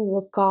seeing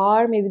a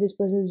car. Maybe this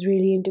person is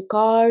really into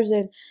cars,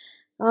 and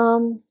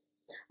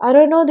I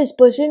don't know. This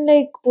person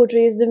like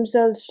portrays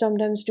themselves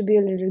sometimes to be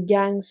a little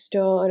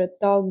gangster or a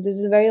thug. This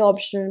is a very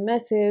optional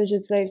message.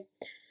 It's like,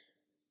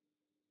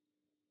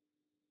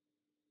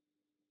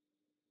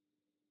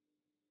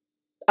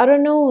 I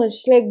don't know.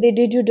 It's like they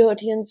did you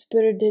dirty and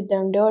spirit did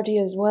them dirty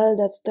as well.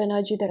 That's the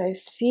energy that I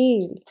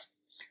feel.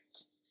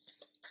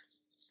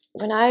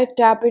 When I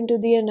tap into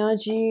the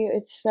energy,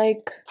 it's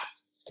like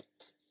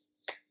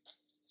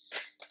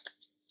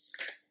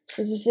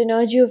there's this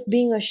energy of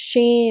being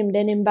ashamed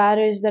and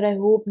embarrassed that I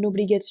hope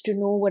nobody gets to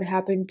know what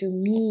happened to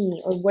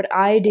me or what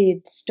I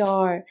did,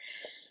 star.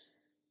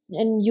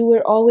 And you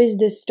were always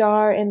the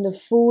star and the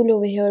fool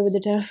over here with the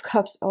 10 of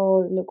cups.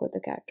 Oh, look what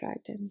the cat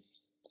dragged in.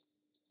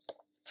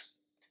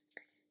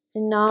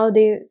 And now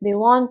they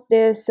want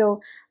this, so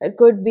it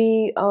could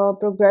be a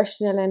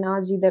progressional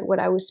energy, that what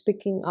I was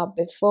picking up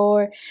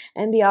before,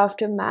 and the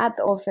aftermath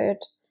of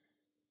it.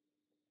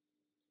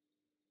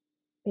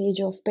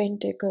 Page of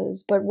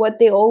Pentacles. But what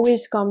they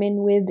always come in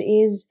with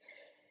is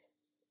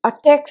a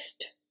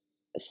text.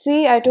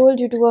 See, I told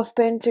you, Two of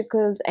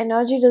Pentacles.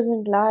 Energy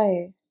doesn't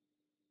lie.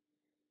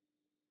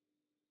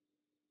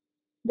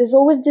 There's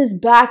always this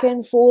back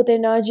and forth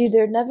energy.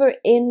 They're never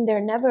in,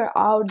 they're never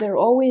out, they're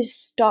always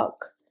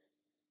stuck.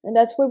 And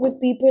that's why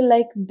with people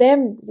like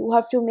them, you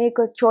have to make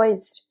a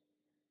choice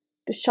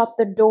to shut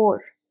the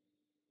door,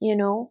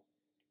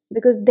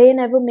 because they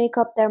never make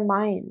up their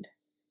mind.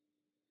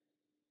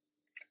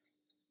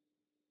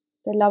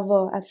 The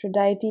Lover,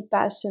 Aphrodite,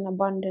 passion,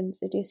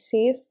 abundance. It is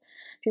safe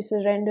to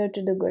surrender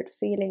to the good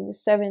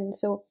feelings. 7.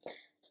 So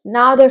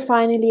now they're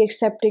finally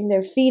accepting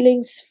their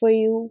feelings for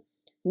you.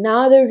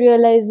 Now they're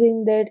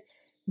realizing that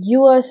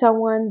you are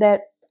someone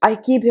that, I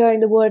keep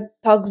hearing the word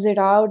thugs it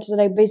out. So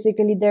like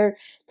basically they're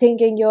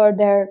thinking you're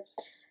their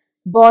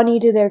Bonnie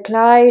to their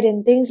Clyde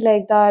and things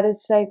like that.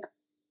 It's like,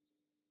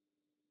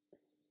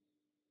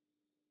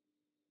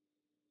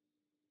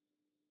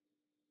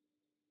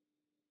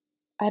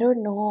 I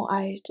don't know.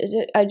 I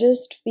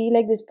just feel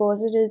like this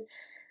person is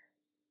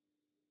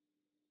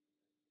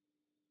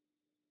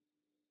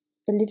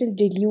a little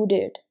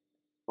deluded,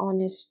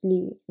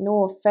 honestly.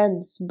 No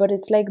offense, but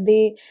it's like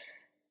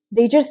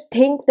they just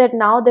think that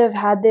now they've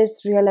had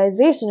this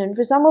realization. And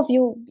for some of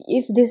you,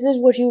 if this is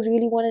what you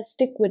really want to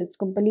stick with, it's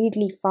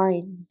completely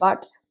fine.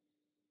 But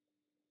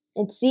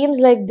it seems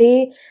like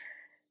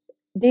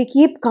they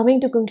keep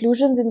coming to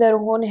conclusions in their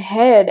own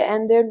head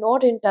and they're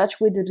not in touch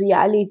with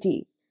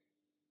reality.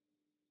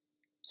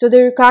 So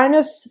they're kind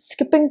of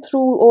skipping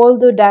through all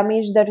the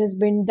damage that has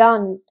been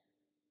done.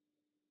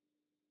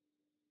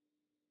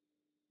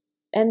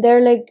 And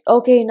they're like,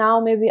 okay, now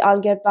maybe I'll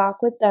get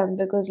back with them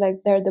because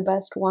like they're the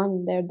best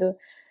one.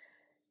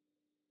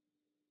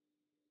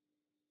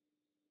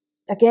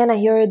 Again, I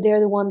hear it, they're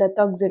the one that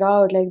thugs it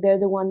out. Like they're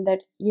the one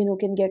that,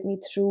 can get me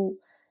through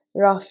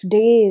rough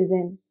days,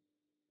 and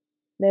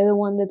they're the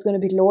one that's going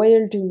to be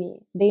loyal to me.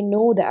 They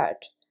know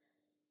that.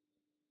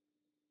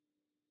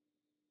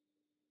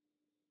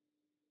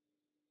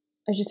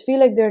 I just feel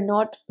like they're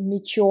not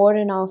mature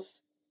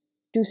enough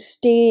to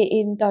stay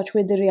in touch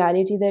with the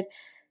reality that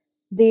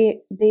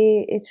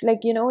it's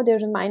like, they're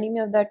reminding me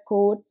of that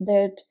quote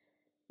that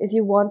if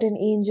you want an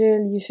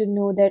angel, you should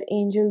know that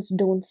angels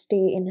don't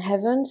stay in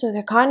heaven. So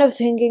they're kind of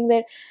thinking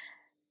that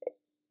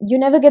you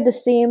never get the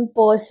same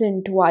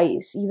person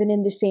twice, even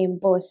in the same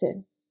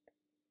person.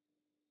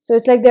 So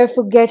it's like they're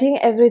forgetting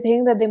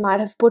everything that they might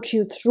have put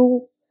you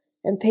through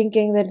and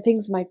thinking that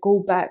things might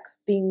go back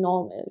being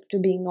normal to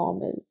being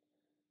normal.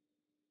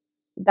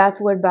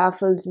 That's what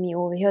baffles me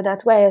over here.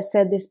 That's why I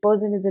said this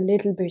person is a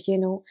little bit,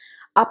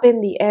 up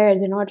in the air.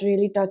 They're not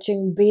really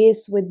touching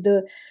base with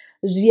the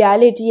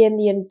reality and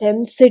the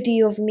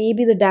intensity of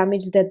maybe the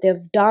damage that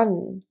they've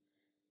done.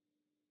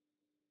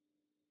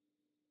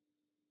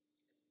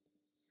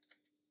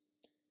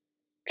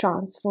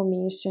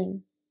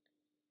 Transformation.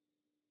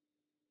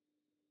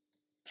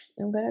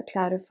 I'm going to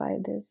clarify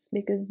this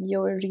because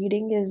your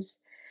reading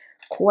is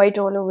quite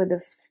all over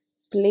the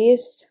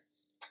place.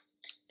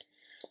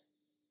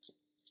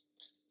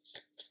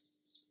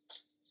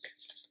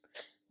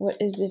 What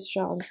is this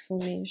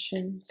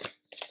transformation?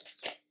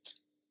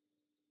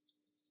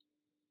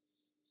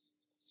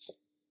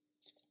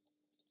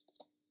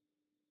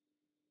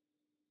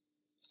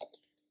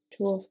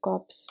 Two of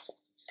Cups.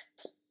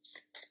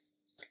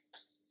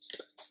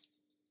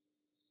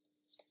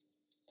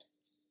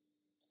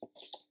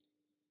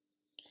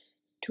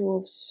 Two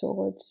of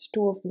Swords.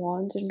 Two of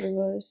Wands in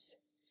reverse.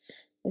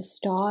 The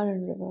Star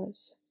in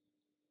reverse.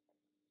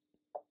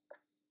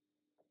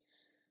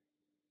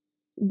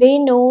 They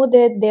know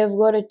that they've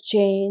got to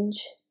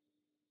change.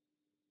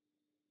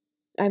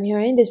 I'm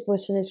hearing this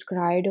person has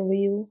cried over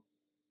you.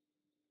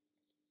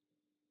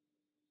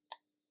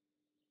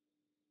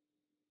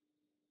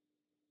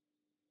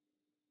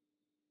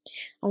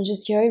 I'm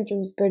just hearing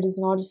from Spirit it's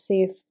not a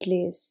safe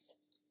place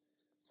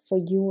for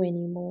you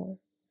anymore.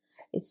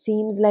 It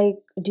seems like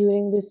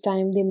during this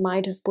time they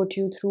might have put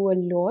you through a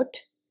lot.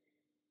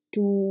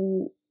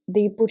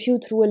 They put you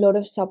through a lot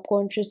of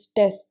subconscious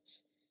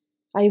tests.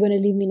 Are you going to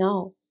leave me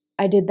now?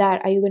 I did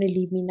that. Are you going to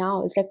leave me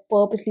now? It's like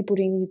purposely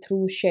putting you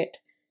through shit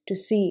to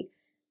see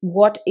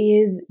what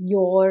is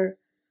your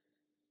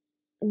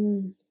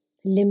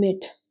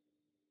limit.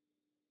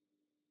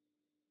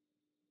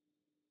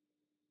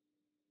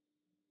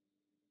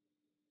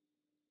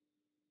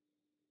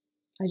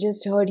 I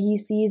just heard he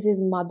sees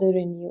his mother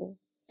in you,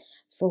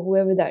 for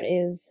whoever that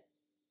is.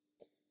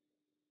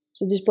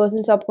 So this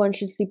person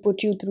subconsciously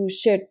put you through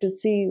shit to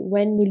see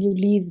when will you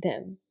leave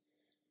them.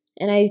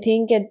 And I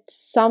think at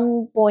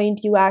some point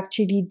you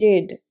actually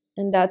did.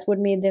 And that's what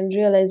made them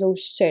realize, oh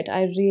shit,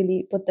 I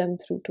really put them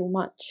through too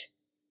much.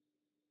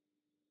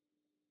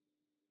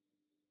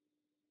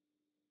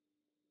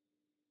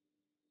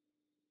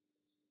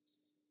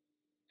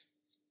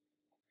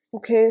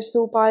 Okay,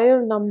 so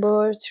pile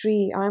number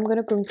 3. I'm going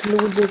to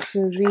conclude this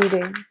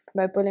reading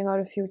by pulling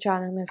out a few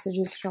channel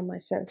messages from my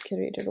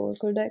self-curated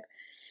oracle deck.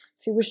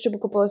 If you wish to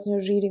book a personal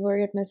reading or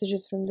get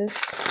messages from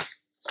this,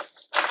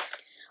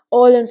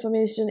 all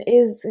information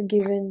is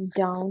given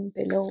down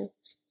below.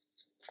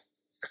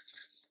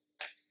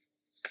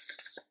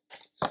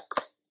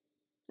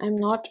 I'm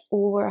not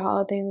over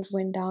how things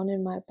went down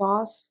in my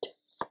past.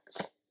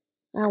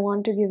 I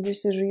want to give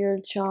this a real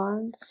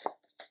chance.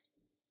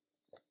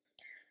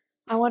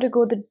 I want to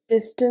go the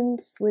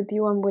distance with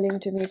you. I'm willing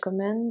to make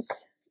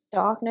amends.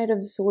 Dark Night of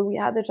the Soul, we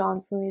had the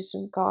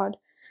transformation card.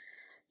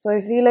 So I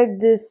feel like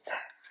this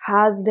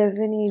has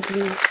definitely,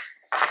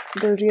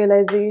 the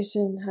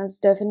realization has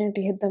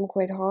definitely hit them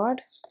quite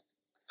hard.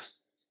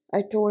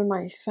 I told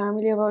my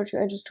family about you.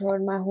 I just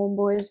heard my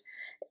homeboys.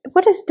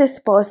 What is this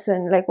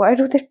person? Like, why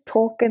do they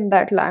talk in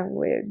that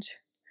language?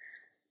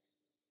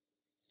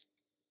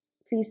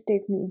 Please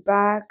take me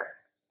back.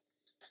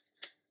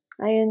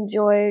 I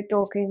enjoy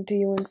talking to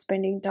you and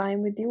spending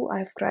time with you.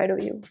 I've cried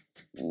over you.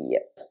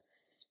 Yep.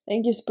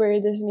 Thank you,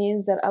 Spirit. This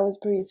means that I was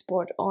pretty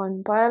spot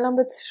on. Pile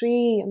number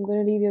 3. I'm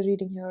going to leave your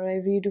reading here. I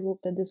really do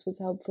hope that this was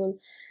helpful.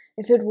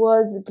 If it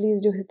was,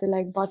 please do hit the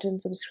like button,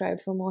 subscribe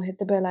for more, hit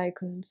the bell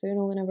icon so you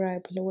know whenever I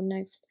upload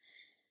next.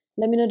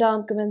 Let me know down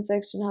in the comment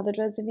section how that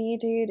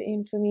resonated.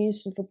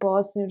 Information for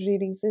personal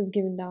readings is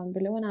given down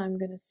below, and I'm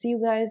going to see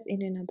you guys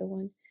in another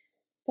one.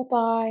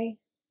 Bye-bye.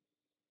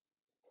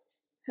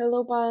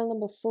 Hello, pile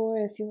number 4.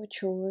 If you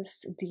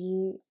chose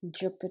the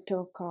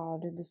Jupiter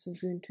card, this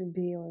is going to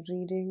be your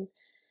reading.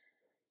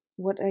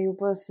 What are your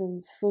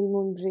person's full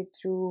moon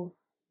breakthrough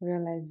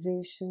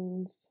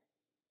realizations?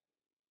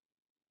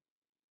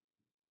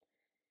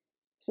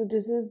 So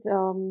this is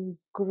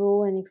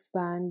grow and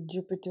expand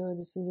Jupiter.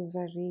 This is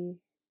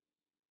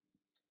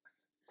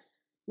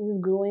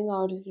growing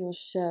out of your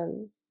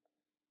shell.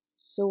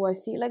 So I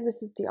feel like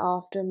this is the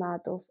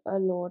aftermath of a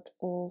lot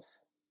of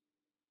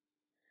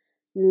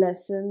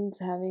lessons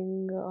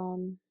having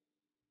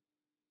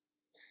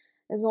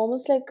it's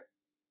almost like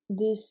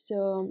this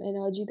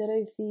energy that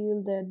I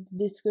feel that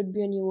this could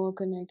be a newer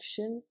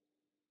connection.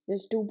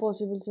 There's 2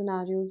 possible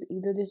scenarios.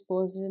 Either this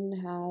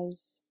person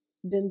has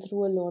been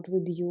through a lot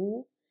with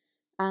you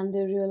and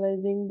they're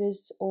realizing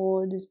this,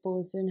 or this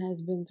person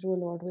has been through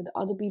a lot with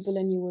other people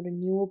and you were a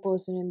newer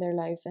person in their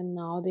life and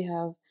now they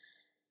have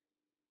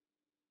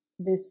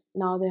this,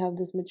 now they have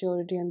this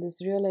maturity and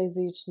this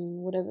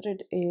realization, whatever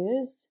it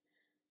is,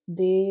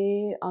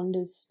 they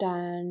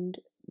understand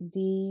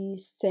the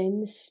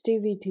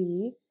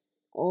sensitivity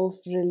of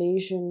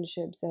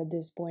relationships at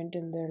this point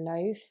in their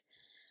life.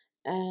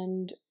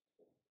 And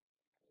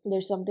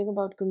there's something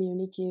about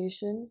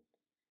communication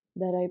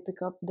that I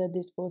pick up that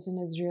this person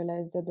has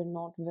realized that they're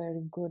not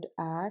very good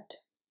at.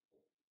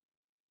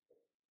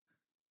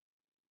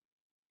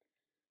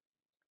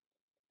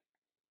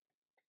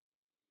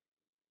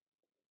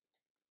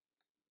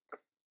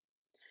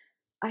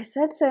 I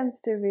said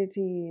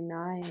sensitivity,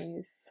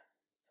 nice.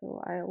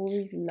 So I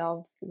always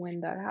love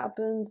when that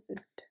happens. It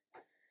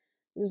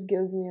just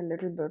gives me a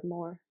little bit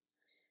more,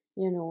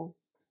 you know,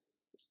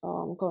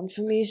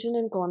 confirmation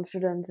and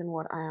confidence in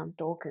what I am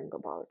talking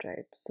about,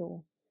 right?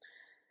 So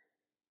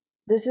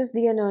this is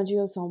the energy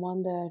of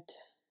someone that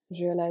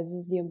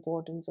realizes the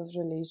importance of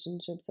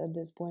relationships at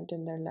this point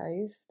in their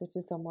life. This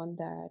is someone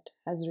that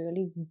has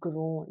really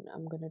grown.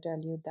 I'm going to tell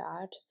you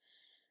that.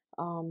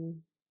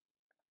 Um,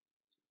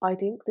 I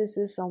think this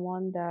is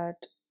someone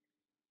that,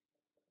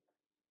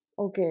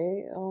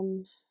 okay,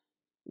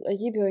 I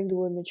keep hearing the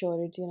word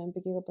maturity and I'm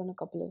picking up on a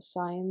couple of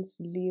signs: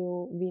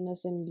 Leo,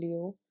 Venus in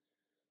Leo,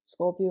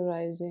 Scorpio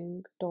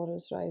rising,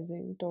 Taurus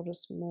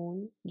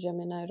moon,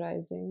 Gemini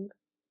rising,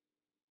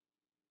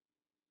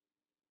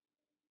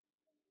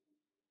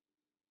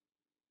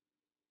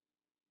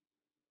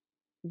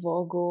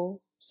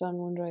 Virgo, Sun,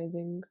 Moon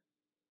rising,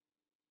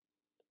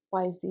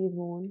 Pisces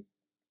moon,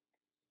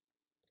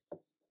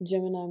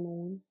 Gemini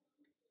moon.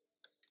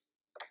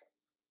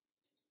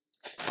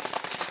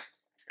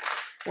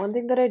 One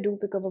thing that I do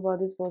pick up about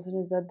this person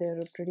is that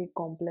they're a pretty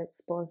complex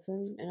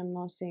person, and I'm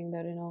not saying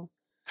that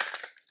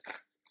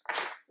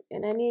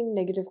in any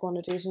negative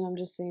connotation. I'm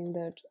just saying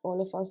that all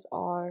of us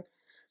are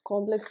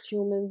complex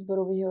humans, but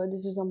over here,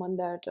 this is someone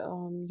that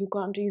you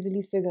can't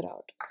easily figure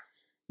out.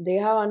 They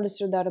have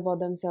understood that about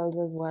themselves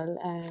as well,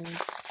 and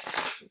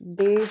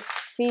they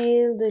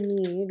feel the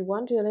need.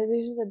 One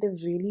realization that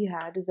they've really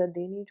had is that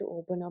they need to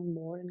open up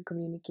more and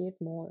communicate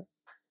more.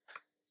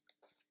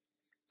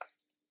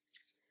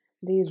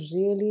 They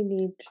really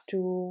need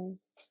to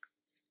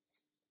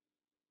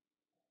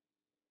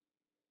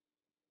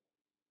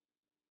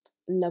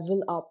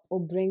level up or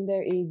bring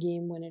their A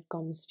game when it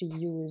comes to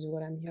you, is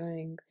what I'm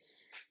hearing.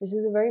 This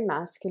is a very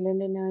masculine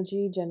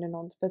energy, gender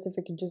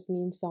non-specific. It just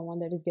means someone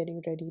that is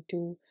getting ready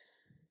to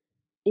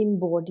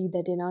embody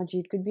that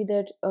energy. It could be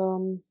that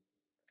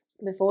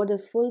before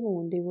this full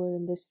moon, they were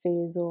in this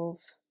phase of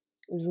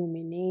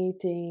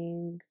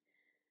ruminating,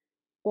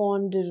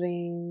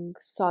 pondering,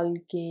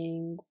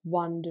 sulking,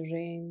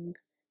 wondering,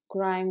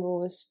 crying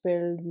over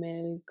spilled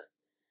milk.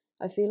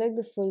 I feel like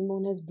the full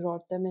moon has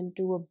brought them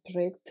into a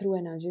breakthrough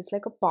energy. It's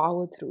like a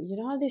power through. You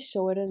know how they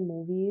show it in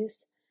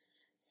movies?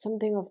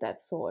 Something of that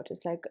sort.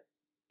 It's like,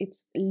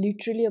 it's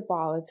literally a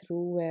power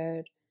through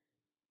where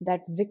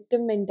that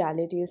victim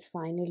mentality is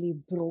finally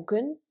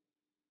broken.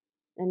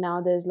 And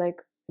now there's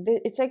like,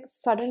 it's like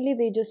suddenly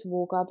they just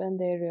woke up and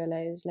they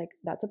realize like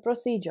that's a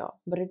procedure,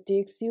 but it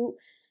takes you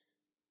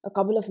a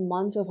couple of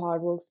months of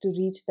hard works to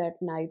reach that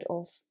night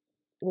of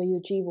where you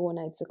achieve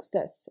overnight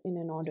success in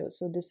an order.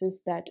 So this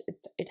is that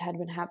it had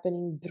been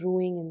happening,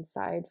 brewing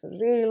inside for a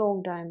really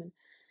long time, and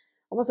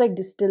almost like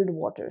distilled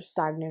water,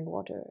 stagnant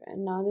water.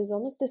 And now there's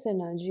almost this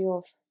energy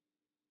of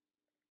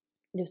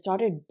they've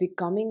started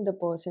becoming the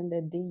person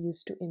that they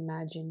used to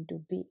imagine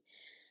to be.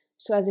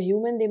 So as a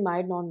human, they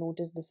might not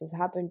notice this has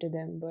happened to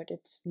them, but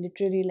it's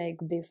literally like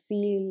they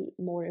feel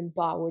more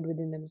empowered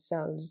within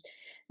themselves.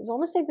 It's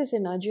almost like this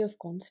energy of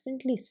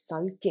constantly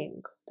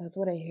sulking. That's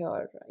what I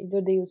hear.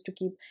 Either they used to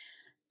keep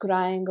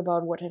crying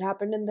about what had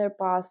happened in their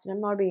past, and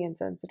I'm not being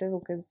insensitive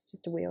because it's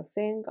just a way of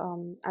saying.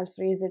 I'll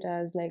phrase it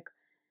as like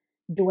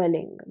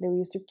dwelling. They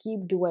used to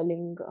keep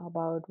dwelling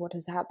about what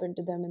has happened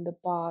to them in the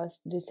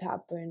past. This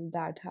happened,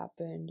 that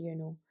happened,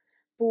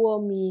 poor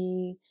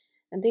me,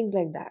 and things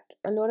like that.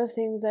 A lot of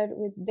things that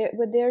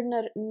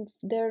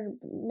their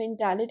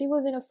mentality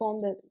was in a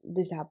form that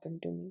this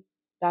happened to me,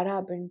 that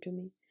happened to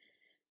me,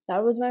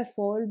 that was my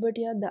fault, but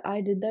yeah, I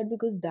did that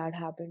because that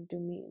happened to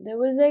me. There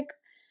was like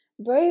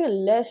very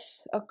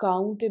less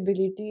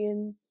accountability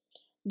in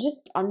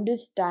just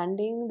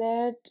understanding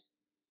that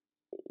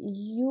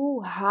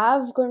you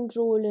have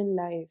control in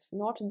life,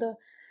 not the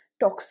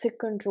toxic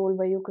control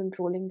where you're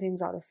controlling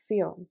things out of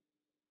fear.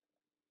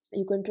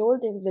 You control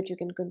things that you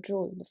can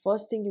control. The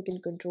first thing you can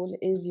control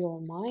is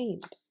your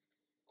mind.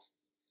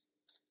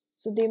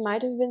 So they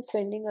might have been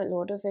spending a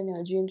lot of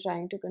energy in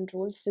trying to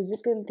control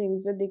physical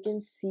things that they can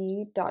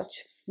see,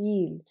 touch,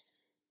 feel,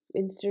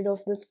 instead of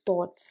the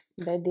thoughts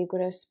that they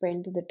could have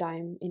spent the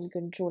time in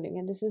controlling.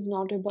 And this is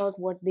not about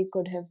what they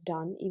could have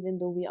done, even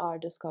though we are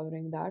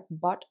discovering that,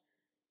 but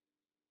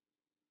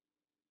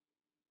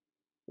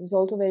this is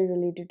also very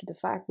related to the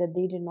fact that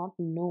they did not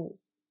know.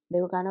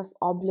 They were kind of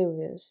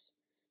oblivious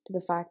to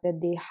the fact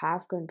that they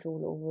have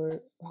control over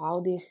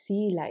how they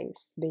see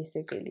life,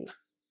 basically.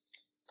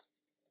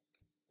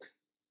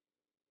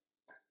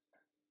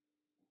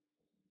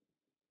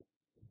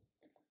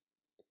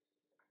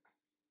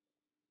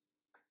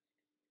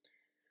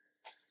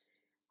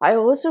 I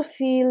also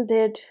feel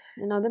that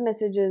another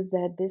message is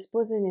that this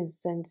person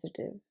is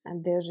sensitive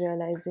and they're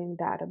realizing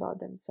that about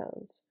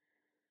themselves.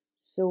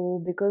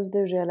 So, because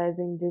they're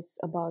realizing this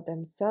about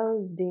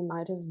themselves, they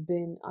might have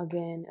been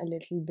again a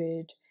little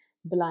bit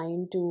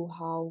blind to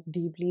how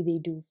deeply they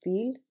do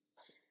feel.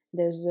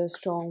 There's a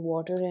strong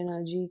water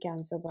energy,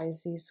 Cancer,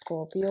 Pisces,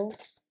 Scorpio.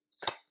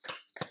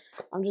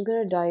 I'm just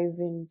gonna dive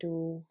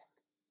into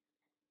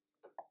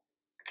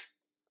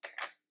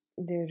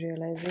their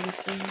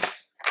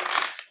realizations.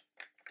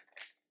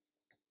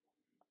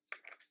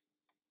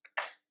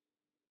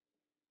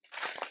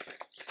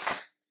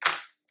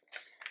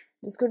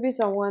 This could be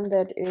someone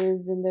that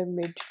is in their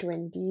mid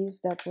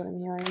 20s, that's what I'm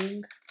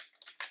hearing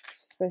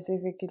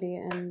specifically,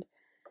 and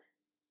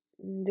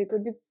they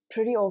could be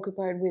pretty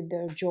occupied with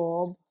their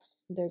job,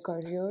 their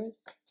career.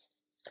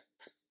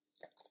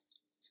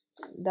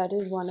 That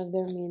is one of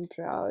their main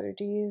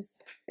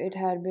priorities. It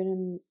had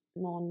been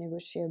non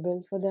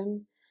negotiable for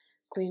them.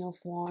 Queen of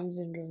Wands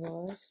in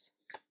reverse.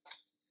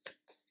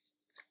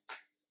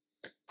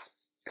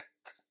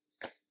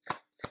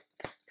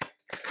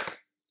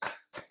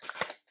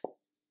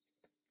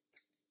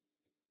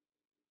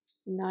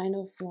 Nine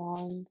of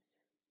Wands.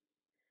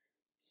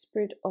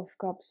 Spirit of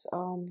Cups.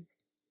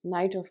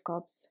 Knight of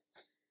Cups.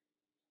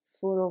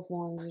 Four of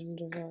Wands in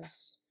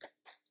reverse.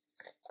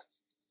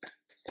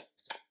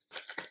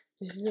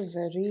 This is a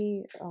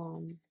very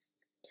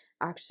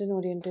action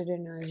oriented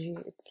energy.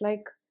 It's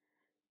like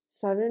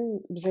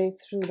sudden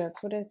breakthrough.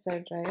 That's what I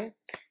said, right?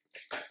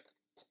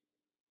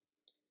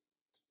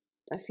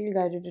 I feel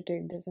guided to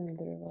take this in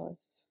the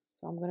reverse.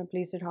 So I'm going to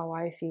place it how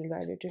I feel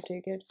guided to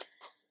take it.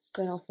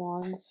 Ten of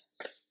Wands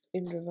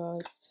in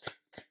reverse.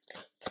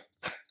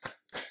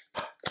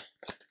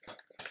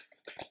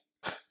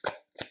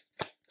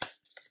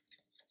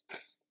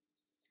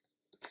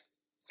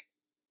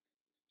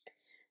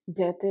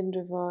 Death in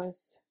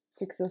reverse.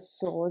 Six of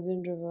Swords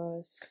in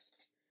reverse.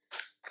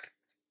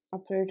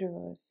 Upright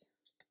reverse.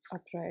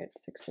 Upright.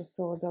 Six of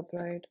Swords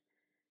upright.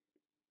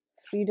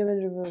 Freedom in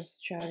reverse.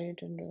 Chariot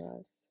in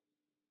reverse.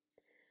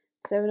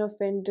 Seven of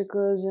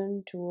Pentacles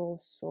and Two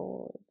of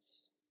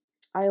Swords.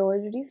 I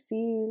already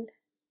feel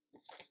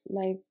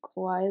like,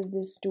 why is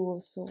this Two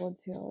of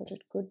Swords here?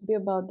 It could be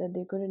about that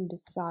they couldn't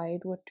decide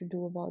what to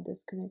do about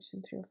this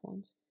connection. Three of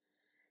Wands.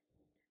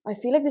 I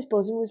feel like this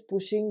person was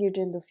pushing it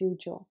in the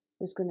future,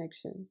 this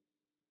connection.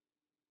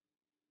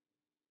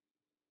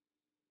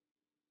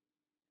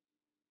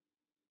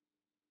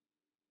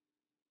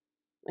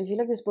 I feel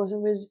like this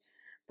person was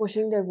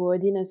pushing their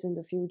worthiness in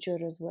the future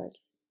as well.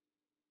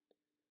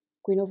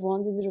 Queen of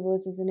Wands in the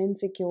reverse is an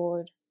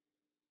insecure.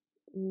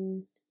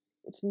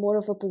 It's more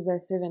of a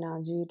possessive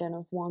energy. Ten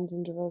of Wands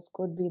in reverse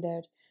could be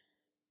that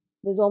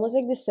there's almost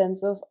like this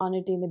sense of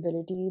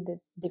unattainability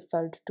that they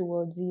felt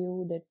towards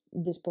you, that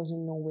this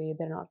person, no way,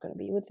 they're not going to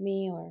be with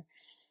me, or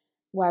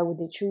why would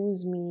they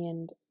choose me?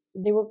 And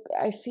they were,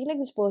 I feel like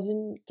this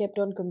person kept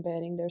on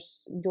comparing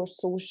your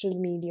social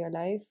media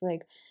life.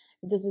 Like,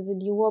 if this is a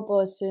newer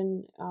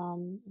person,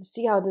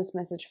 see how this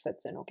message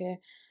fits in, okay?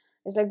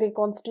 It's like they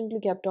constantly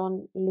kept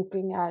on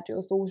looking at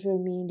your social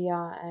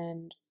media,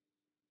 and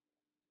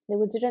they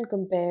would sit and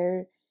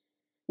compare,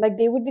 like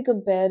they would be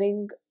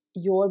comparing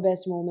your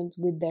best moments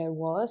with their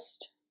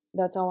worst.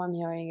 That's how I'm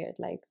hearing it.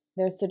 Like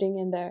they're sitting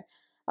in their,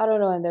 I don't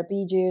know, in their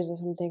PJs or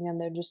something, and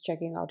they're just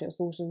checking out your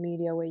social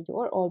media where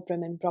you're all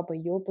prim and proper,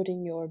 you're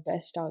putting your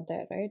best out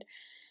there, right?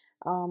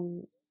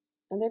 And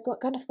they're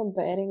kind of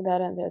comparing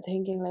that, and they're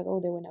thinking like, oh,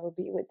 they will never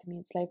be with me.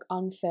 It's like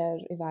unfair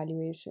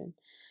evaluation.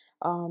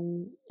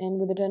 And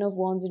with the Ten of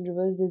Wands in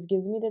reverse, this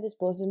gives me that this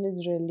person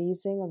is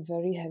releasing a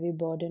very heavy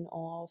burden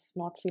of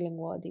not feeling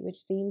worthy, which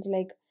seems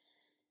like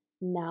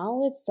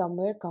now it's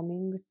somewhere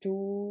coming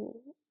to,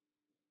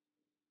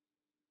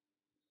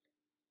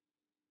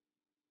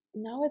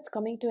 now it's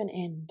coming to an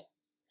end.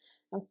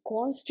 I'm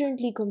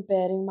constantly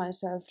comparing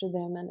myself to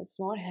them, and it's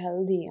not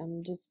healthy.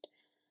 I'm just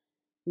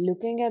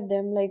looking at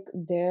them like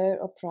they're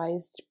a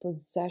prized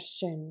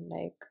possession.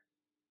 Like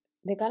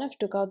they kind of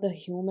took out the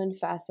human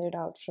facet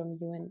out from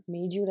you and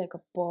made you like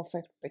a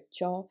perfect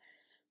picture,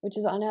 which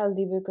is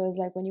unhealthy, because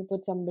like when you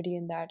put somebody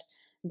in that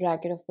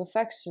bracket of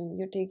perfection,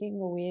 you're taking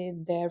away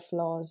their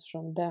flaws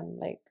from them.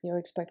 Like you're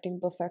expecting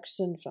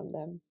perfection from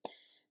them,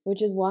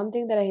 which is one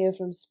thing that I hear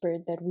from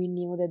spirit, that we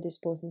knew that this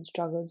person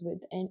struggles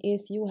with. And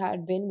if you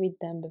had been with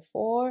them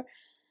before,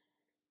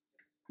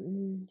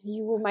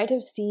 you might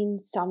have seen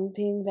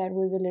something that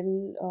was a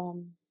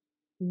little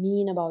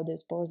mean about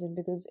this person,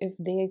 because if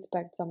they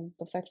expect some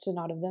perfection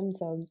out of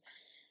themselves,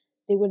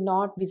 they would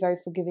not be very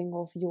forgiving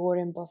of your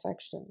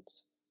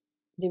imperfections.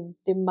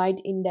 They might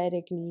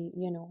indirectly,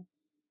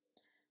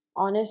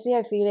 honestly,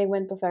 I feel like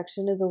when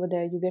perfection is over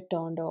there, you get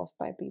turned off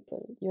by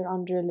people. You're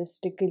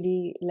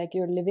unrealistically, like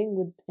you're living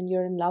with and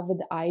you're in love with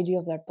the idea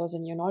of that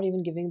person. You're not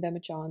even giving them a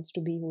chance to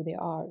be who they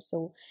are.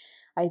 So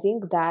I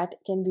think that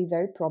can be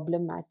very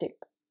problematic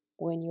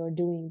when you're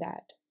doing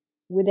that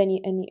with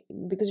any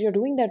because you're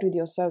doing that with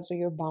yourself, so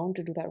you're bound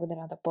to do that with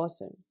another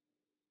person.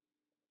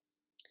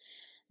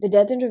 The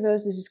death in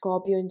reverse, this is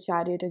Scorpio in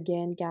chariot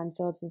again,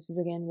 Cancer, this is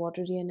again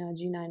watery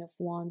energy, Nine of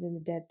Wands in the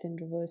death in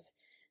reverse.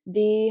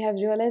 They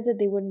have realized that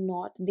they were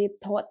not, they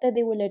thought that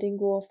they were letting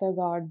go of their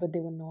guard, but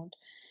they were not.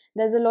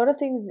 There's a lot of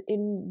things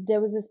in,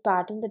 there was this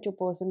pattern that your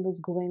person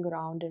was going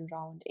round and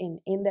round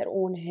in their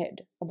own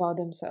head about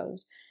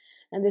themselves.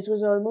 And this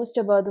was almost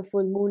about the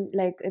full moon.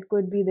 Like it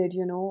could be that,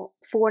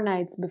 4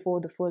 nights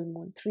before the full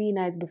moon, 3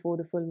 nights before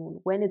the full moon,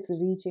 when it's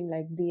reaching,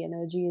 like the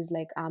energy is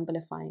like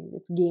amplifying,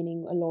 it's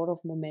gaining a lot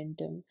of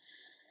momentum.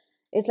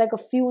 It's like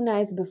a few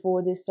nights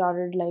before they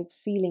started like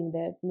feeling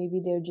that maybe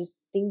they're just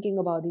thinking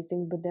about these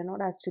things, but they're not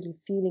actually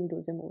feeling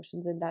those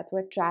emotions. And that's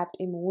why trapped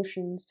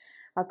emotions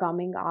are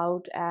coming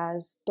out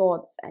as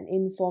thoughts and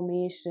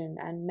information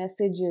and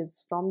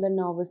messages from the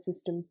nervous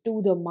system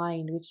to the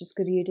mind, which is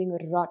creating a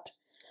rut,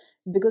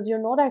 because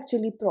you're not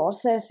actually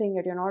processing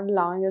it, you're not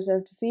allowing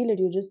yourself to feel it,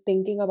 you're just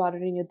thinking about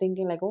it and you're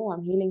thinking like, oh,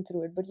 I'm healing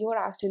through it, but you're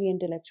actually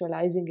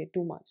intellectualizing it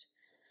too much.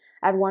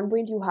 At one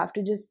point you have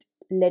to just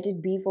let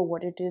it be for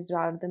what it is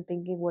rather than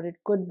thinking what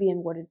it could be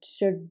and what it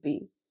should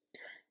be.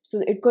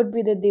 So it could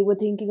be that they were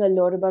thinking a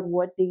lot about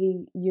what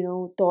they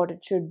thought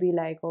it should be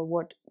like, or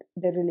what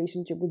their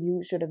relationship with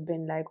you should have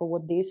been like, or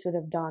what they should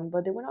have done,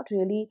 but they were not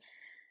really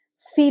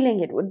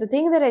feeling it. The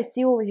thing that I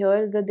see over here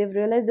is that they've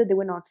realized that they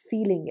were not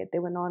feeling it, they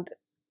were not.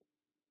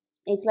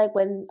 It's like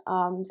when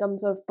some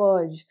sort of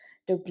purge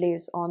took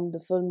place on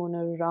the full moon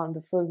or around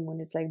the full moon.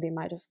 It's like they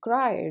might have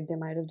cried, they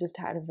might have just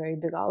had a very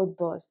big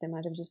outburst, they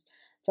might have just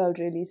felt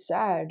really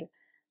sad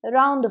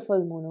around the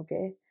full moon.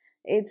 Okay,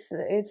 it's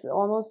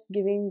almost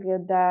giving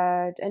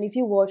that. And if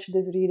you watch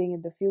this reading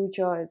in the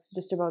future, it's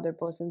just about your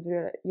person's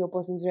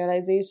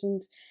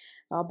realizations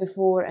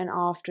before and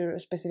after a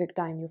specific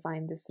time you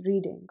find this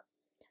reading.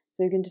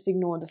 So you can just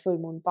ignore the full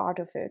moon part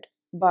of it,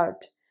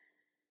 but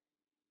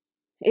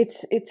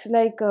it's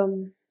like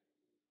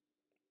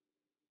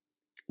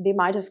they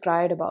might have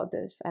cried about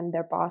this and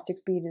their past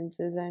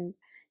experiences. And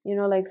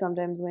like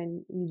sometimes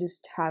when you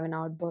just have an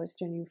outburst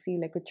and you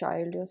feel like a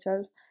child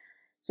yourself,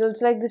 so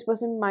it's like this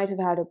person might have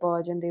had a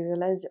purge and they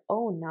realized,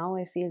 oh, now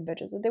I feel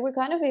better. So they were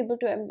kind of able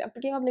to, I'm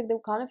picking up like they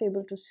were kind of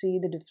able to see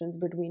the difference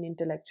between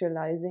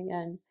intellectualizing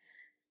and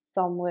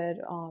somewhere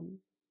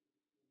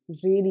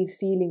really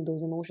feeling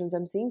those emotions.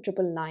 I'm seeing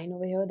 999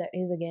 over here. That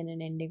is again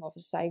an ending of a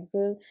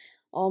cycle,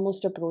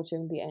 almost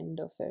approaching the end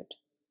of it.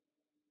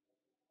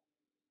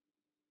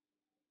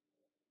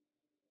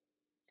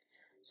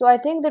 So I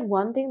think that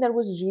one thing that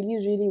was really,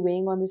 really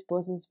weighing on this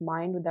person's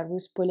mind, that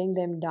was pulling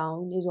them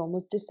down, is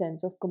almost a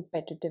sense of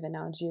competitive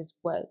energy as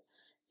well.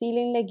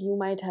 Feeling like you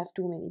might have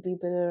too many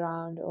people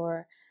around,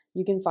 or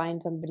you can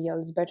find somebody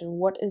else better.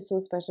 What is so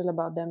special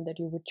about them that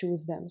you would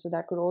choose them? So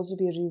that could also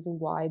be a reason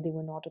why they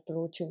were not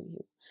approaching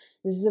you.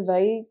 This is a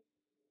very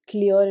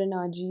clear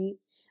energy.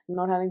 I'm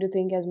not having to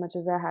think as much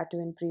as I had to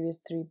in previous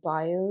 3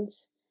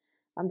 piles.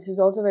 This is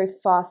also very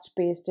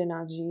fast-paced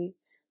energy.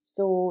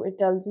 So it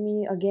tells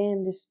me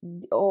again, this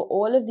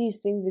all of these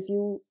things, if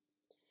you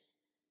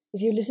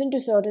listen to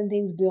certain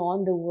things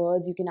beyond the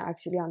words, you can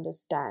actually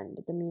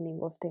understand the meaning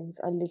of things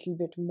a little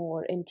bit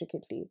more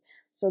intricately.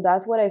 So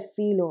that's what I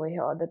feel over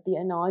here, that the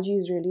energy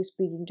is really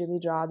speaking to me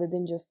rather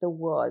than just the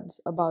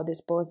words about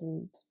this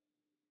person's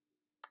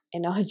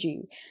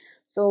energy.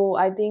 So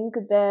I think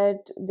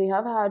that they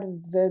have had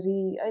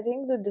I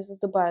think that this is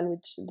the pile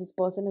which this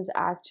person has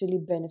actually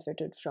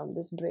benefited from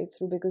this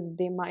breakthrough, because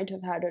they might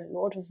have had a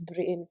lot of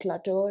brain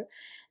clutter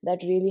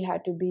that really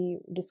had to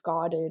be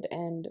discarded.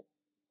 And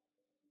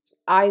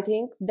I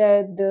think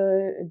that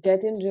the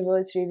death in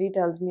reverse really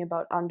tells me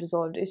about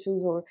unresolved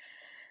issues, or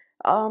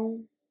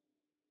um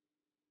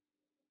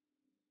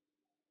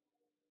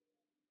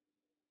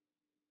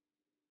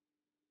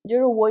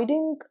you're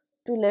avoiding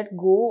to let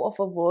go of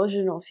a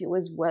version of you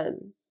as well,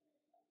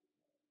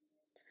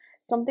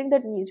 something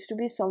that needs to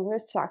be somewhere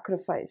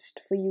sacrificed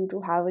for you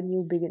to have a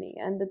new beginning.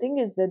 And the thing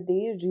is that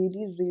they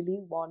really, really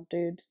want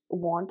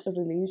a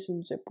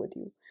relationship with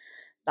you.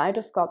 Knight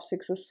of Cups,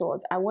 Six of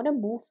Swords. I want to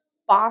move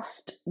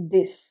past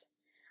this.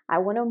 I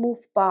want to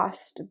move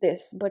past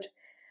this. But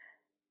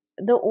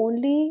the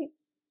only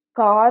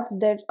cards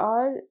that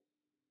are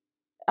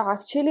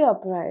actually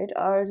upright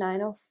are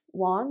Nine of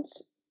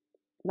Wands,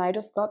 Knight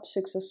of Cups,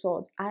 Six of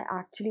Swords. I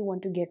actually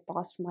want to get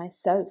past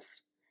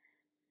myself.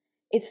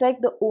 It's like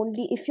the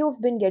only, if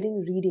you've been getting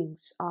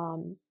readings,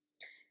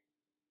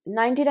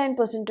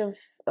 99%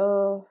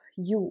 of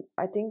you,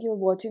 I think you're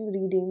watching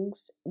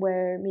readings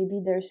where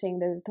maybe they're saying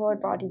there's a third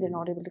party, they're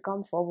not able to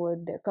come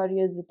forward, their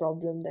career is a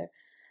problem, their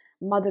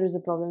mother is a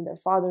problem, their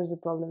father is a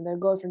problem, their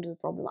girlfriend is a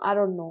problem, I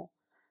don't know.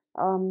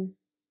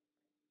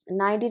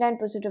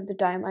 99% of the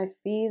time I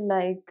feel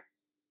like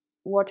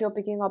what you're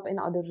picking up in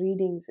other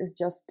readings is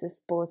just this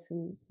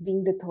person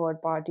being the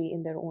third party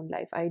in their own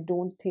life. I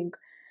don't think,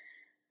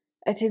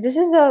 I say this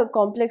is a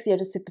complex yet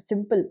a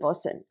simple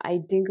person. I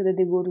think that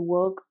they go to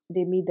work,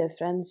 they meet their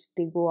friends,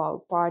 they go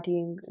out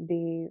partying,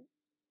 they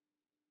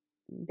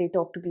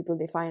talk to people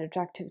they find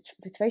attractive.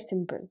 It's very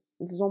simple.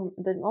 There's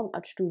not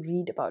much to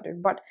read about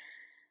it. But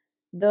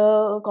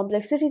The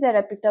complexity that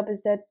I picked up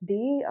is that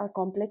they are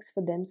complex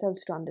for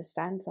themselves to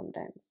understand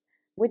sometimes,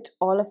 which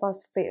all of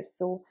us face.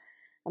 So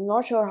I'm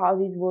not sure how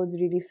these words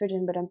really fit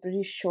in, but I'm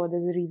pretty sure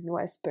there's a reason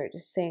why Spirit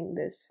is saying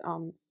this.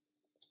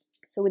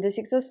 So with the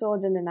Six of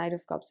Swords and the Knight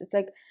of Cups, it's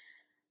like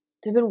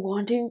they've been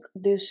wanting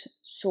this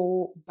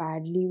so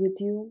badly with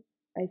you.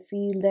 I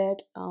feel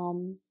that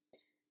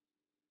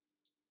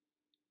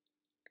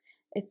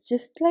it's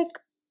just like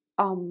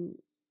um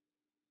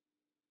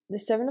the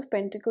Seven of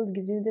Pentacles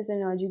gives you this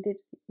energy that,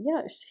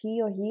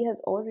 she or he has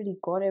already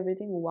got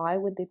everything. Why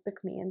would they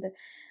pick me? And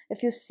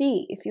if you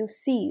see,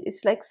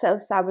 it's like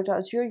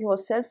self-sabotage. You're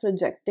yourself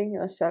rejecting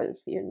yourself.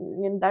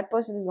 That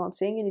person is not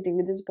saying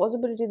anything. There's a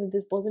possibility that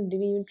this person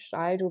didn't even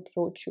try to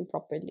approach you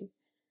properly.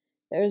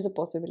 There is a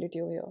possibility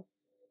over here.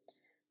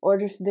 Or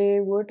if they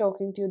were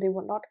talking to you, they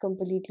were not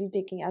completely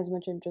taking as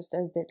much interest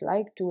as they'd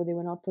like to, or they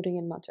were not putting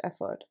in much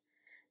effort.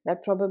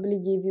 That probably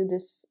gave you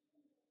this,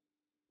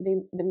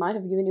 they might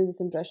have given you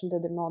this impression that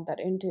they're not that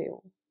into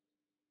you.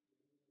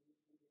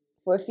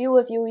 For a few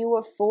of you, you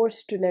were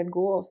forced to let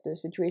go of the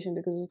situation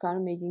because it was kind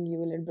of making you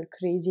a little bit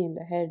crazy in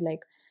the head.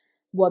 Like,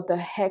 what the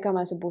heck am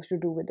I supposed to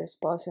do with this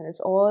person? It's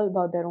all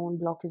about their own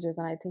blockages,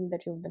 and I think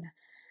that you've been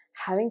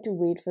having to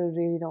wait for a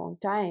really long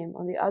time.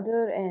 On the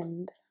other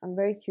end, I'm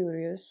very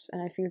curious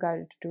and I feel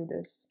guided to do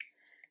this.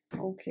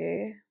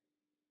 Okay.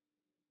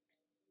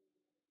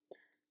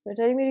 They're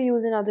telling me to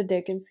use another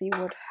deck and see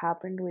what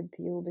happened with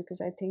you,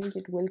 because I think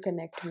it will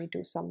connect me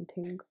to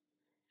something.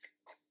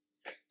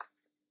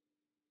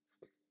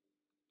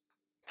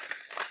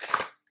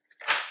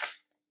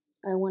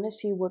 I want to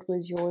see what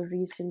was your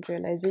recent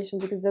realization,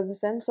 because there's a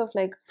sense of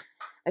like,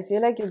 I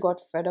feel like you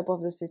got fed up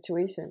of the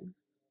situation.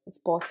 It's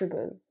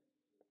possible.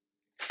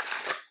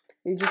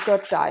 You just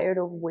got tired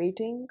of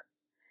waiting,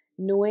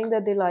 knowing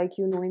that they like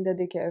you, knowing that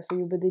they care for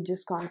you, but they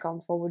just can't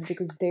come forward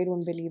because they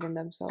don't believe in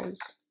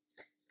themselves.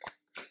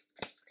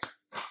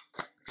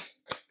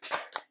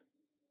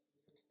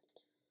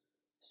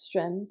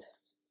 Strength.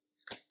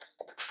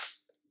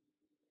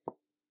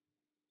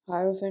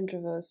 Hierophant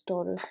reverse,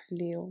 Taurus,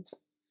 Leo.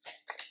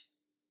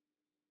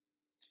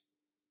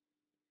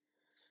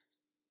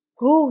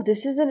 Oh,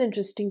 this is an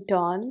interesting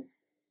turn.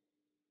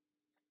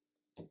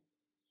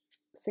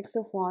 Six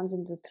of Wands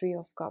and the Three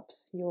of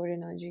Cups, your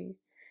energy.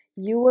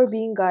 You are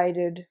being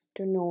guided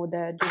to know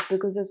that just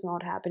because it's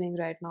not happening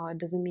right now, it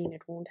doesn't mean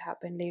it won't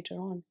happen later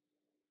on.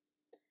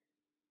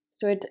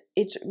 So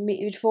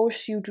it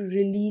forced you to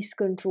release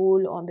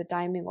control on the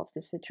timing of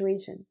the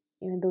situation.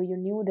 Even though you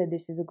knew that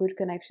this is a good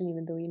connection,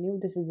 even though you knew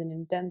this is an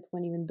intense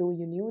one, even though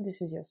you knew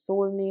this is your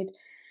soulmate,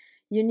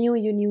 you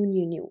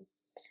knew.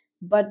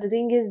 But the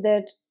thing is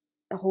that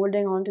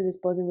holding on to this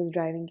person was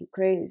driving you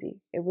crazy.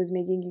 It was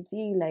making you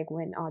feel like,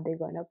 when are they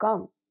gonna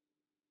come?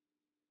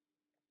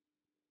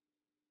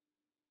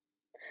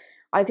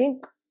 I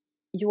think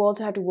you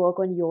also had to work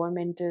on your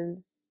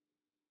mental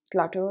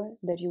clutter,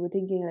 that you were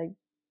thinking like,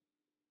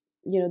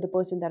 the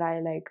person that I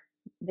like,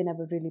 they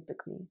never really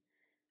pick me.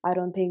 I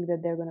don't think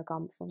that they're gonna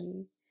come for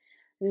me.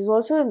 There's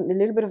also a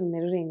little bit of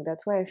mirroring.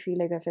 That's why I feel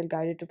like I felt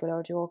guided to pull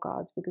out your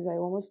cards, because I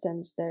almost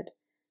sensed that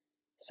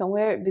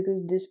somewhere,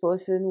 because this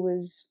person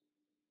was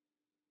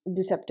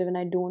deceptive, and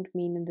I don't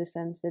mean in the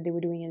sense that they were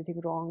doing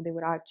anything wrong, they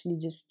were actually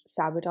just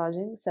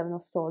sabotaging. Seven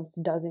of Swords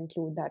does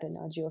include that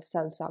energy of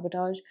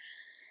self-sabotage.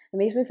 It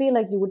makes me feel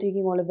like you were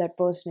taking all of that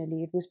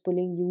personally. It was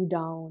pulling you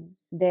down,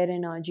 their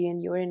energy,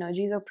 and your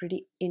energies are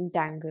pretty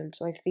entangled.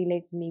 So I feel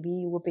like maybe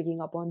you were picking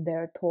up on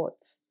their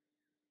thoughts.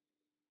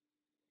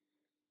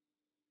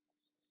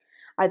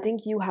 I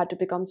think you had to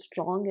become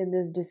strong in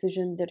this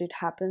decision that it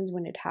happens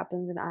when it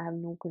happens and I have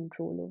no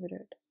control over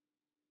it.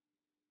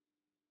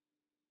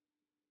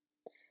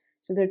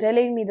 So they're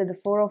telling me that the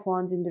Four of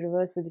Wands in the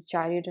reverse with the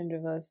Chariot in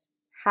reverse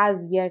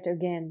has yet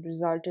again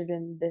resulted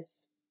in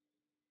this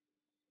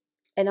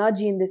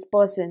energy in this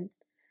person,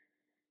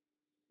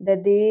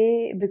 that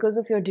they, because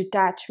of your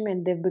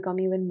detachment, they've become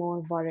even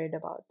more worried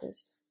about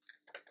this.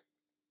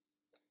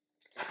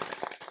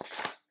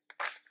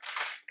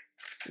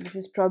 This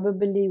is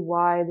probably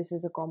why this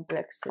is a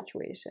complex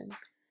situation.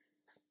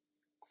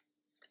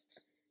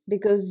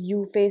 Because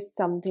you faced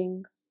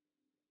something,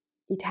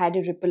 it had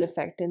a ripple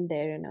effect in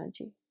their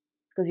energy.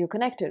 Because you're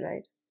connected,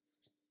 right?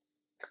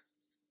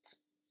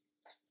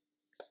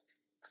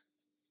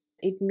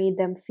 It made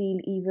them feel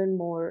even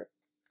more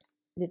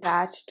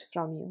detached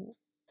from you.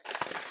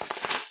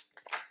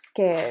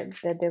 Scared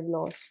that they've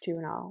lost you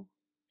now.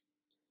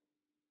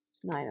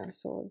 Nine of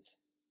Swords.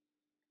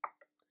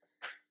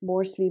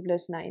 More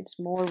sleepless nights,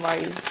 more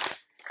worry.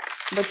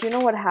 But you know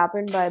what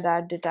happened by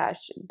that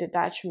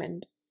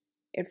detachment?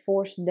 It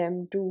forced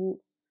them to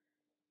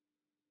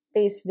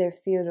face their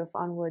fear of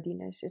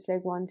unworthiness. It's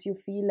like once you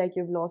feel like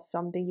you've lost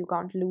something, you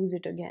can't lose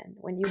it again.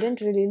 When you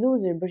didn't really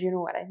lose it, but you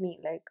know what I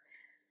mean. Like,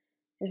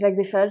 it's like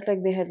they felt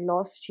like they had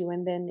lost you,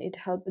 and then it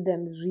helped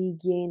them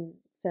regain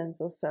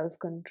sense of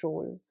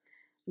self-control.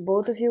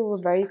 Both of you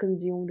were very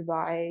consumed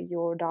by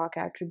your dark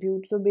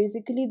attribute. So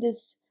basically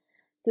this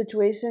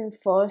situation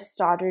first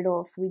started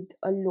off with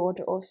a lot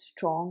of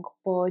strong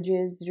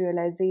purges,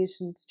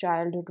 realizations,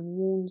 childhood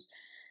wounds,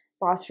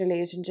 past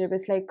relationship.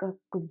 It's like a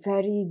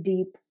very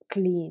deep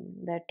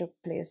clean that took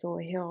place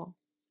over here.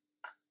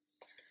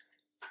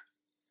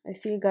 I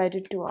feel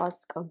guided to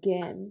ask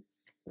again,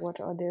 what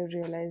are their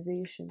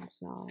realizations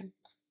now?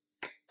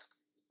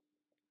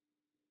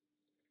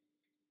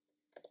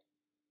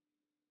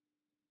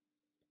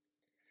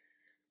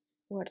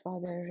 What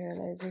are their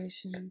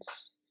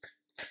realizations?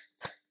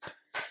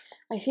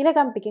 I feel like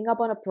I'm picking up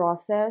on a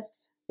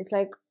process. It's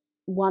like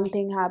one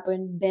thing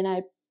happened, then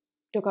I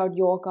took out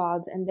your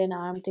cards, and then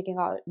I'm taking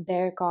out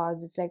their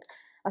cards. It's like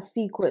a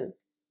sequel.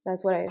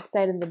 That's what I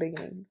said in the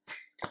beginning.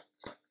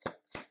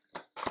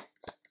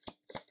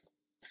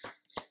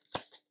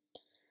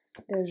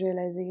 Their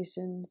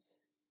realizations.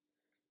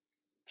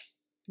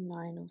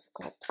 Nine of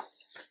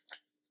Cups.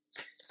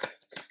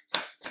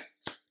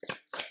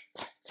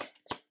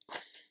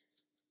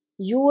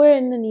 You were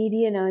in the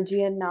needy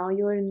energy, and now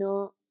you're in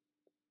a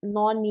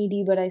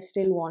non-needy but I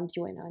still want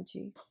you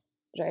energy,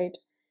 right?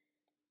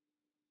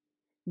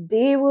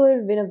 They were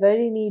in a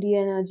very needy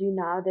energy,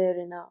 now they're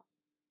in a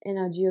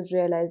energy of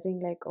realizing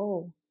like,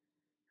 oh,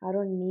 I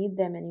don't need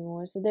them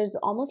anymore. So there's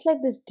almost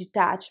like this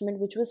detachment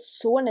which was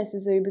so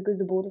necessary because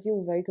the both of you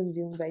were very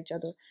consumed by each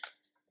other.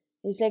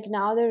 It's like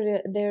now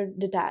they're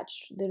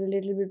detached, they're a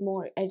little bit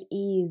more at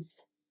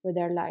ease with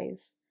their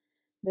life,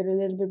 they're a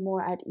little bit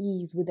more at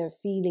ease with their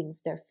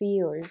feelings, their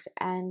fears,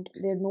 and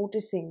they're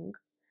noticing,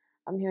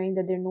 I'm hearing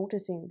that they're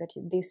noticing that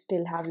they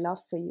still have love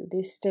for you.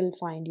 They still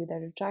find you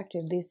that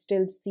attractive. They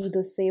still see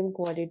the same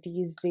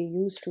qualities they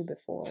used to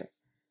before.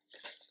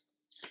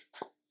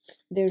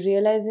 They're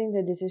realizing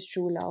that this is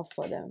true love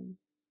for them.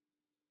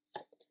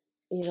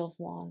 Eight of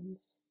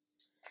Wands.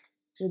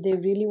 That they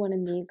really want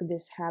to make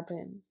this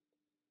happen.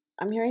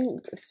 I'm hearing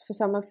for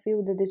some of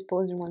you that this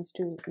person wants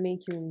to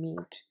make you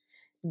meet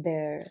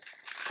their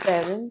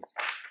parents.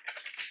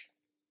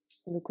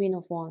 The Queen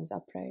of Wands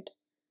upright.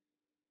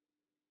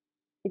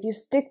 If you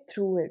stick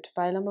through it,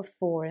 pile number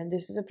 4, and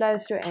this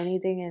applies to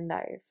anything in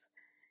life.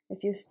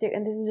 If you stick,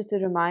 and this is just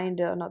a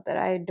reminder, not that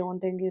I don't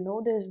think you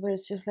know this, but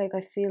it's just like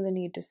I feel the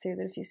need to say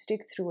that if you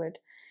stick through it,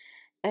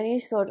 any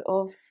sort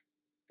of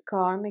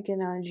karmic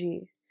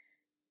energy,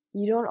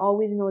 you don't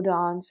always know the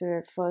answer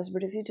at first,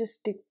 but if you just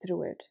stick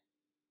through it,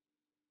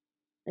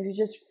 if you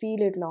just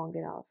feel it long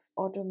enough,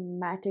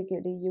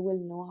 automatically you will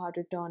know how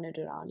to turn it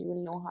around. You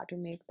will know how to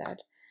make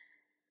that.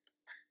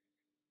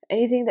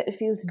 Anything that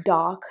feels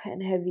dark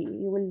and heavy,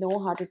 you will know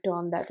how to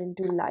turn that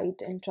into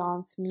light and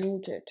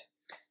transmute it.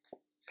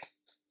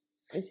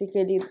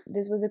 Basically,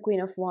 this was a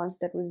Queen of Wands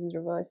that was in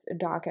reverse, a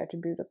dark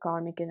attribute, a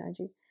karmic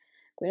energy.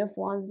 Queen of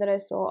Wands that I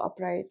saw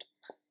upright.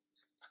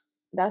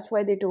 That's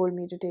why they told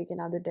me to take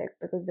another deck,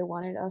 because they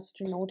wanted us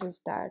to notice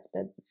that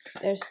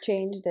there's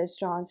change, there's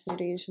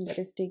transmutation that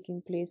is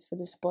taking place for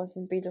this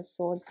person. Page of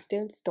Swords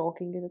still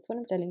stalking you. That's what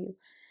I'm telling you.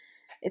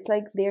 It's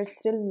like they're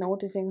still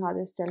noticing how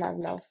they still have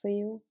love for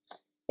you.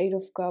 Eight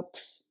of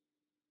Cups.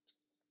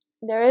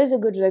 There is a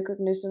good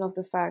recognition of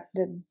the fact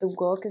that the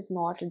work is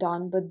not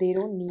done, but they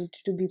don't need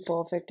to be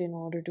perfect in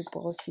order to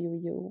pursue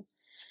you.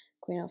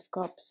 Queen of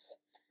Cups.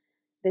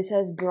 This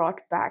has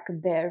brought back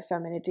their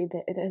femininity.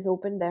 It has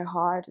opened their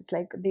heart. It's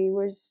like they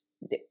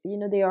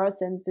are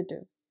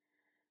sensitive,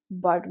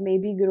 but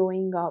maybe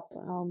growing up,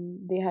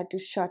 they had to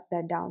shut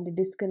that down. They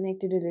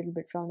disconnected a little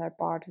bit from that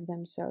part of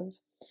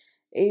themselves.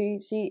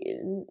 See,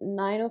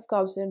 Nine of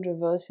Cups in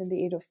reverse and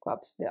the Eight of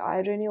Cups. The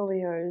irony over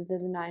here is that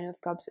the Nine of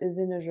Cups is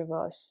in a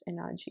reverse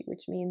energy,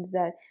 which means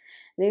that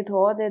they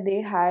thought that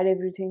they had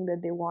everything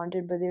that they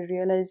wanted, but they're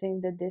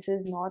realizing that this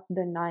is not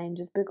the 9.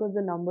 Just because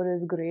the number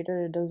is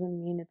greater, it doesn't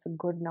mean it's a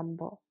good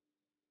number.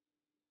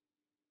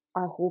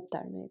 I hope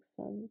that makes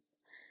sense.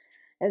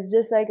 It's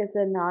just like it's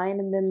a 9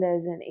 and then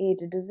there's an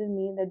 8. It doesn't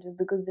mean that just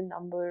because the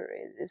number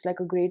is like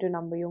a greater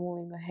number, you're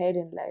moving ahead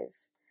in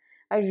life.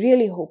 I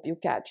really hope you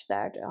catch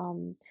that.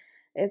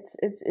 It's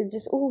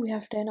just, oh, we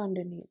have 10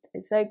 underneath.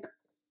 It's like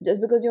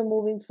just because you're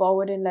moving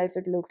forward in life,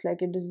 it looks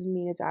like it doesn't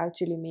mean it's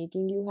actually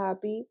making you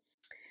happy.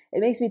 It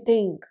makes me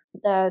think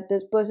that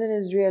this person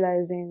is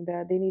realizing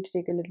that they need to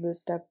take a little bit of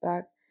step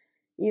back.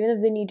 Even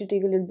if they need to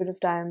take a little bit of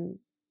time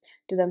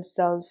to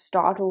themselves,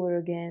 start over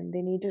again,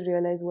 they need to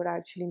realize what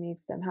actually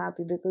makes them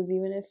happy. Because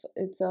even if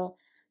it's a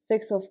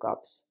 6 of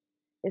Cups,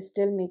 it's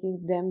still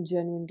making them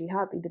genuinely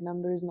happy. The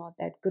number is not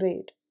that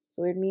great.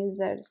 So it means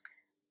that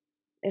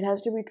it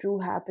has to be true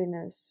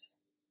happiness.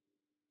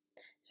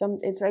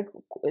 It's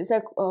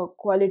like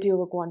quality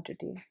over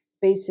quantity,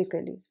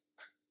 basically.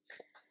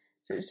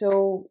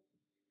 So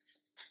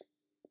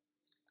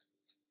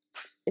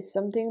it's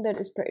something that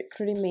is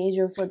pretty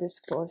major for this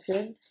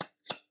person.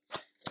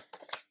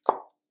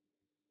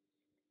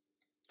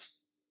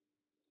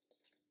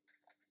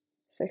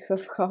 Six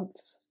of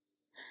Cups.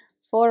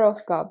 4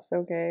 of Cups,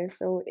 okay.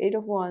 So 8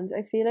 of Wands.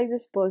 I feel like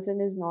this person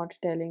is not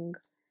telling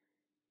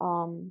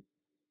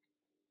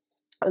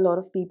a lot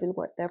of people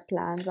what their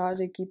plans are.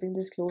 They're keeping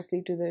this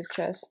closely to their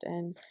chest,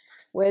 and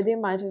where they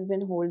might have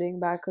been holding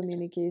back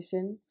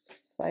communication.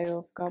 5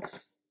 of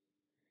Cups.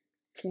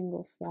 King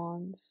of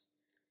Wands.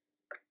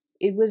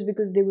 It was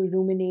because they were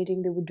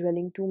ruminating, they were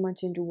dwelling too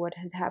much into what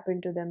has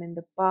happened to them in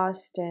the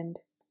past, and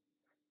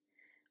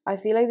I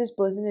feel like this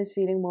person is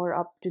feeling more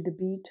up to the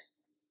beat,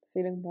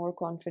 feeling more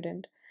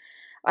confident.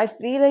 I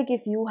feel like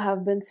if you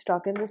have been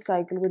stuck in this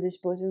cycle with this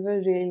person for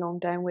a really long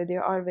time where they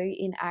are very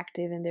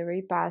inactive and they're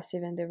very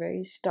passive and they're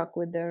very stuck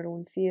with their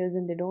own fears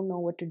and they don't know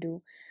what to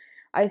do,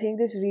 I think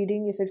this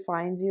reading, if it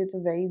finds you, it's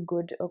a very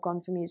good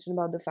confirmation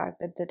about the fact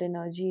that that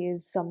energy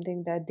is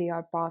something that they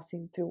are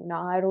passing through.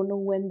 Now, I don't know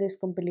when this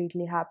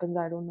completely happens.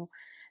 I don't know.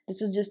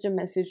 This is just a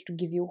message to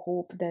give you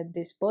hope that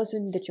this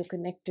person that you're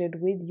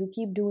connected with, you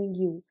keep doing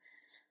you.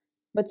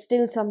 But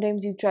still,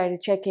 sometimes you try to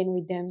check in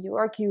with them. You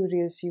are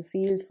curious. You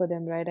feel for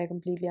them, right? I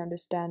completely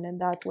understand. And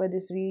that's why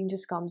this reading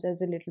just comes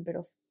as a little bit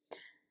of,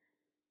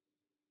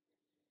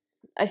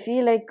 I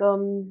feel like,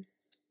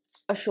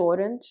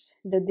 assurance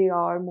that they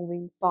are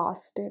moving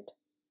past it.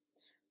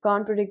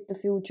 Can't predict the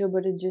future,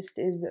 but it just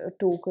is a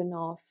token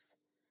of,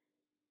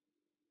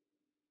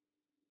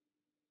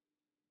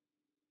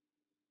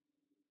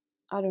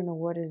 I don't know,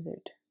 what is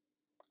it?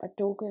 A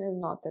token is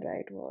not the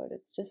right word.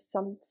 It's just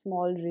some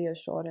small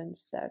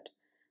reassurance that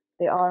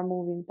they are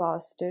moving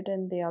past it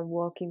and they are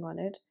working on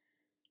it.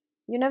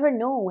 You never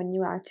know when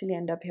you actually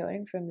end up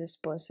hearing from this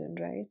person,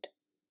 right?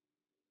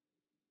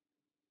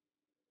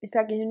 It's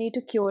like you need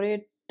to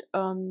curate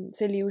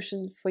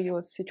solutions for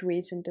your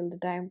situation till the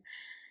time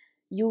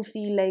you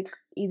feel like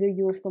either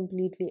you've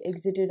completely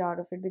exited out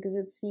of it, because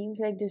it seems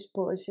like this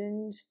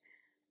person's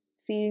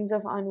feelings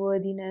of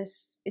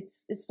unworthiness,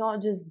 it's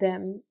not just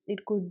them,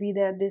 it could be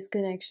that this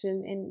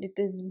connection, and it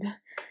is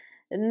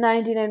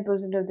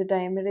 99% of the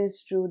time it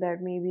is true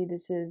that maybe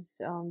this is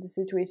the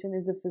situation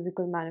is a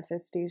physical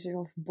manifestation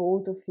of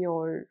both of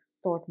your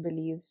thought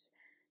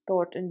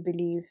and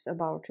beliefs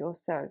about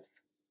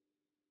yourself.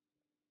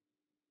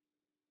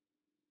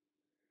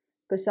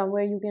 Because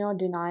somewhere you cannot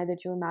deny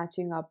that you're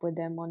matching up with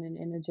them on an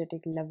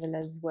energetic level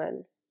as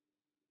well.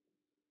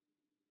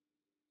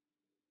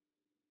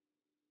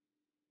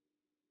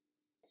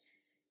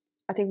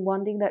 I think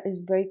one thing that is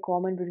very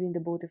common between the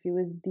both of you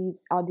is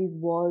these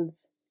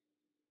walls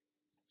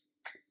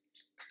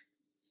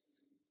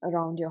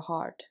around your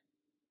heart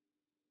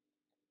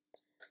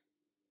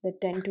that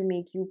tend to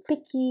make you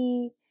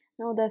picky.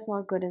 No, that's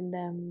not good in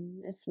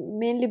them. It's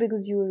mainly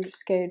because you're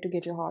scared to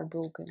get your heart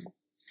broken.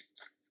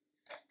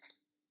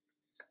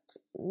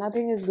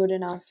 Nothing is good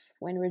enough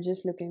when we're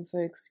just looking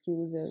for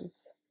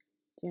excuses,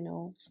 you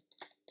know.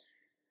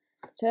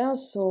 Ten of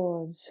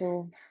Swords.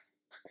 So,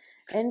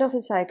 end of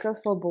the cycle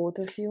for both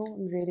of you.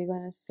 I'm really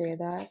gonna say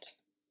that.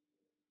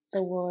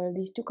 The World.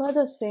 These two cards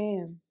are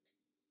same.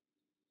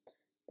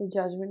 The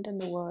Judgment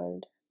and the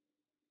World.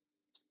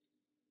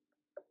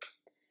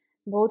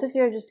 Both of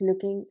you are just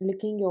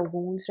licking your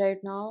wounds right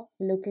now,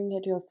 looking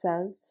at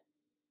yourselves.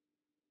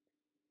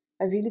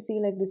 I really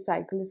feel like this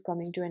cycle is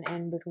coming to an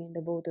end between the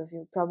both of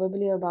you,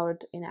 probably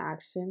about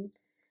inaction.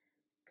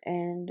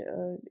 And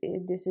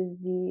this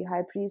is the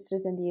High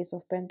Priestess and the Ace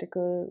of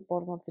Pentacle,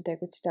 bottom of the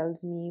deck, which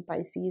tells me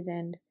Pisces,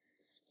 and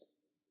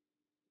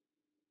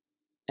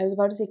I was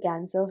about to say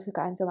Cancer, so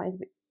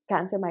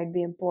Cancer might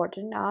be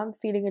important. Now I'm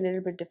feeling a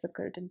little bit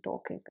difficult in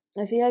talking.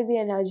 I feel like the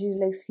energy is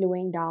like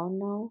slowing down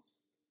now.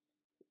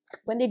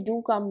 When they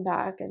do come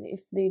back, and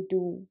if they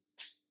do,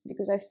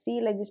 because I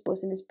feel like this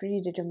person is pretty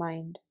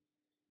determined.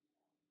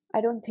 I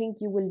don't think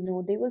you will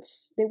know. They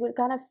will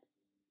kind of,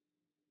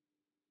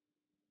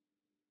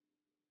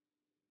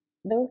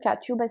 they will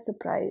catch you by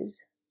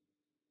surprise.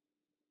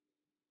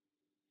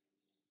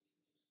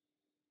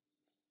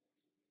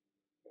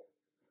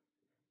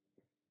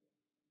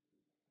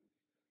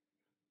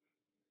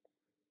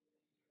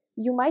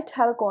 You might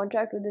have a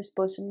contract with this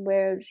person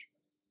where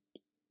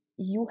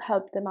you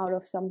help them out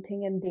of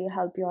something and they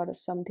help you out of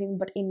something,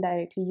 but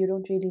indirectly you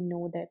don't really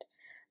know that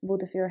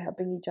both of you are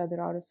helping each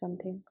other out of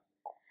something.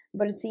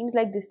 But it seems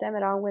like this time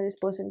around when this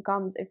person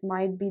comes, it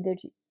might be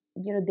that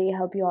they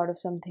help you out of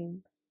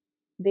something.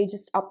 They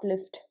just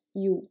uplift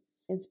you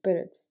in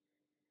spirits.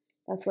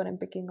 That's what I'm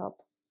picking up.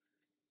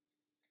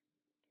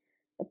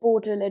 The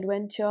portal,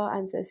 adventure,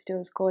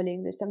 ancestors,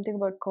 calling. There's something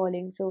about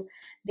calling. So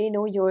they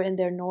know you're in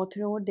their north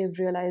node. They've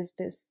realized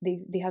this.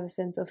 They have a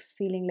sense of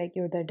feeling like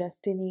you're their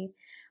destiny.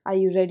 Are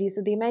you ready?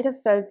 So they might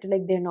have felt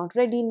like they're not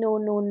ready. No,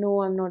 no,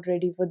 no, I'm not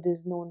ready for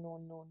this. No, no,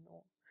 no,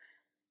 no.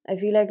 I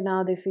feel like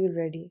now they feel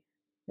ready.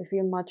 They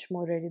feel much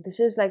more ready. This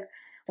is like,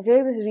 I feel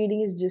like this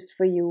reading is just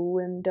for you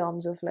in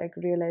terms of like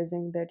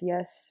realizing that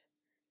yes,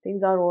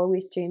 things are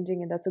always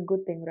changing, and that's a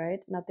good thing,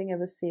 right? Nothing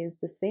ever stays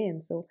the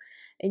same. So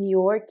in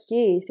your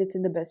case, it's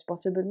in the best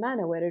possible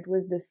manner. Where it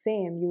was the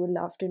same, you would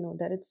love to know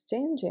that it's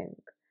changing.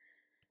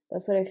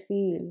 That's what I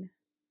feel.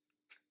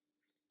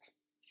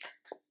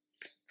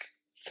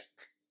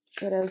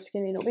 What else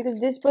can we know? Because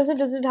this person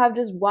doesn't have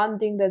just one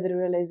thing that they're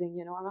realizing,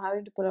 I'm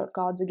having to pull out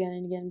cards again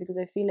and again because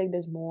I feel like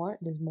there's more,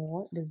 there's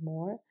more, there's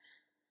more.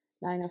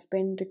 Nine of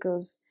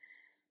Pentacles.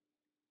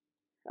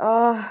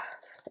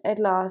 At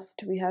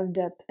last we have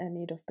Death and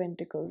Eight of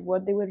Pentacles.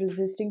 What they were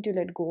resisting to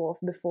let go of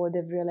before,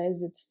 they've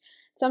realized it's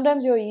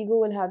Sometimes your ego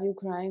will have you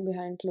crying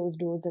behind closed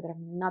doors that have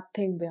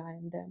nothing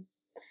behind them.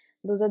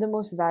 Those are the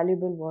most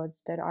valuable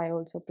words that I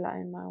also apply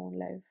in my own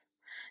life.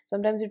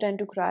 Sometimes you tend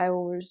to cry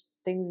over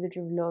things that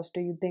you've lost,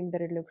 or you think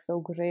that it looks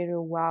so great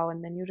or wow,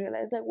 and then you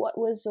realize like what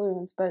was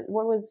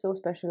so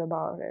special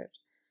about it.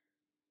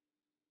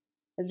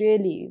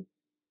 Really,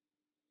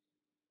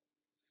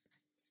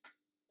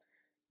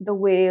 the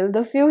whale,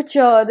 the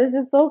future. This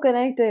is so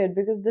connected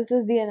because this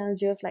is the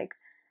energy of like,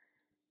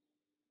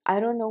 I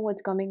don't know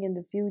what's coming in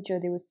the future.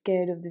 They were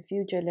scared of the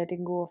future,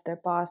 letting go of their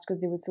past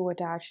because they were so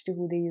attached to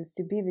who they used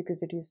to be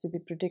because it used to be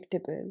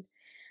predictable.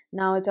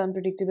 Now it's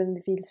unpredictable and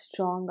they feel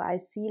strong. I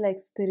see like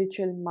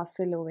spiritual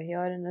muscle over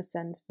here in a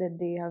sense that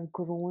they have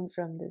grown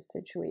from this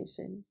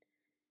situation.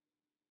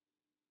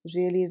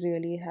 Really,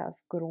 really have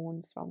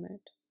grown from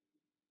it.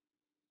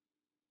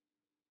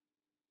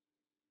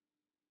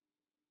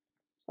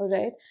 All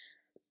right.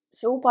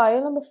 So,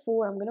 pile number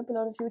four, I'm going to pull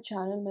out a few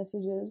channel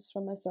messages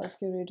from my self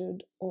curated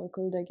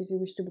oracle deck. If you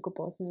wish to book a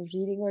personal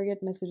reading or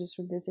get messages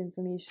from this,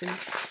 information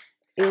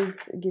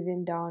is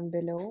given down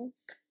below.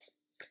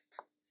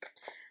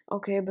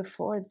 Okay,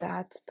 before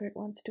that, Spirit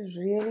wants to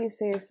really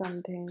say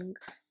something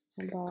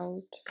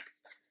about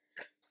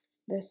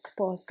this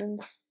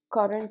person's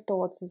current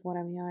thoughts, is what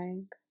I'm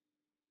hearing.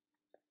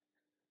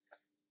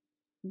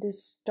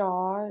 This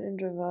star in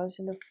reverse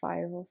in the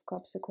Five of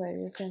Cups,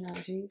 Aquarius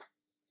energy.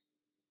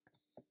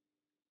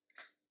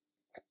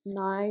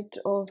 Knight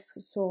of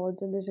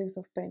Swords and the Six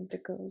of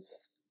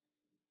Pentacles.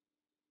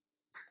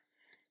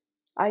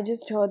 I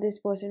just heard this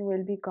person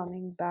will be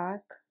coming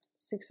back.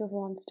 Six of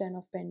Wands, Ten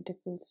of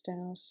Pentacles,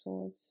 Ten of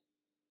Swords.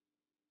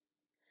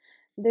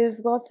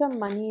 They've got some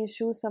money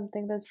issues,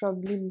 something that's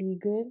probably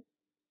legal.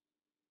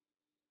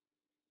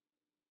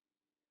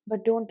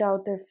 But don't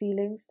doubt their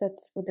feelings.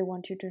 That's what they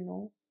want you to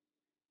know.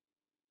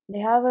 They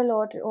have a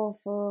lot of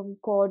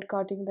cord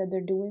cutting that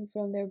they're doing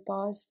from their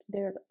past.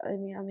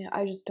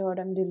 I just heard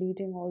I'm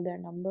deleting all their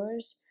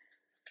numbers.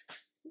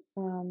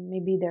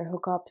 Maybe their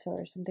hookups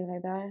or something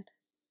like that.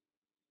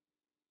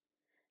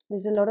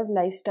 There's a lot of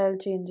lifestyle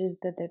changes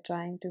that they're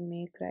trying to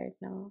make right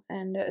now,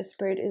 and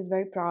Spirit is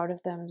very proud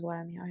of them, is what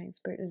I'm hearing.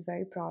 Spirit is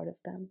very proud of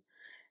them.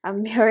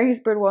 I'm hearing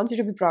Spirit wants you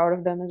to be proud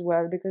of them as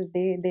well because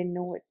they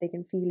know it, they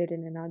can feel it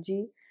in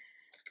energy.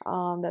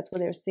 That's what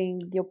they're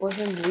saying. Your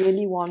person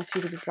really wants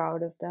you to be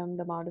proud of them,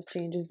 the amount of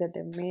changes that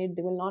they've made.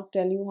 They will not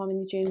tell you how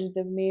many changes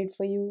they've made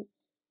for you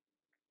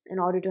in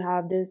order to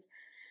have this,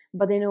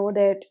 but they know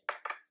that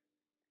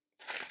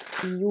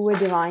you were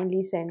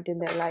divinely sent in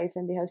their life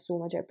and they have so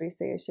much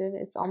appreciation.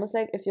 It's almost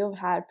like if you've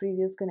had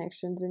previous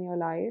connections in your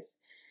life,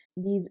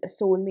 these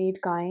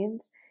soulmate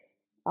kinds,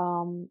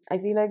 I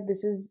feel like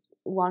this is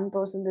one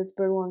person that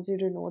Spirit wants you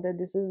to know that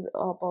this is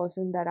a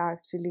person that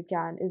actually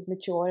is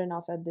mature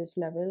enough at this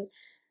level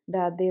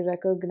that they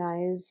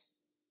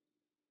recognize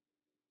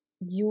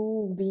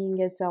you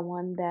being as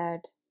someone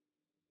that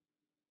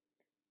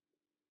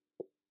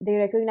they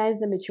recognize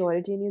the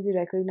maturity in you, they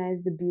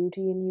recognize the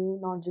beauty in you,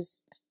 not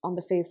just on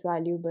the face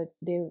value, but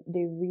they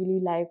really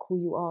like who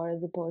you are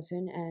as a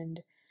person, and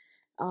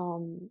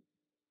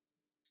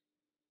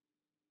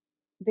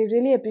they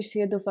really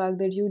appreciate the fact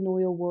that you know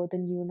your worth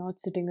and you're not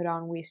sitting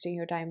around wasting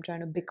your time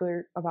trying to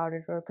bicker about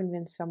it or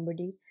convince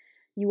somebody.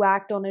 You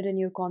act on it and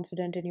you're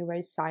confident and you're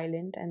very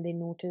silent, and they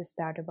notice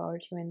that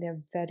about you and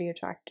they're very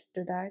attracted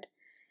to that.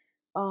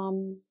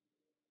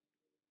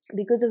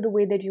 Because of the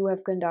way that you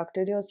have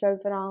conducted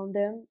yourself around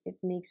them, it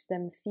makes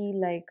them feel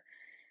like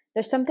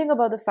there's something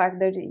about the fact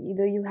that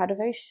either you had a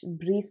very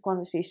brief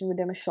conversation with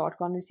them, a short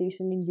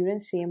conversation, and you didn't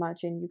say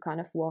much and you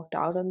kind of walked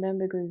out on them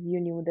because you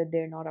knew that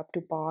they're not up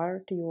to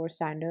par to your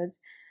standards.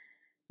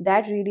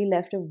 That really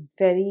left a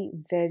very,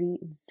 very,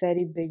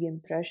 very big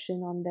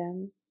impression on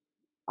them.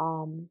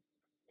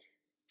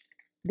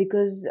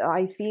 Because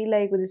I feel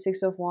like with the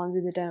Six of Wands,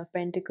 with the Ten of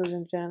Pentacles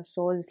and the Ten of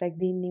Swords, it's like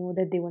they knew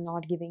that they were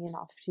not giving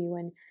enough to you,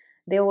 and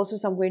they also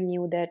somewhere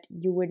knew that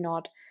you were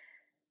not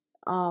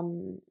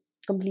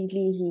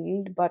completely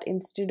healed, but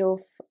instead of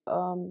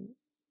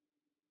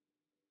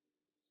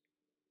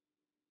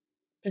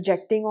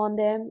projecting on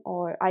them,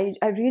 or I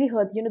really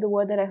heard, the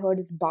word that I heard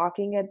is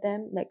barking at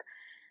them. Like,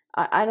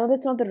 I know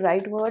that's not the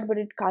right word, but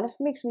it kind of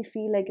makes me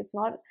feel like it's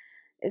not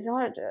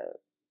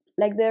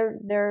like they're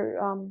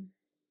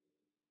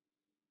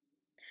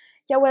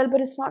yeah, well, but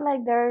it's not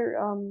like they're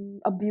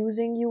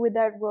abusing you with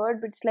that word,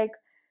 but it's like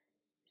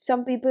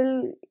some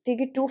people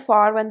take it too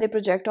far when they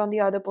project on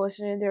the other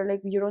person and they're like,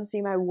 you don't see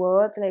my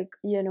worth, like,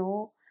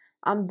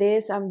 I'm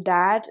this, I'm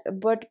that.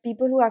 But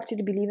people who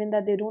actually believe in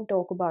that, they don't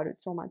talk about it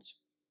so much.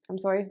 I'm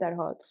sorry if that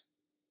hurts,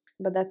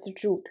 but that's the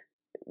truth.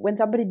 When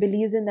somebody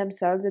believes in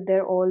themselves that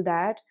they're all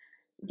that,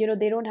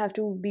 they don't have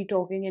to be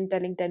talking and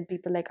telling 10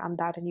 people like, I'm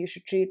that and you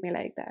should treat me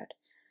like that.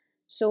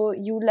 So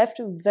you left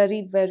a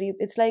very, very,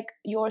 it's like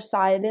your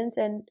silence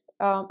and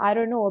I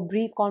don't know, a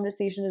brief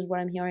conversation is what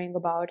I'm hearing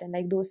about. And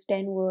like those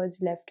 10 words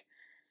left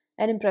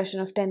an impression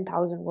of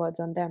 10,000 words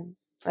on them.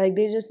 Like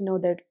they just know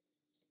that,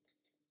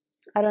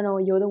 I don't know,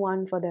 you're the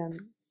one for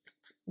them.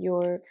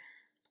 You're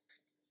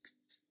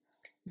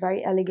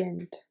very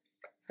elegant,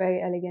 very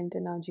elegant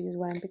energy is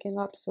what I'm picking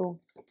up. So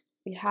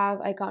we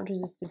have I Can't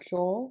Resist the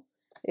Draw.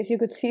 If you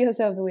could see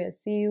yourself the way I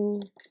see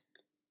you,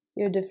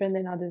 you're different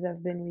than others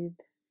I've been with.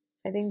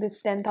 I think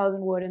this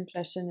 10,000 word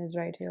impression is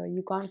right here.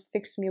 You can't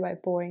fix me by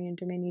pouring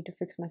into me. I need to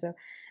fix myself.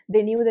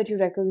 They knew that you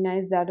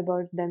recognized that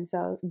about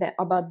themselves,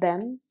 about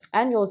them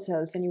and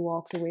yourself, and you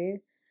walked away.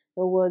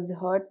 Your words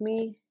hurt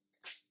me.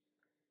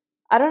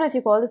 I don't know if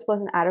you call this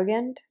person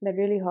arrogant. That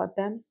really hurt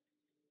them,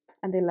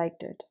 and they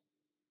liked it.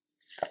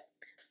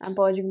 I'm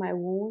purging my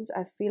wounds.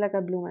 I feel like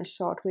I blew my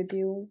shot with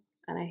you,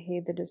 and I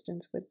hate the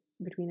distance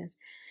between us.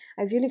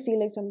 I really feel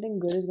like something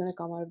good is going to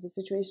come out of this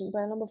situation.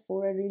 Pile number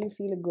 4, I really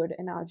feel a good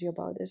energy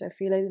about this. I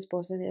feel like this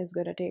person is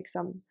going to take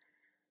some...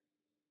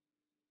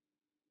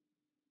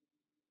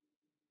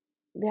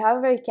 They have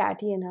a very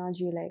catty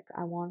energy, like,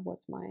 I want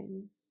what's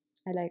mine.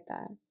 I like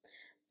that.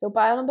 So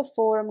pile number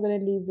 4, I'm going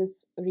to leave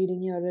this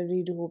reading here. I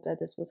really do hope that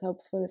this was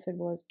helpful. If it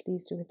was,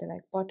 please do hit the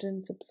like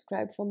button,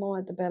 subscribe for more,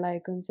 hit the bell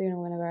icon so you know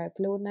whenever I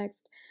upload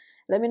next.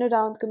 Let me know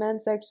down in the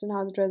comment section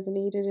how it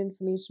resonated.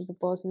 Information for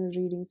personal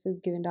readings is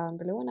given down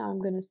below. And I'm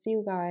going to see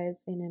you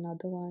guys in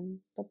another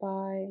one.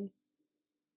 Bye-bye.